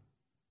you?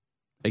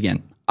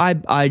 Again,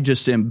 I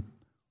just am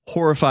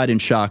horrified and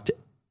shocked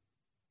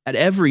at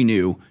every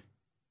new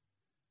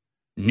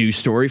news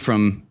story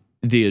from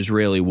the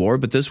Israeli war,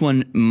 but this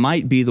one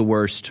might be the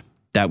worst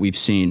that we've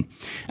seen.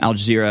 Al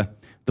Jazeera,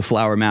 the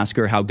Flower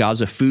Massacre, how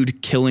Gaza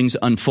food killings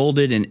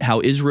unfolded, and how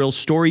Israel's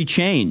story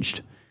changed.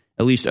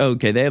 At least,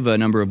 they have a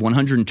number of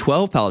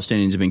 112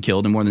 Palestinians have been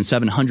killed and more than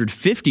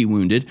 750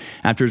 wounded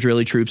after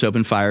Israeli troops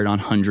opened fire on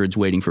hundreds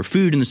waiting for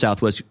food in the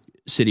southwest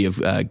city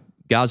of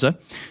Gaza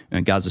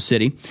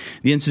City.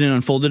 The incident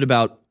unfolded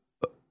about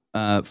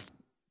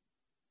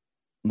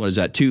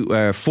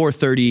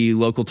 4:30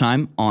 local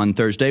time on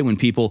Thursday when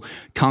people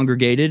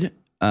congregated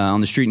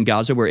on the street in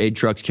Gaza where aid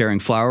trucks carrying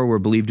flour were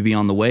believed to be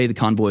on the way. The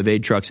convoy of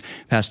aid trucks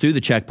passed through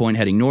the checkpoint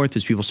heading north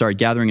as people started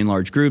gathering in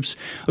large groups.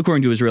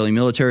 According to Israeli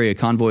military, a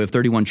convoy of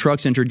 31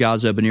 trucks entered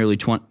Gaza, but nearly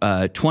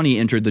 20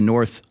 entered the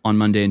north on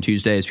Monday and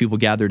Tuesday. As people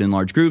gathered in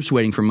large groups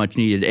waiting for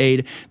much-needed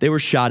aid, they were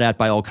shot at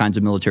by all kinds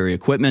of military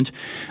equipment.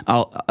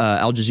 Al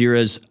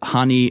Jazeera's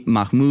Hani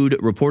Mahmoud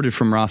reported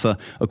from Rafah.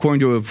 According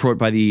to a report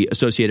by the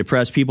Associated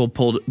Press, people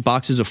pulled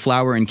boxes of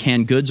flour and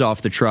canned goods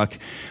off the truck.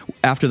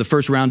 After the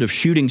first round of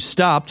shooting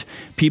stopped,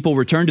 people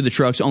returned to the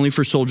trucks only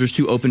for soldiers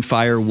to open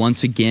fire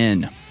once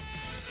again.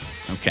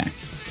 Okay.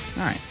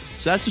 All right.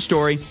 So that's the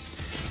story.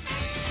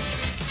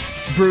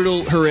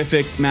 Brutal,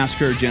 horrific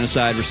massacre,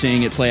 genocide. We're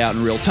seeing it play out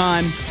in real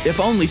time. If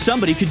only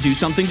somebody could do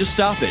something to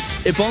stop it.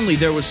 If only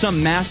there was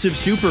some massive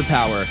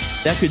superpower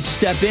that could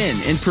step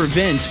in and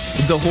prevent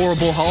the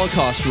horrible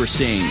Holocaust we're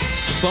seeing.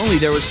 If only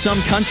there was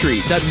some country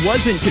that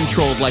wasn't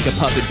controlled like a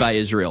puppet by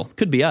Israel.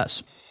 Could be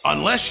us.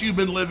 Unless you've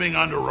been living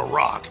under a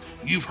rock,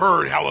 you've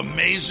heard how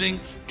amazing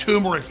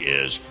turmeric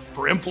is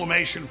for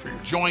inflammation, for your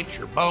joints,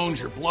 your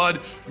bones, your blood,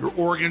 your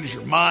organs,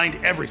 your mind,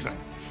 everything.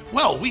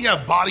 Well, we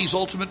have Body's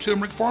Ultimate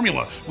Turmeric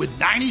Formula with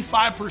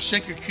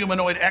 95%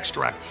 curcuminoid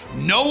extract.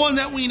 No one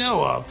that we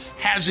know of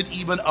has it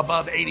even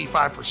above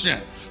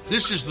 85%.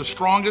 This is the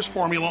strongest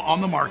formula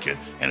on the market,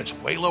 and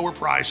it's way lower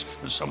price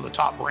than some of the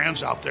top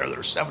brands out there that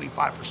are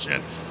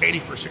 75%, 80%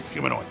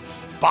 curcuminoid.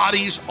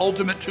 Body's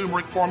Ultimate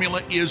Turmeric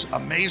Formula is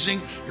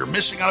amazing. You're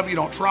missing out if you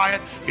don't try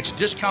it. It's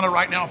discounted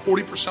right now,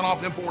 40%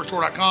 off at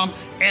InfoWarsStore.com,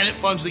 and it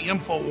funds the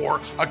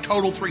InfoWar, a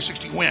total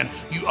 360 win.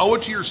 You owe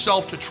it to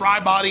yourself to try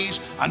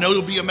Body's. I know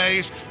you'll be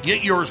amazed.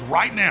 Get yours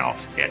right now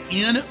at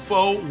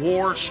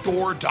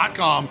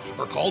InfoWarsStore.com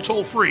or call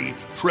toll-free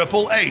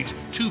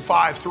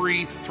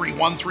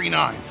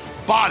 888-253-3139.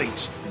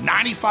 Body's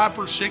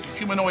 95%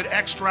 curcuminoid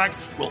extract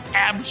will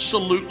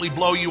absolutely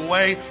blow you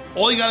away.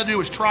 All you got to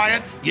do is try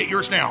it. Get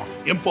yours now.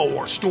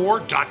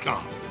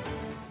 InfoWarsStore.com.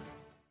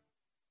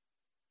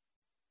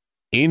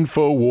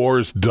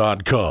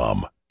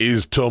 InfoWars.com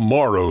is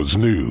tomorrow's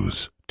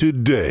news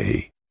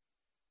today.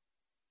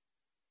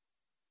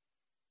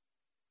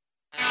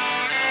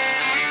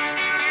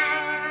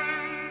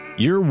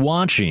 You're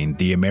watching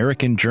The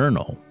American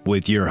Journal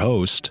with your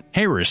host,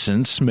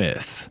 Harrison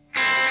Smith.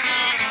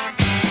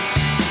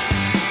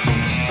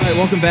 All right,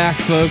 welcome back,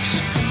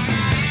 folks.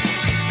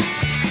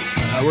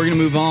 We're going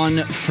to move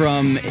on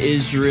from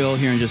Israel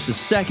here in just a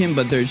second,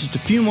 but there's just a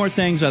few more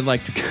things I'd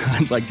like to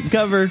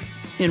cover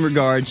in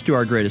regards to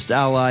our greatest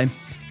ally. We're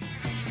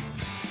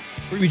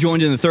going to be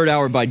joined in the third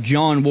hour by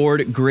John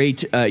Ward, great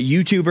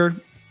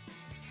YouTuber,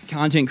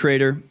 content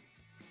creator.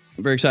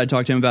 I'm very excited to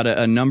talk to him about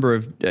a number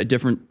of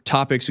different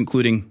topics,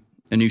 including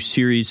a new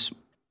series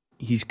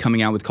he's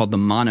coming out with called The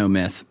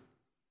Monomyth.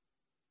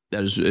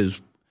 That is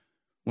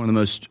one of the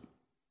most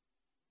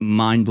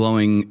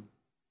mind-blowing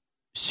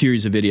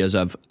series of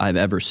videos I've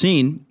ever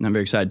seen. And I'm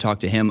very excited to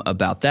talk to him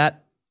about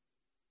that.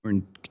 We're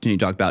going to continue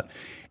to talk about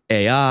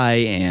AI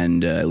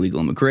and illegal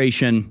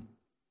immigration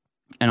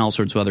and all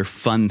sorts of other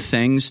fun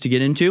things to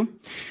get into.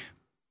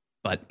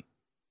 But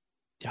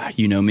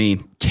you know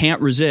me,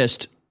 can't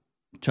resist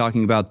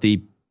talking about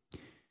the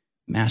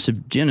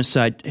massive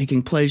genocide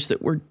taking place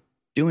that we're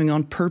doing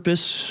on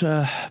purpose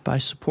by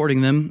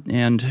supporting them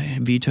and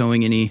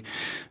vetoing any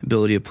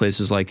ability of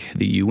places like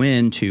the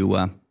UN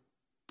to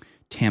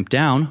tamp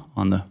down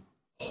on the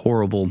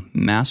horrible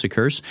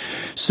massacres.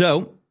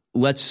 So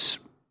let's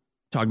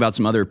talk about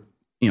some other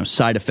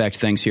side effect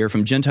things here.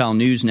 From Gentile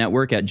News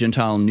Network at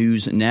Gentile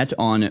News Net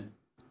on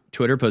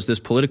Twitter, post this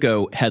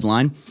Politico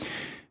headline.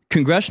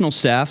 Congressional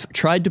staff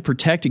tried to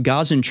protect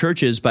Gazan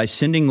churches by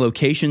sending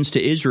locations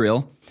to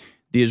Israel.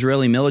 The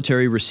Israeli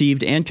military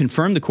received and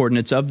confirmed the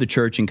coordinates of the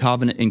church in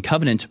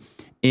Covenant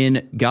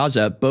in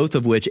Gaza, both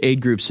of which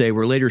aid groups say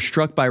were later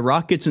struck by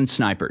rockets and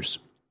snipers.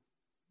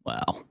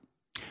 Wow.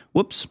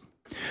 Whoops.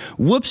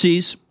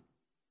 Whoopsies.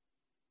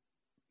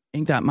 I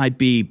think that might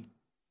be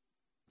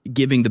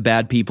giving the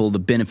bad people the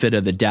benefit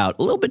of the doubt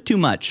a little bit too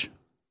much.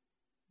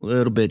 A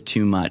little bit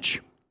too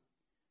much.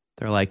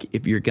 They're like,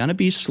 if you're going to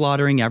be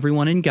slaughtering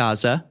everyone in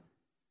Gaza,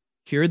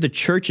 here are the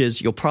churches,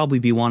 you'll probably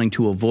be wanting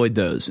to avoid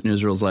those. And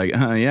Israel's like,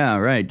 oh, yeah,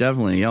 right,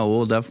 definitely. Yeah,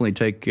 we'll definitely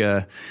take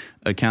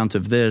account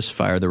of this.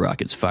 Fire the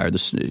rockets,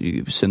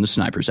 send the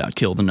snipers out,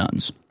 kill the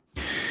nuns.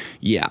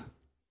 Yeah,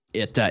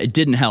 it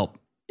didn't help.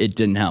 It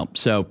didn't help.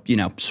 So,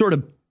 sort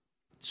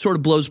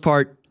of blows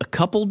apart a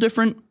couple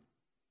different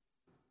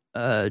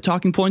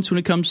talking points when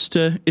it comes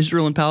to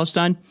Israel and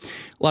Palestine.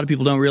 A lot of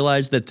people don't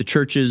realize that the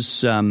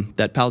churches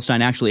that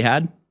Palestine actually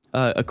had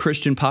a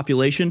Christian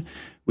population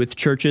with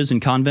churches and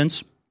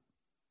convents.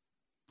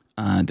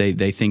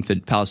 They think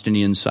that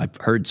Palestinians, I've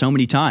heard so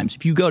many times,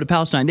 if you go to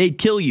Palestine, they'd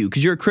kill you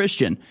because you're a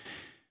Christian.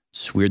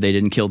 It's weird they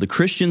didn't kill the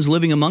Christians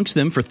living amongst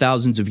them for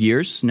thousands of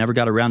years. Never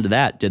got around to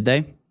that, did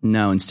they?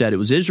 No, instead it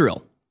was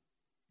Israel.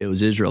 It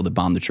was Israel that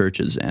bombed the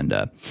churches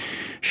and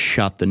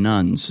shot the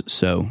nuns.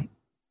 So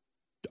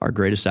our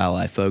greatest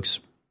ally, folks.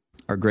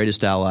 Our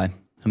greatest ally.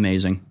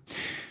 Amazing.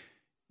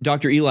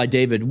 Dr. Eli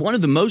David, one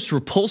of the most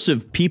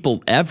repulsive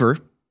people ever.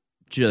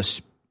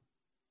 Just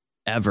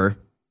ever. In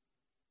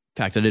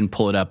fact, I didn't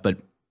pull it up, but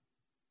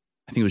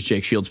I think it was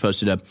Jake Shields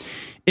posted a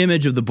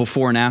image of the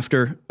before and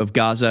after of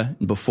Gaza.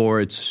 And before,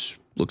 it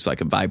looks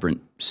like a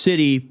vibrant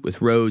city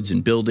with roads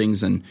and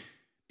buildings and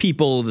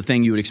people, the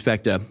thing you would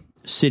expect a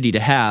city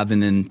to have.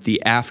 And then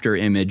the after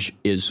image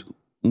is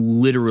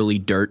literally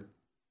dirt.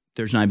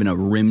 There's not even a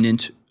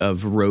remnant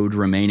of road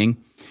remaining.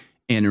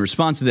 And in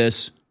response to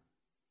this,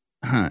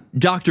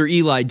 Dr.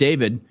 Eli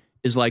David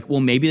is like,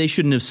 well, maybe they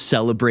shouldn't have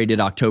celebrated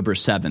October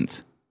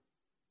 7th.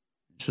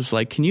 It's just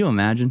like, can you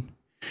imagine?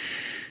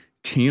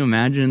 Can you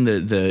imagine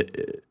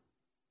the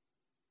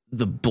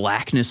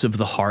blackness of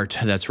the heart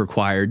that's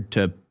required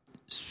to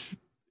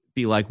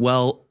be like,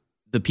 well,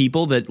 the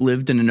people that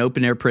lived in an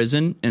open air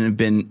prison and have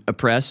been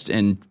oppressed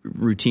and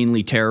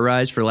routinely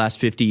terrorized for the last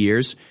 50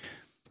 years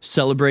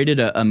celebrated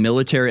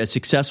a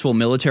successful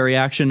military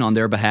action on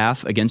their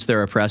behalf against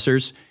their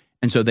oppressors.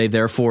 And so they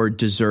therefore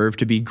deserve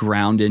to be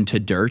ground into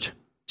dirt.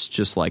 It's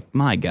just like,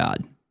 my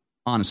God,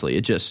 honestly,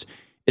 it is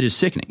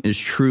sickening. It is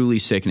truly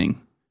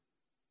sickening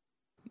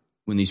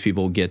when these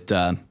people get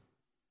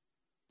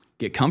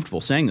comfortable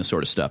saying this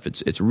sort of stuff.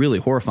 It's really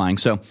horrifying.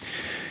 So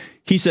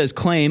he says,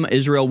 claim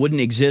Israel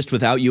wouldn't exist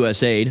without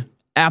U.S. aid.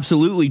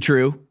 Absolutely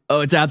true. Oh,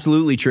 it's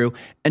absolutely true.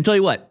 And tell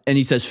you what, and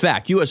he says,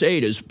 fact, U.S.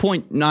 aid is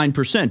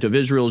 0.9% of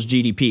Israel's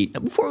GDP. Now,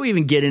 before we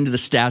even get into the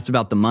stats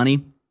about the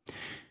money,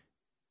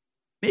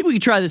 maybe we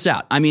could try this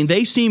out. I mean,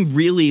 they seem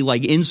really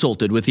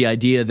insulted with the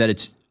idea that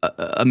it's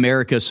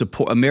American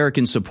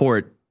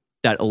support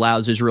that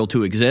allows Israel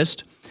to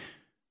exist.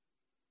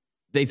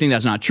 They think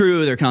that's not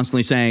true. They're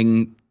constantly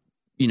saying,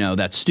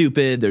 that's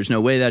stupid. There's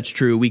no way that's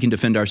true. We can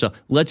defend ourselves.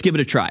 Let's give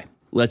it a try.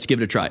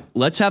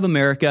 Let's have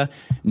America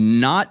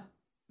not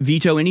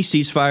veto any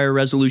ceasefire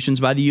resolutions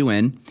by the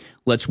UN.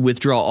 Let's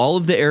withdraw all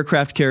of the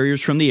aircraft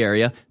carriers from the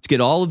area. Let's get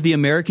all of the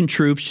American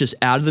troops just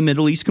out of the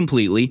Middle East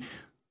completely.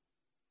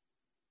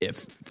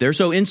 If they're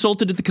so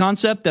insulted at the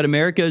concept that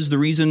America is the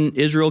reason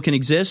Israel can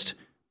exist,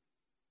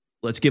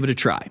 let's give it a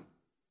try.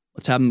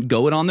 Let's have them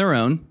go it on their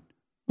own.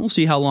 We'll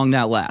see how long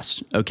that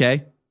lasts,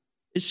 okay?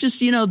 It's just,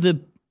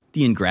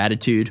 the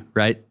ingratitude,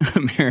 right?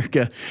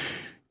 America,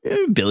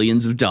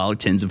 billions of dollars,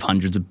 tens of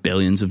hundreds of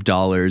billions of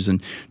dollars,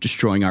 and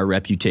destroying our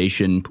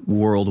reputation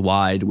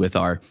worldwide with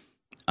our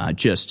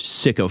just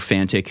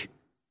sycophantic,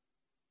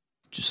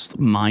 just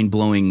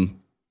mind-blowing,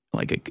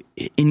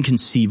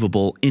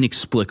 inconceivable,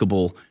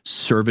 inexplicable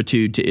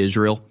servitude to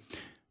Israel.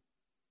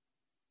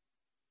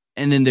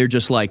 And then they're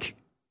just like,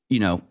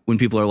 when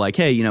people are like,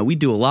 hey, we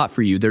do a lot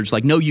for you, they're just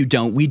like, no, you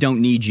don't. We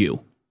don't need you.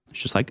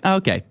 It's just like, oh,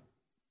 okay,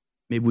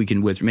 maybe we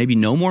can withdraw. Maybe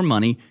no more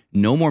money,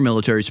 no more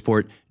military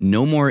support,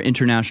 no more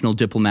international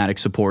diplomatic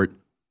support.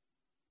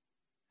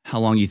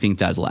 How long do you think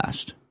that'd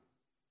last?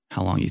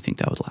 How long do you think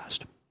that would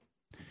last?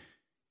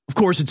 Of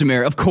course it's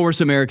America. Of course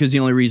America is the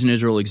only reason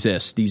Israel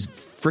exists. These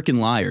freaking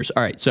liars.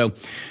 All right, so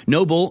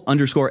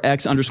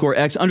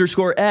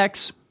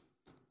Noble_X_X_X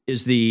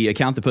is the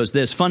account that posts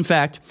this. Fun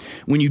fact,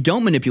 when you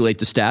don't manipulate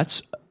the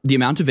stats, the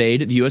amount of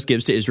aid the U.S.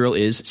 gives to Israel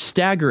is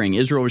staggering.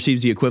 Israel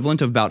receives the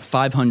equivalent of about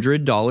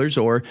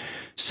 $500 or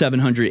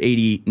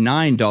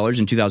 $789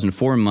 in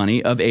 2004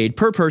 money of aid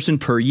per person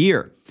per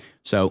year.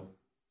 So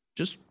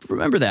just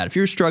remember that. If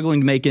you're struggling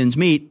to make ends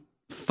meet,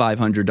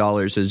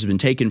 $500 has been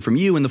taken from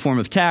you in the form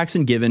of tax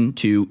and given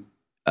to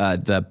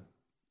the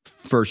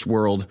first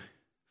world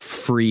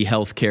free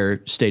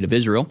healthcare state of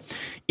Israel.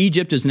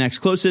 Egypt is the next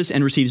closest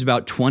and receives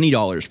about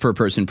 $20 per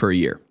person per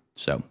year.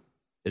 So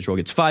Israel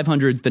gets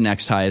 500. The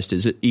next highest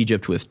is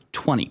Egypt with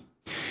 20.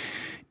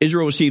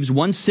 Israel receives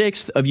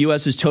 1/6 of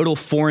U.S.'s total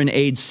foreign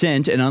aid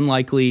sent, and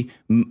unlike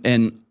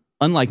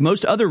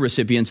most other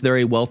recipients, they're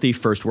a wealthy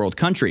first world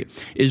country.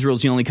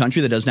 Israel's the only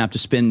country that doesn't have to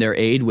spend their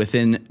aid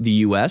within the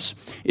U.S.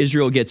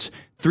 Israel gets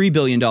 $3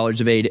 billion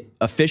of aid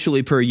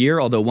officially per year,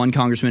 although one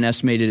congressman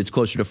estimated it's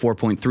closer to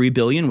 $4.3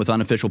 billion with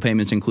unofficial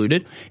payments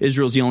included.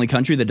 Israel's the only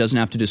country that doesn't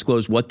have to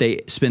disclose what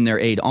they spend their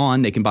aid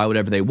on. They can buy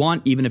whatever they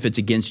want, even if it's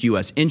against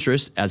U.S.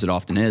 interest, as it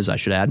often is, I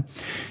should add.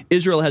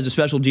 Israel has a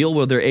special deal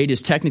where their aid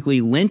is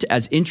technically lent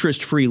as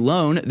interest-free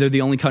loan. They're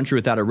the only country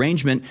with that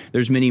arrangement.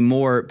 There's many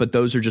more, but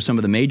those are just some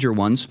of the major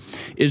ones.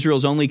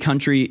 Israel's only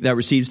country that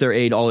receives their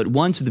aid all at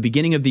once at the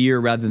beginning of the year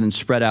rather than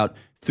spread out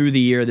through the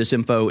year. This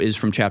info is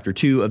from Chapter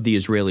 2 of The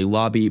Israeli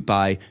Lobby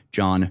by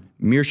John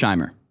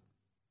Mearsheimer.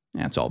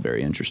 That's all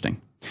very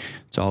interesting.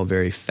 It's all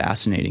very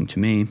fascinating to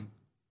me.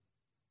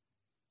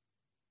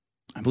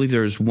 I believe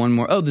there's one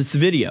more. Oh, this is the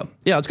video.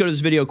 Yeah, let's go to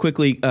this video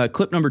quickly.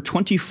 Clip number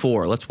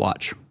 24. Let's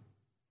watch.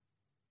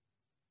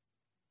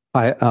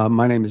 Hi,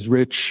 my name is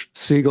Rich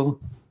Siegel.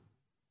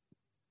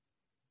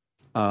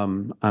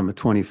 I'm a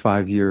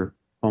 25-year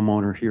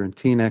homeowner here in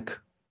Teaneck.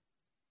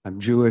 I'm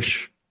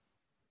Jewish.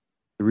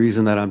 The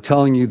reason that I'm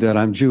telling you that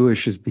I'm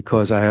Jewish is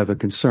because I have a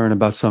concern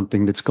about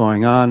something that's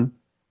going on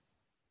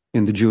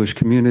in the Jewish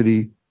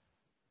community.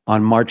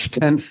 On March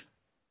 10th,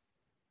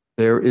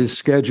 there is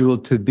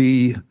scheduled to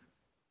be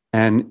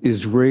an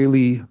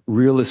Israeli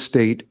real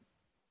estate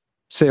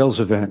sales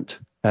event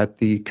at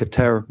the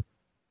Keter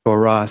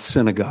Torah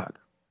synagogue.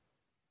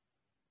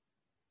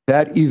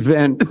 That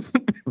event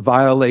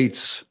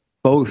violates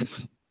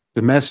both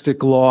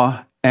domestic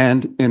law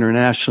and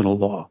international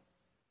law.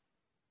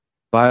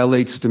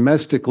 Violates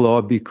domestic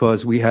law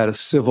because we had a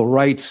Civil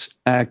Rights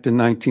Act in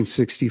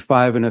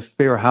 1965 and a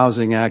Fair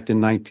Housing Act in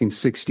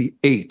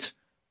 1968.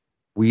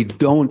 We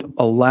don't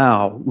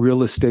allow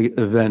real estate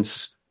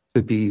events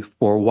to be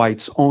for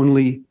whites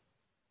only,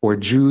 for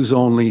Jews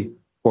only,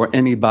 for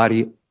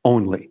anybody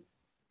only.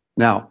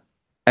 Now,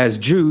 as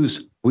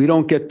Jews, we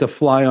don't get to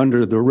fly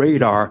under the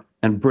radar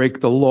and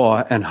break the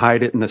law and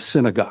hide it in a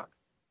synagogue.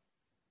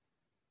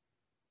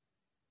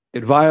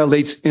 It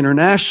violates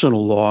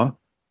international law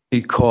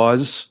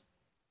because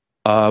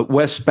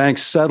West Bank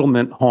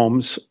settlement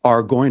homes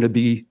are going to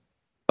be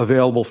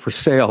available for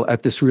sale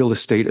at this real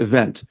estate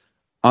event.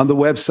 On the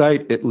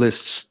website, it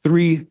lists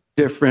 3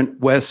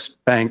 different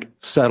West Bank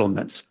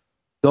settlements.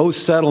 Those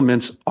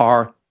settlements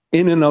are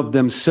in and of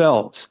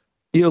themselves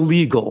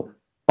illegal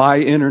by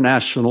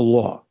international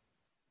law.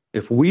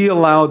 If we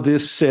allow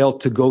this sale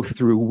to go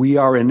through, we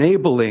are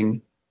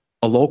enabling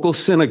a local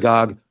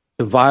synagogue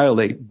to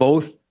violate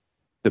both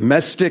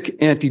domestic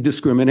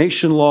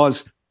anti-discrimination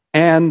laws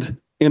and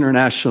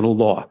international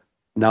law.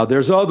 Now,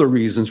 there's other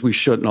reasons we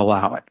shouldn't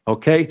allow it,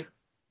 okay?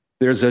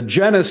 There's a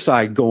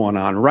genocide going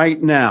on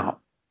right now.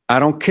 I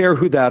don't care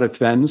who that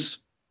offends.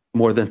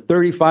 More than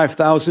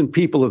 35,000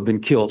 people have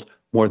been killed.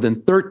 More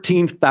than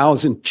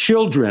 13,000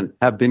 children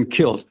have been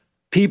killed.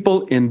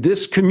 People in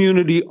this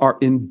community are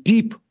in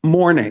deep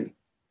mourning.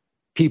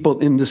 People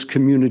in this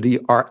community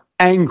are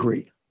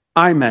angry.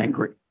 I'm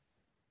angry.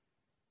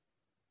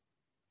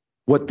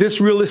 What this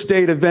real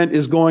estate event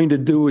is going to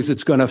do is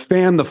it's going to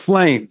fan the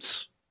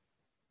flames.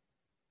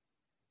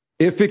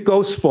 If it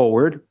goes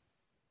forward,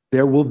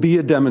 there will be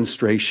a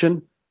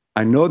demonstration.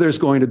 I know there's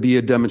going to be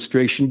a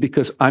demonstration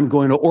because I'm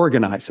going to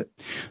organize it.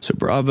 So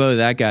bravo,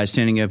 that guy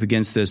standing up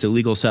against this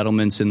illegal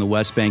settlements in the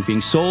West Bank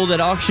being sold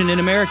at auction in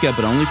America,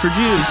 but only for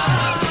Jews.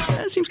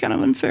 That seems kind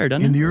of unfair,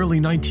 doesn't it? In the early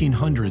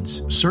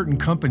 1900s, certain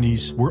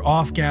companies were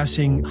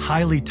off-gassing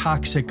highly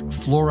toxic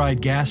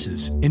fluoride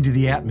gases into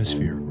the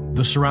atmosphere.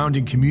 The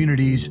surrounding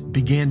communities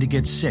began to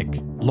get sick.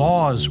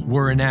 Laws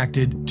were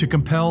enacted to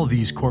compel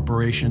these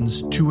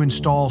corporations to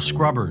install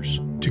scrubbers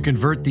to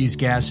convert these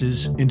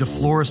gases into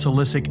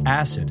fluorosilicic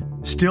acid,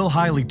 still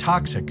highly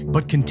toxic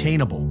but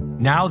containable.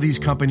 Now these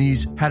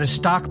companies had a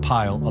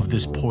stockpile of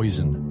this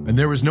poison, and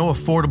there was no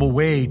affordable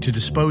way to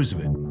dispose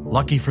of it.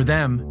 Lucky for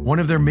them, one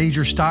of their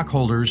major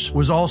stockholders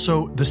was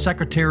also the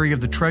Secretary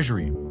of the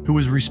Treasury, who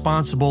was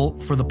responsible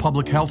for the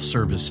Public Health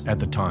Service at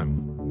the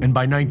time. And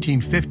by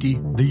 1950,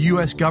 the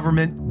U.S.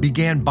 government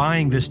began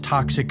buying this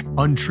toxic,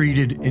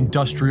 untreated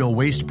industrial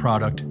waste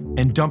product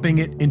and dumping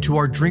it into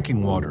our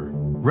drinking water.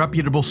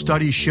 Reputable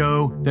studies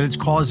show that it's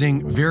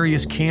causing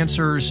various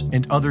cancers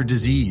and other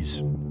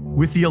disease.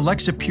 With the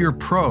Alexa Pure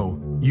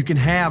Pro, you can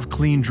have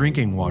clean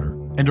drinking water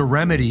and a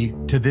remedy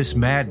to this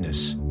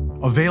madness.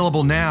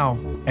 Available now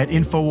at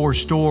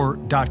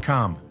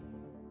InfoWarsStore.com.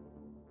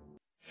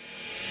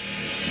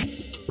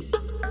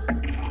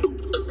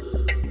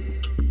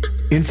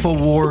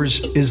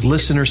 InfoWars is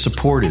listener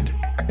supported,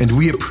 and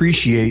we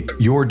appreciate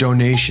your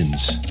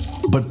donations.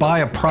 But buy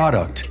a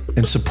product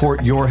and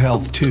support your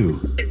health too.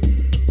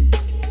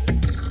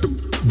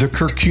 The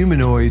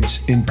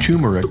curcuminoids in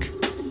turmeric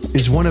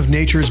is one of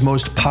nature's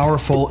most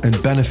powerful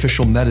and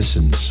beneficial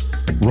medicines.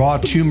 Raw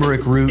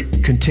turmeric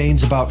root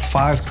contains about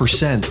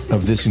 5%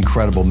 of this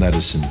incredible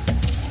medicine.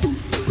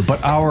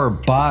 But our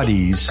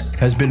bodies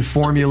has been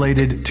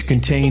formulated to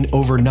contain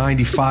over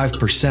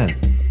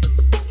 95%.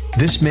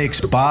 This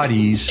makes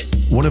bodies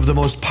one of the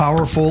most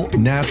powerful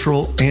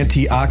natural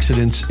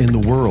antioxidants in the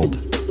world.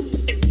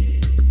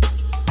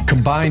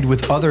 Combined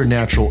with other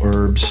natural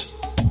herbs,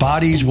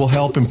 bodies will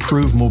help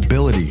improve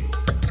mobility,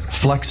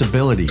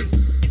 flexibility,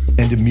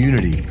 and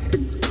immunity.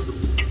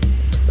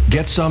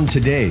 Get some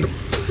today.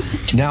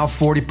 Now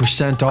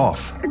 40%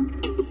 off.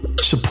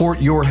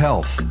 Support your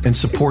health and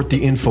support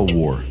the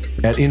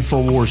InfoWar at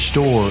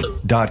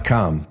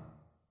InfoWarsStore.com.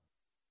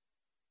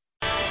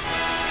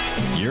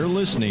 You're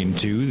listening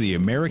to The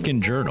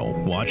American Journal.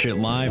 Watch it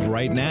live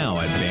right now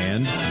at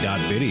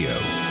band.video.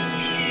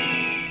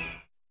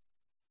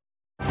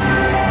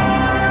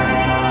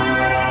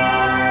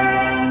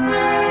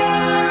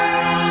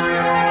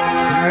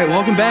 All right,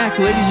 welcome back,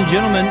 ladies and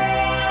gentlemen.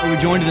 We're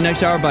joined in the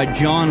next hour by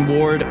John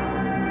Ward.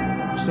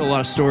 Still a lot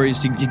of stories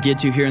to get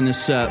to here in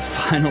this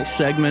final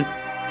segment.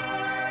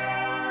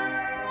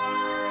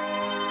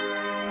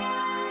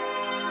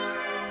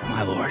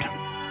 My Lord.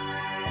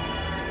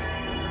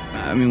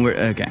 I mean, we're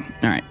okay.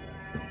 All right.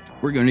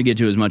 We're going to get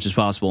to as much as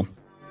possible.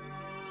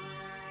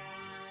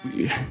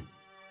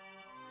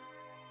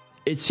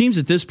 It seems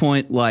at this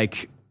point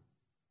like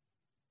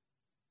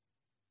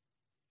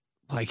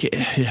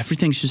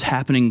everything's just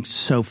happening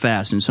so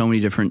fast in so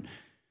many different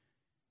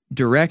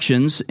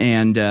directions,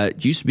 and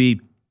it used to be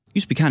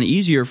kind of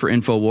easier for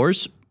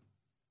InfoWars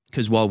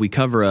because while we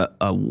cover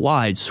a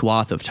wide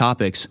swath of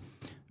topics,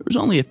 there was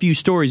only a few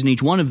stories in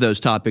each one of those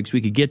topics. We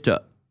could get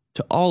to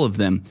all of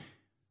them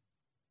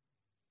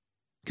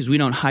because we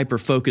don't hyper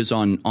focus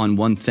on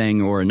one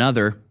thing or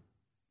another.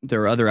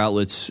 There are other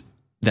outlets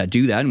that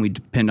do that, and we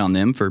depend on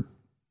them for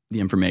the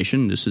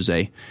information. This is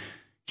a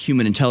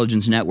human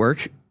intelligence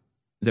network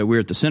that we're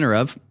at the center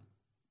of.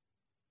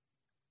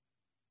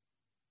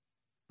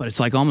 But it's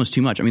like almost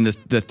too much. I mean,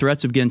 the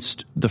threats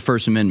against the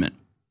First Amendment,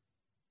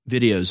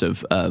 videos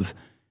of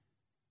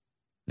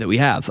that we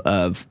have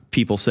of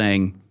people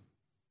saying,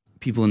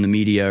 people in the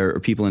media or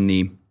people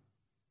in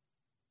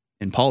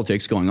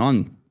politics going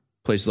on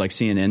places like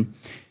CNN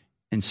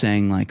and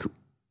saying like,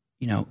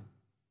 you know,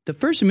 the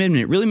First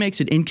Amendment really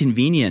makes it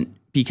inconvenient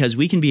because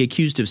we can be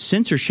accused of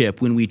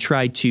censorship when we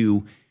try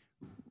to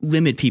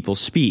limit people's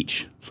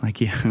speech. It's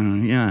like,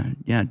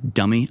 yeah,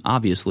 dummy,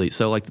 obviously.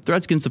 So like the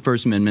threats against the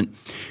First Amendment,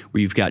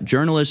 where you've got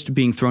journalists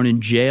being thrown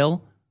in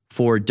jail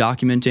for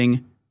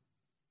documenting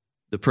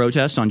the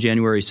protest on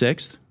January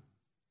 6th,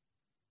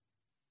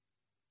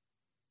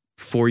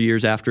 4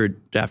 years after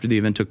the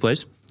event took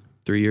place,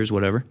 3 years,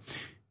 whatever.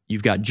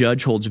 You've got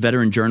judge holds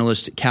veteran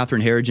journalist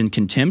Catherine Herridge in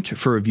contempt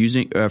for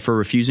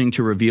refusing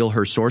to reveal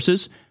her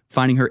sources,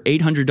 fining her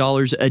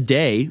 $800 a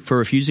day for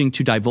refusing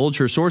to divulge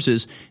her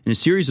sources in a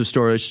series of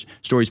stories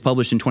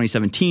published in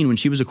 2017 when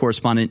she was a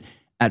correspondent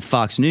at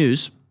Fox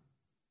News.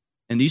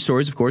 And these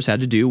stories, of course,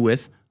 had to do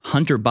with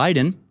Hunter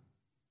Biden,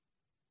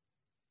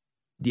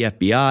 the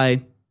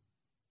FBI,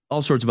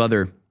 all sorts of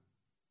other,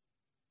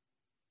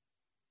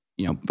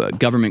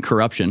 government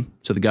corruption.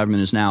 So the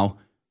government is now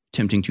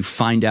attempting to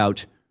find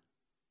out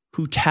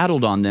who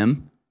tattled on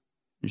them,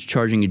 is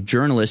charging a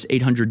journalist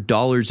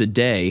 $800 a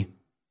day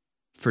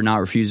for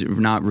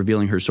not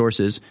revealing her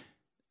sources.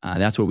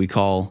 That's what we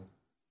call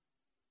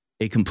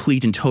a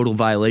complete and total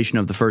violation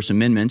of the First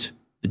Amendment,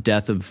 the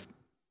death of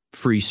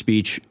free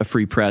speech, a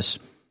free press,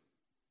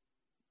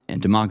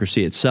 and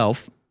democracy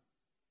itself.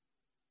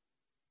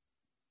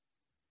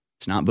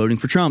 It's not voting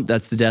for Trump.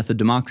 That's the death of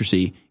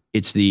democracy.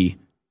 It's the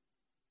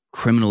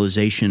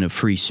criminalization of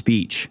free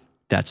speech.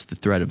 That's the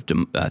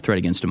threat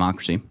against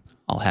democracy.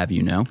 I'll have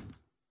you know.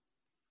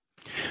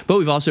 But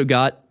we've also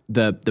got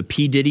the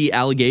P. Diddy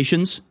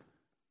allegations,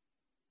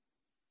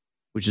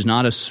 which is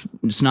not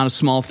a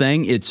small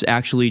thing. It's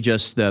actually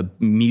just the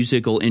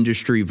musical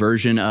industry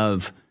version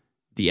of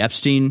the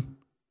Epstein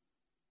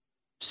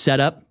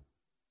setup.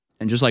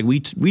 And just like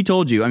we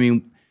told you, I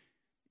mean,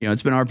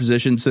 it's been our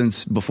position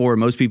since before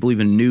most people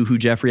even knew who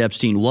Jeffrey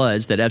Epstein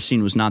was, that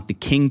Epstein was not the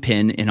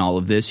kingpin in all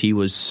of this. He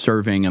was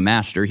serving a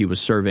master. He was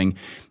serving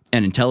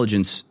an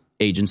intelligence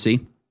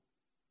agency,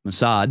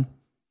 Mossad,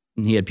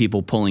 and he had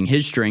people pulling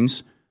his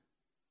strings,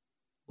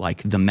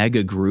 like the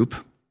Mega Group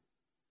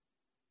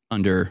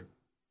under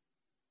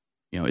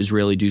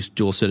Israeli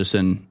dual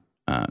citizen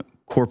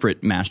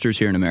corporate masters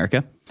here in America.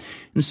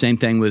 And the same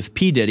thing with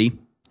P. Diddy.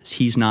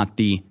 He's not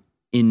the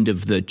end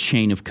of the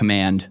chain of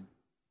command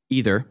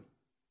either,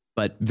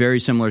 but very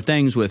similar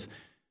things with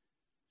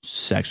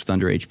sex with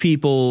underage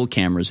people,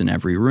 cameras in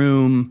every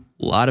room,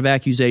 a lot of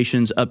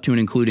accusations up to and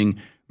including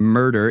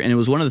murder. And it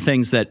was one of the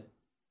things that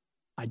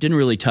I didn't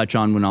really touch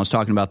on when I was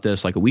talking about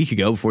this like a week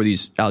ago before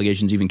these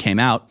allegations even came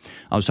out.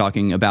 I was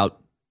talking about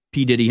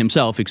P. Diddy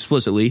himself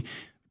explicitly,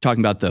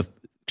 talking about the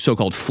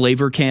so-called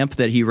flavor camp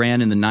that he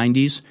ran in the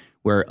 90s,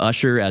 where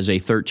Usher, as a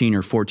 13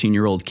 or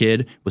 14-year-old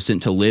kid, was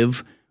sent to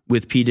live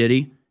with P.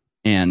 Diddy,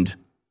 and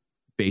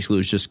basically it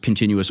was just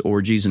continuous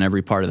orgies in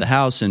every part of the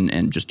house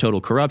and just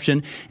total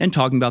corruption, and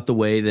talking about the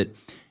way that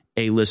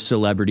A-list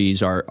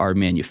celebrities are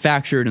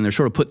manufactured, and they're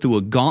sort of put through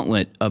a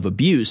gauntlet of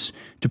abuse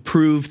to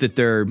prove that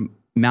they're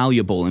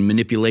malleable and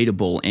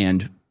manipulatable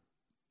and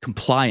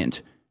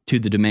compliant to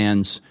the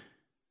demands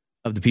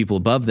of the people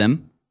above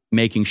them,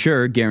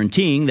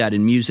 guaranteeing that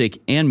in music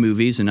and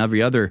movies and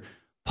every other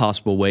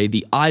possible way,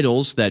 the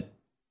idols that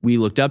we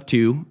looked up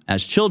to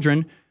as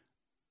children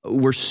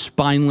were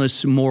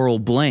spineless moral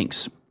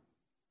blanks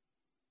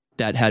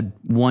that had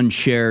one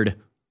shared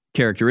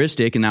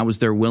characteristic, and that was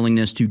their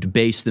willingness to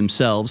debase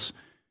themselves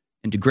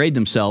and degrade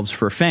themselves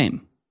for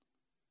fame.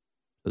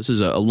 This is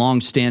a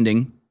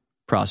long-standing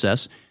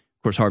process.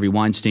 Of course, Harvey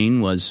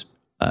Weinstein was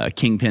a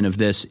kingpin of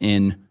this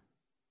in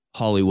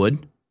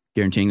Hollywood,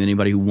 guaranteeing that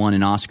anybody who won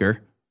an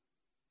Oscar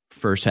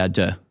first had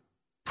to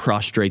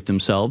prostrate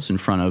themselves in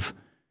front of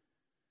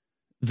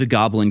the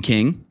Goblin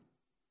King.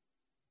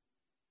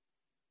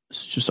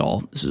 This is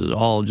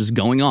all just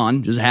going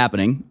on, just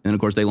happening. And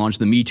of course, they launched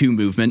the Me Too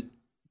movement,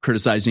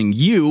 criticizing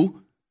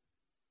you,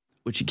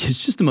 which is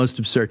just the most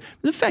absurd.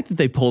 The fact that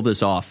they pull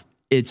this off,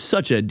 it's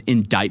such an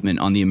indictment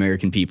on the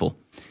American people.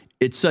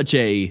 It's such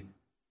a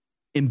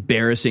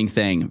embarrassing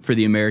thing for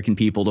the American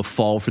people to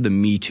fall for the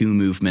Me Too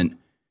movement,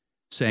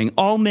 saying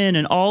all men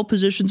in all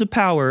positions of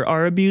power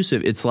are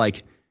abusive. It's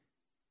like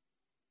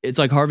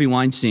Harvey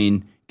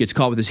Weinstein gets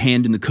caught with his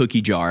hand in the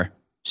cookie jar,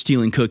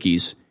 stealing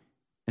cookies,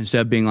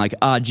 instead of being like,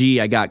 gee,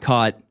 I got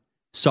caught.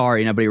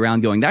 Sorry. And everybody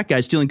around going, that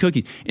guy's stealing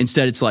cookies.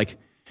 Instead, it's like,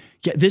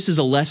 yeah, this is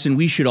a lesson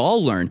we should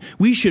all learn.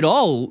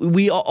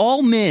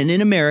 All men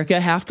in America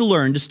have to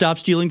learn to stop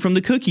stealing from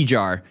the cookie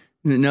jar.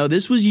 No,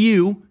 this was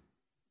you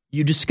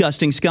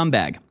disgusting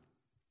scumbag.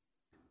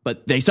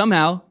 But they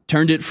somehow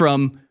turned it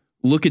from,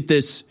 look at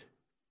this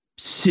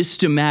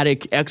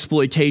systematic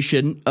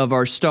exploitation of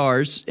our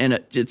stars, and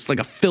it's like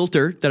a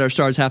filter that our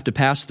stars have to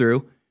pass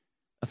through,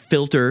 a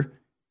filter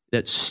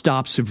that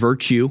stops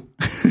virtue,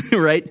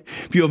 right?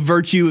 If you have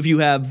virtue, if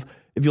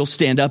you'll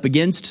stand up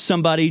against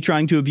somebody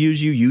trying to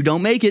abuse you, you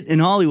don't make it in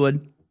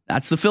Hollywood.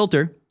 That's the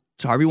filter.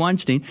 It's Harvey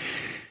Weinstein.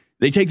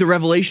 They take the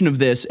revelation of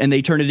this and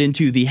they turn it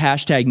into the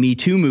hashtag Me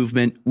Too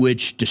movement,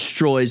 which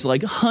destroys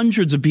like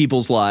hundreds of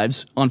people's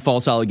lives on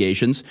false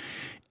allegations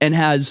and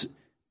has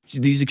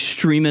these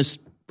extremist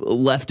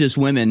leftist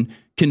women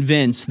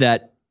convinced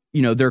that,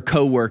 their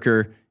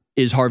coworker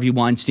is Harvey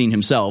Weinstein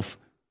himself,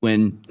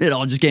 when it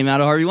all just came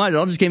out of Harvey Weinstein. It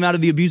all just came out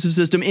of the abusive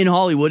system in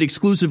Hollywood,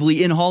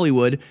 exclusively in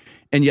Hollywood.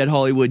 And yet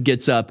Hollywood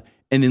gets up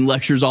and then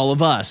lectures all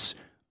of us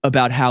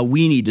about how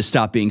we need to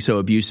stop being so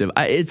abusive.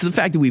 It's the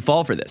fact that we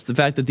fall for this. The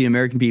fact that the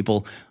American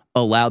people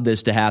allowed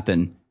this to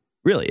happen.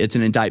 Really, it's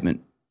an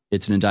indictment.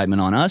 It's an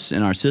indictment on us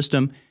and our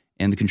system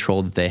and the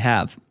control that they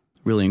have.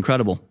 Really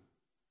incredible.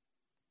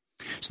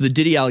 So the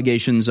Diddy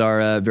allegations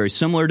are very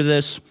similar to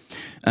this.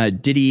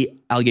 Diddy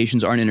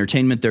allegations aren't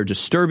entertainment. They're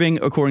disturbing,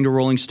 according to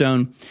Rolling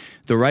Stone.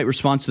 The right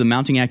response to the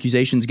mounting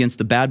accusations against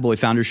the Bad Boy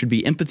founder should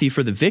be empathy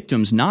for the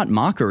victims, not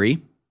mockery.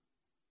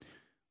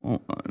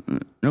 Well,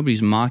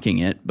 nobody's mocking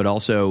it, but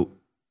also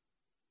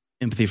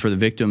empathy for the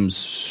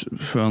victims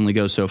only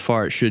goes so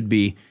far. It should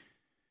be,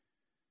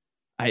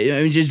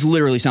 it just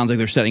literally sounds like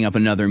they're setting up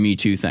another Me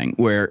Too thing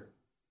where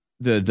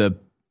the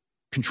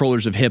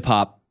controllers of hip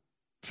hop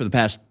for the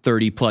past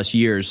 30 plus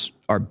years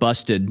are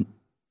busted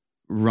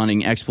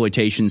running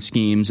exploitation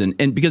schemes.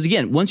 And because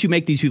again, once you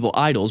make these people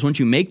idols, once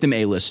you make them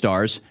A-list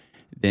stars,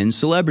 then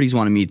celebrities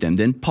want to meet them.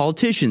 Then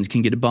politicians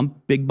can get a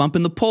big bump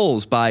in the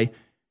polls by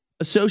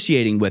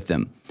associating with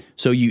them.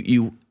 So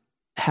you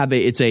have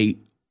it's a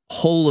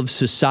whole of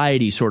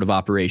society sort of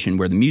operation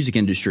where the music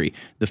industry,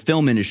 the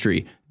film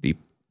industry, the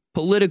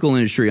political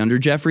industry under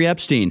Jeffrey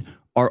Epstein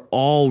are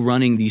all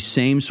running these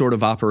same sort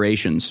of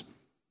operations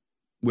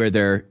where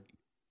they're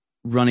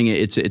running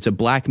it. It's a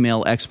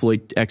blackmail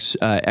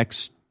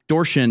extortion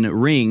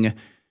ring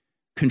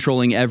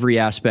controlling every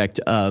aspect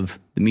of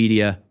the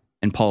media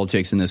and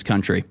politics in this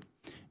country.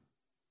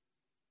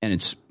 And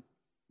it's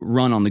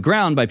run on the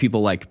ground by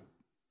people like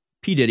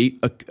P. Diddy,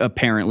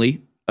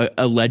 apparently,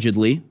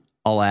 allegedly,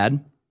 I'll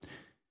add,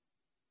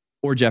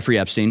 or Jeffrey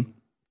Epstein,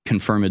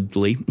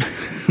 confirmedly,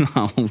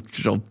 I'll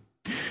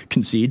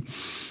concede.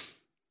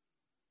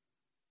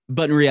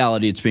 But in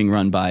reality, it's being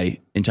run by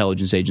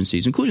intelligence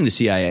agencies, including the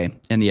CIA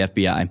and the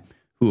FBI,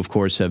 who, of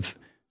course, have,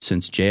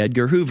 since J.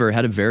 Edgar Hoover,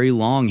 had a very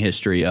long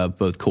history of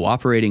both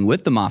cooperating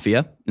with the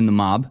mafia and the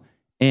mob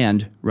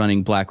and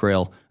running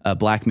blackmail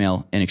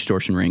and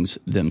extortion rings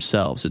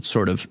themselves. It's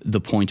sort of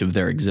the point of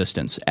their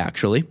existence,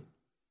 actually.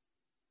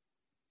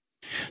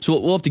 So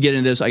we'll have to get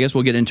into this. I guess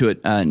we'll get into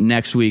it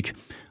next week.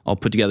 I'll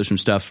put together some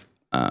stuff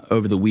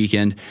over the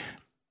weekend.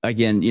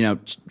 Again,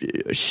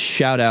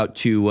 shout out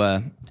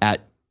to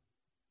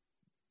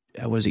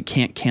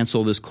Can't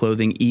Cancel This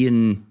Clothing,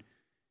 Ian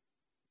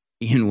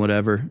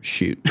whatever.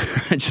 Shoot.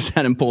 I just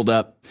had him pulled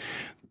up.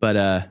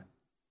 But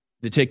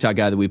the TikTok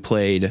guy that we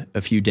played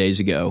a few days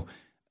ago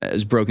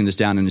has broken this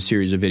down in a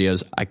series of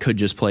videos. I could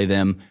just play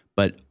them,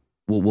 but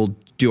we'll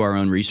do our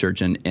own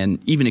research and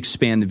even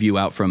expand the view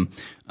out from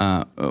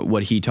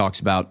what he talks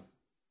about.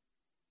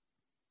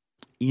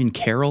 Ian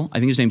Carroll, I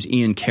think his name's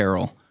Ian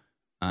Carroll,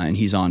 and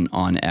he's on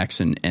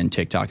X and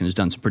TikTok and has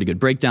done some pretty good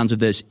breakdowns of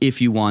this.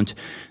 If you want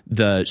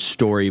the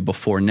story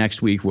before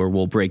next week, where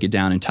we'll break it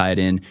down and tie it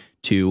in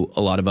to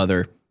a lot of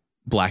other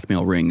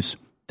blackmail rings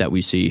that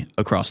we see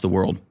across the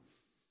world.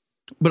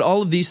 But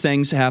all of these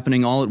things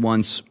happening all at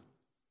once,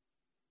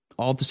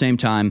 all at the same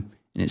time,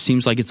 and it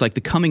seems like it's like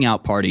the coming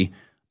out party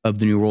of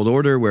the New World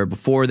Order, where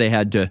before they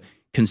had to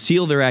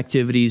conceal their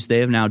activities, they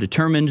have now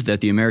determined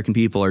that the American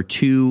people are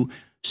too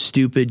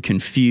stupid,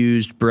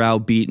 confused,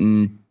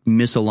 browbeaten,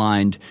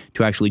 misaligned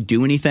to actually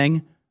do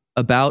anything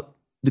about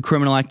the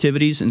criminal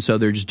activities. And so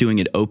they're just doing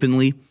it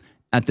openly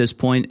at this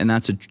point. And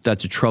that's a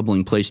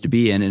troubling place to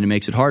be in. And it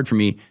makes it hard for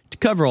me to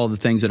cover all the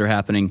things that are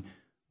happening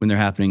when they're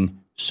happening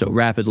so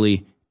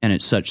rapidly and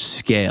at such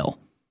scale.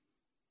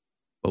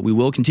 But we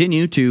will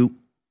continue to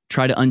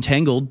try to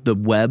untangle the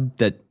web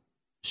that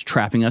is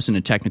trapping us in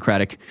a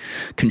technocratic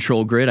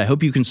control grid. I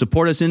hope you can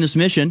support us in this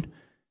mission.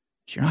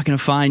 You're not going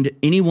to find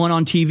anyone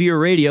on TV or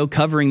radio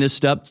covering this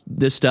stuff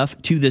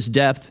to this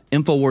depth.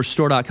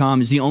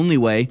 InfoWarsStore.com is the only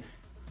way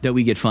that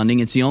we get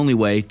funding. It's the only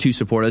way to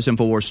support us,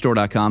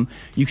 InfoWarsStore.com.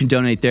 You can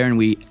donate there, and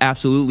we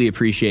absolutely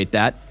appreciate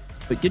that.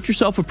 But get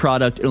yourself a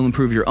product. It'll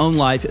improve your own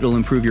life. It'll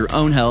improve your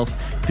own health,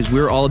 because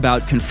we're all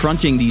about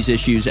confronting these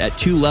issues at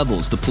two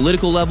levels. The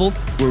political level,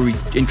 where we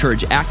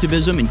encourage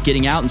activism and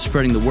getting out and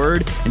spreading the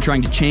word and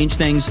trying to change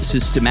things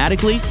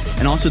systematically.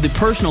 And also the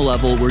personal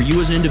level, where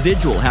you as an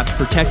individual have to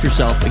protect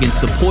yourself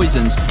against the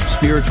poisons,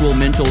 spiritual,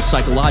 mental,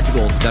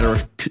 psychological, that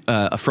are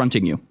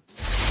affronting you.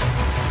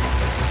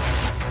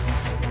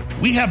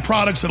 We have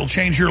products that'll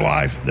change your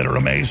life that are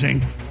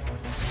amazing.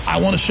 I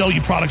want to sell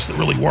you products that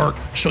really work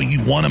so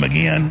you want them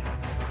again.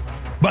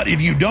 But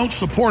if you don't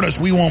support us,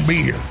 we won't be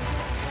here.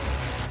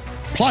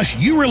 Plus,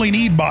 you really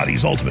need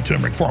Body's Ultimate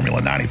Turmeric Formula,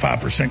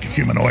 95%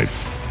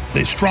 curcuminoid.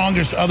 The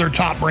strongest other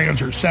top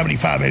brands are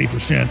 75,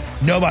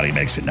 80%. Nobody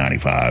makes it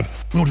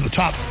 95. We went to the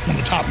top, one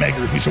of the top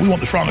makers. We said, we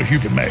want the strongest you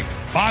can make.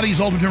 Body's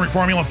Ultimate Turmeric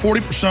Formula,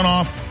 40%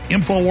 off,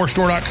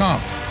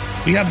 InfoWarsStore.com.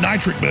 We have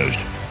Nitric Boost,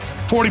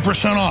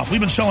 40% off. We've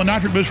been selling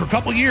Nitric Boost for a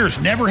couple of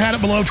years. Never had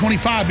it below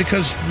 25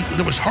 because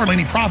there was hardly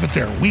any profit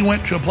there. We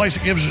went to a place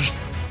that gives us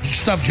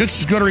stuff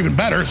just as good or even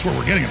better. That's where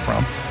we're getting it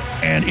from.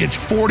 And it's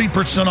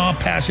 40% off,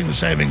 passing the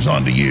savings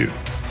on to you.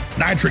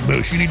 Nitric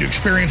Boost. You need to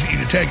experience it. You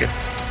need to take it.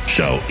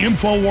 So,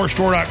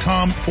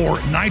 InfoWarsStore.com for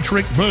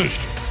Nitric Boost.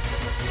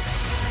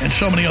 And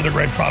so many other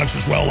great products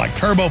as well, like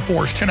Turbo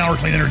Force, 10-hour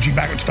clean energy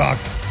back in stock.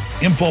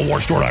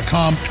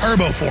 InfoWarsStore.com.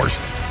 Turbo Force,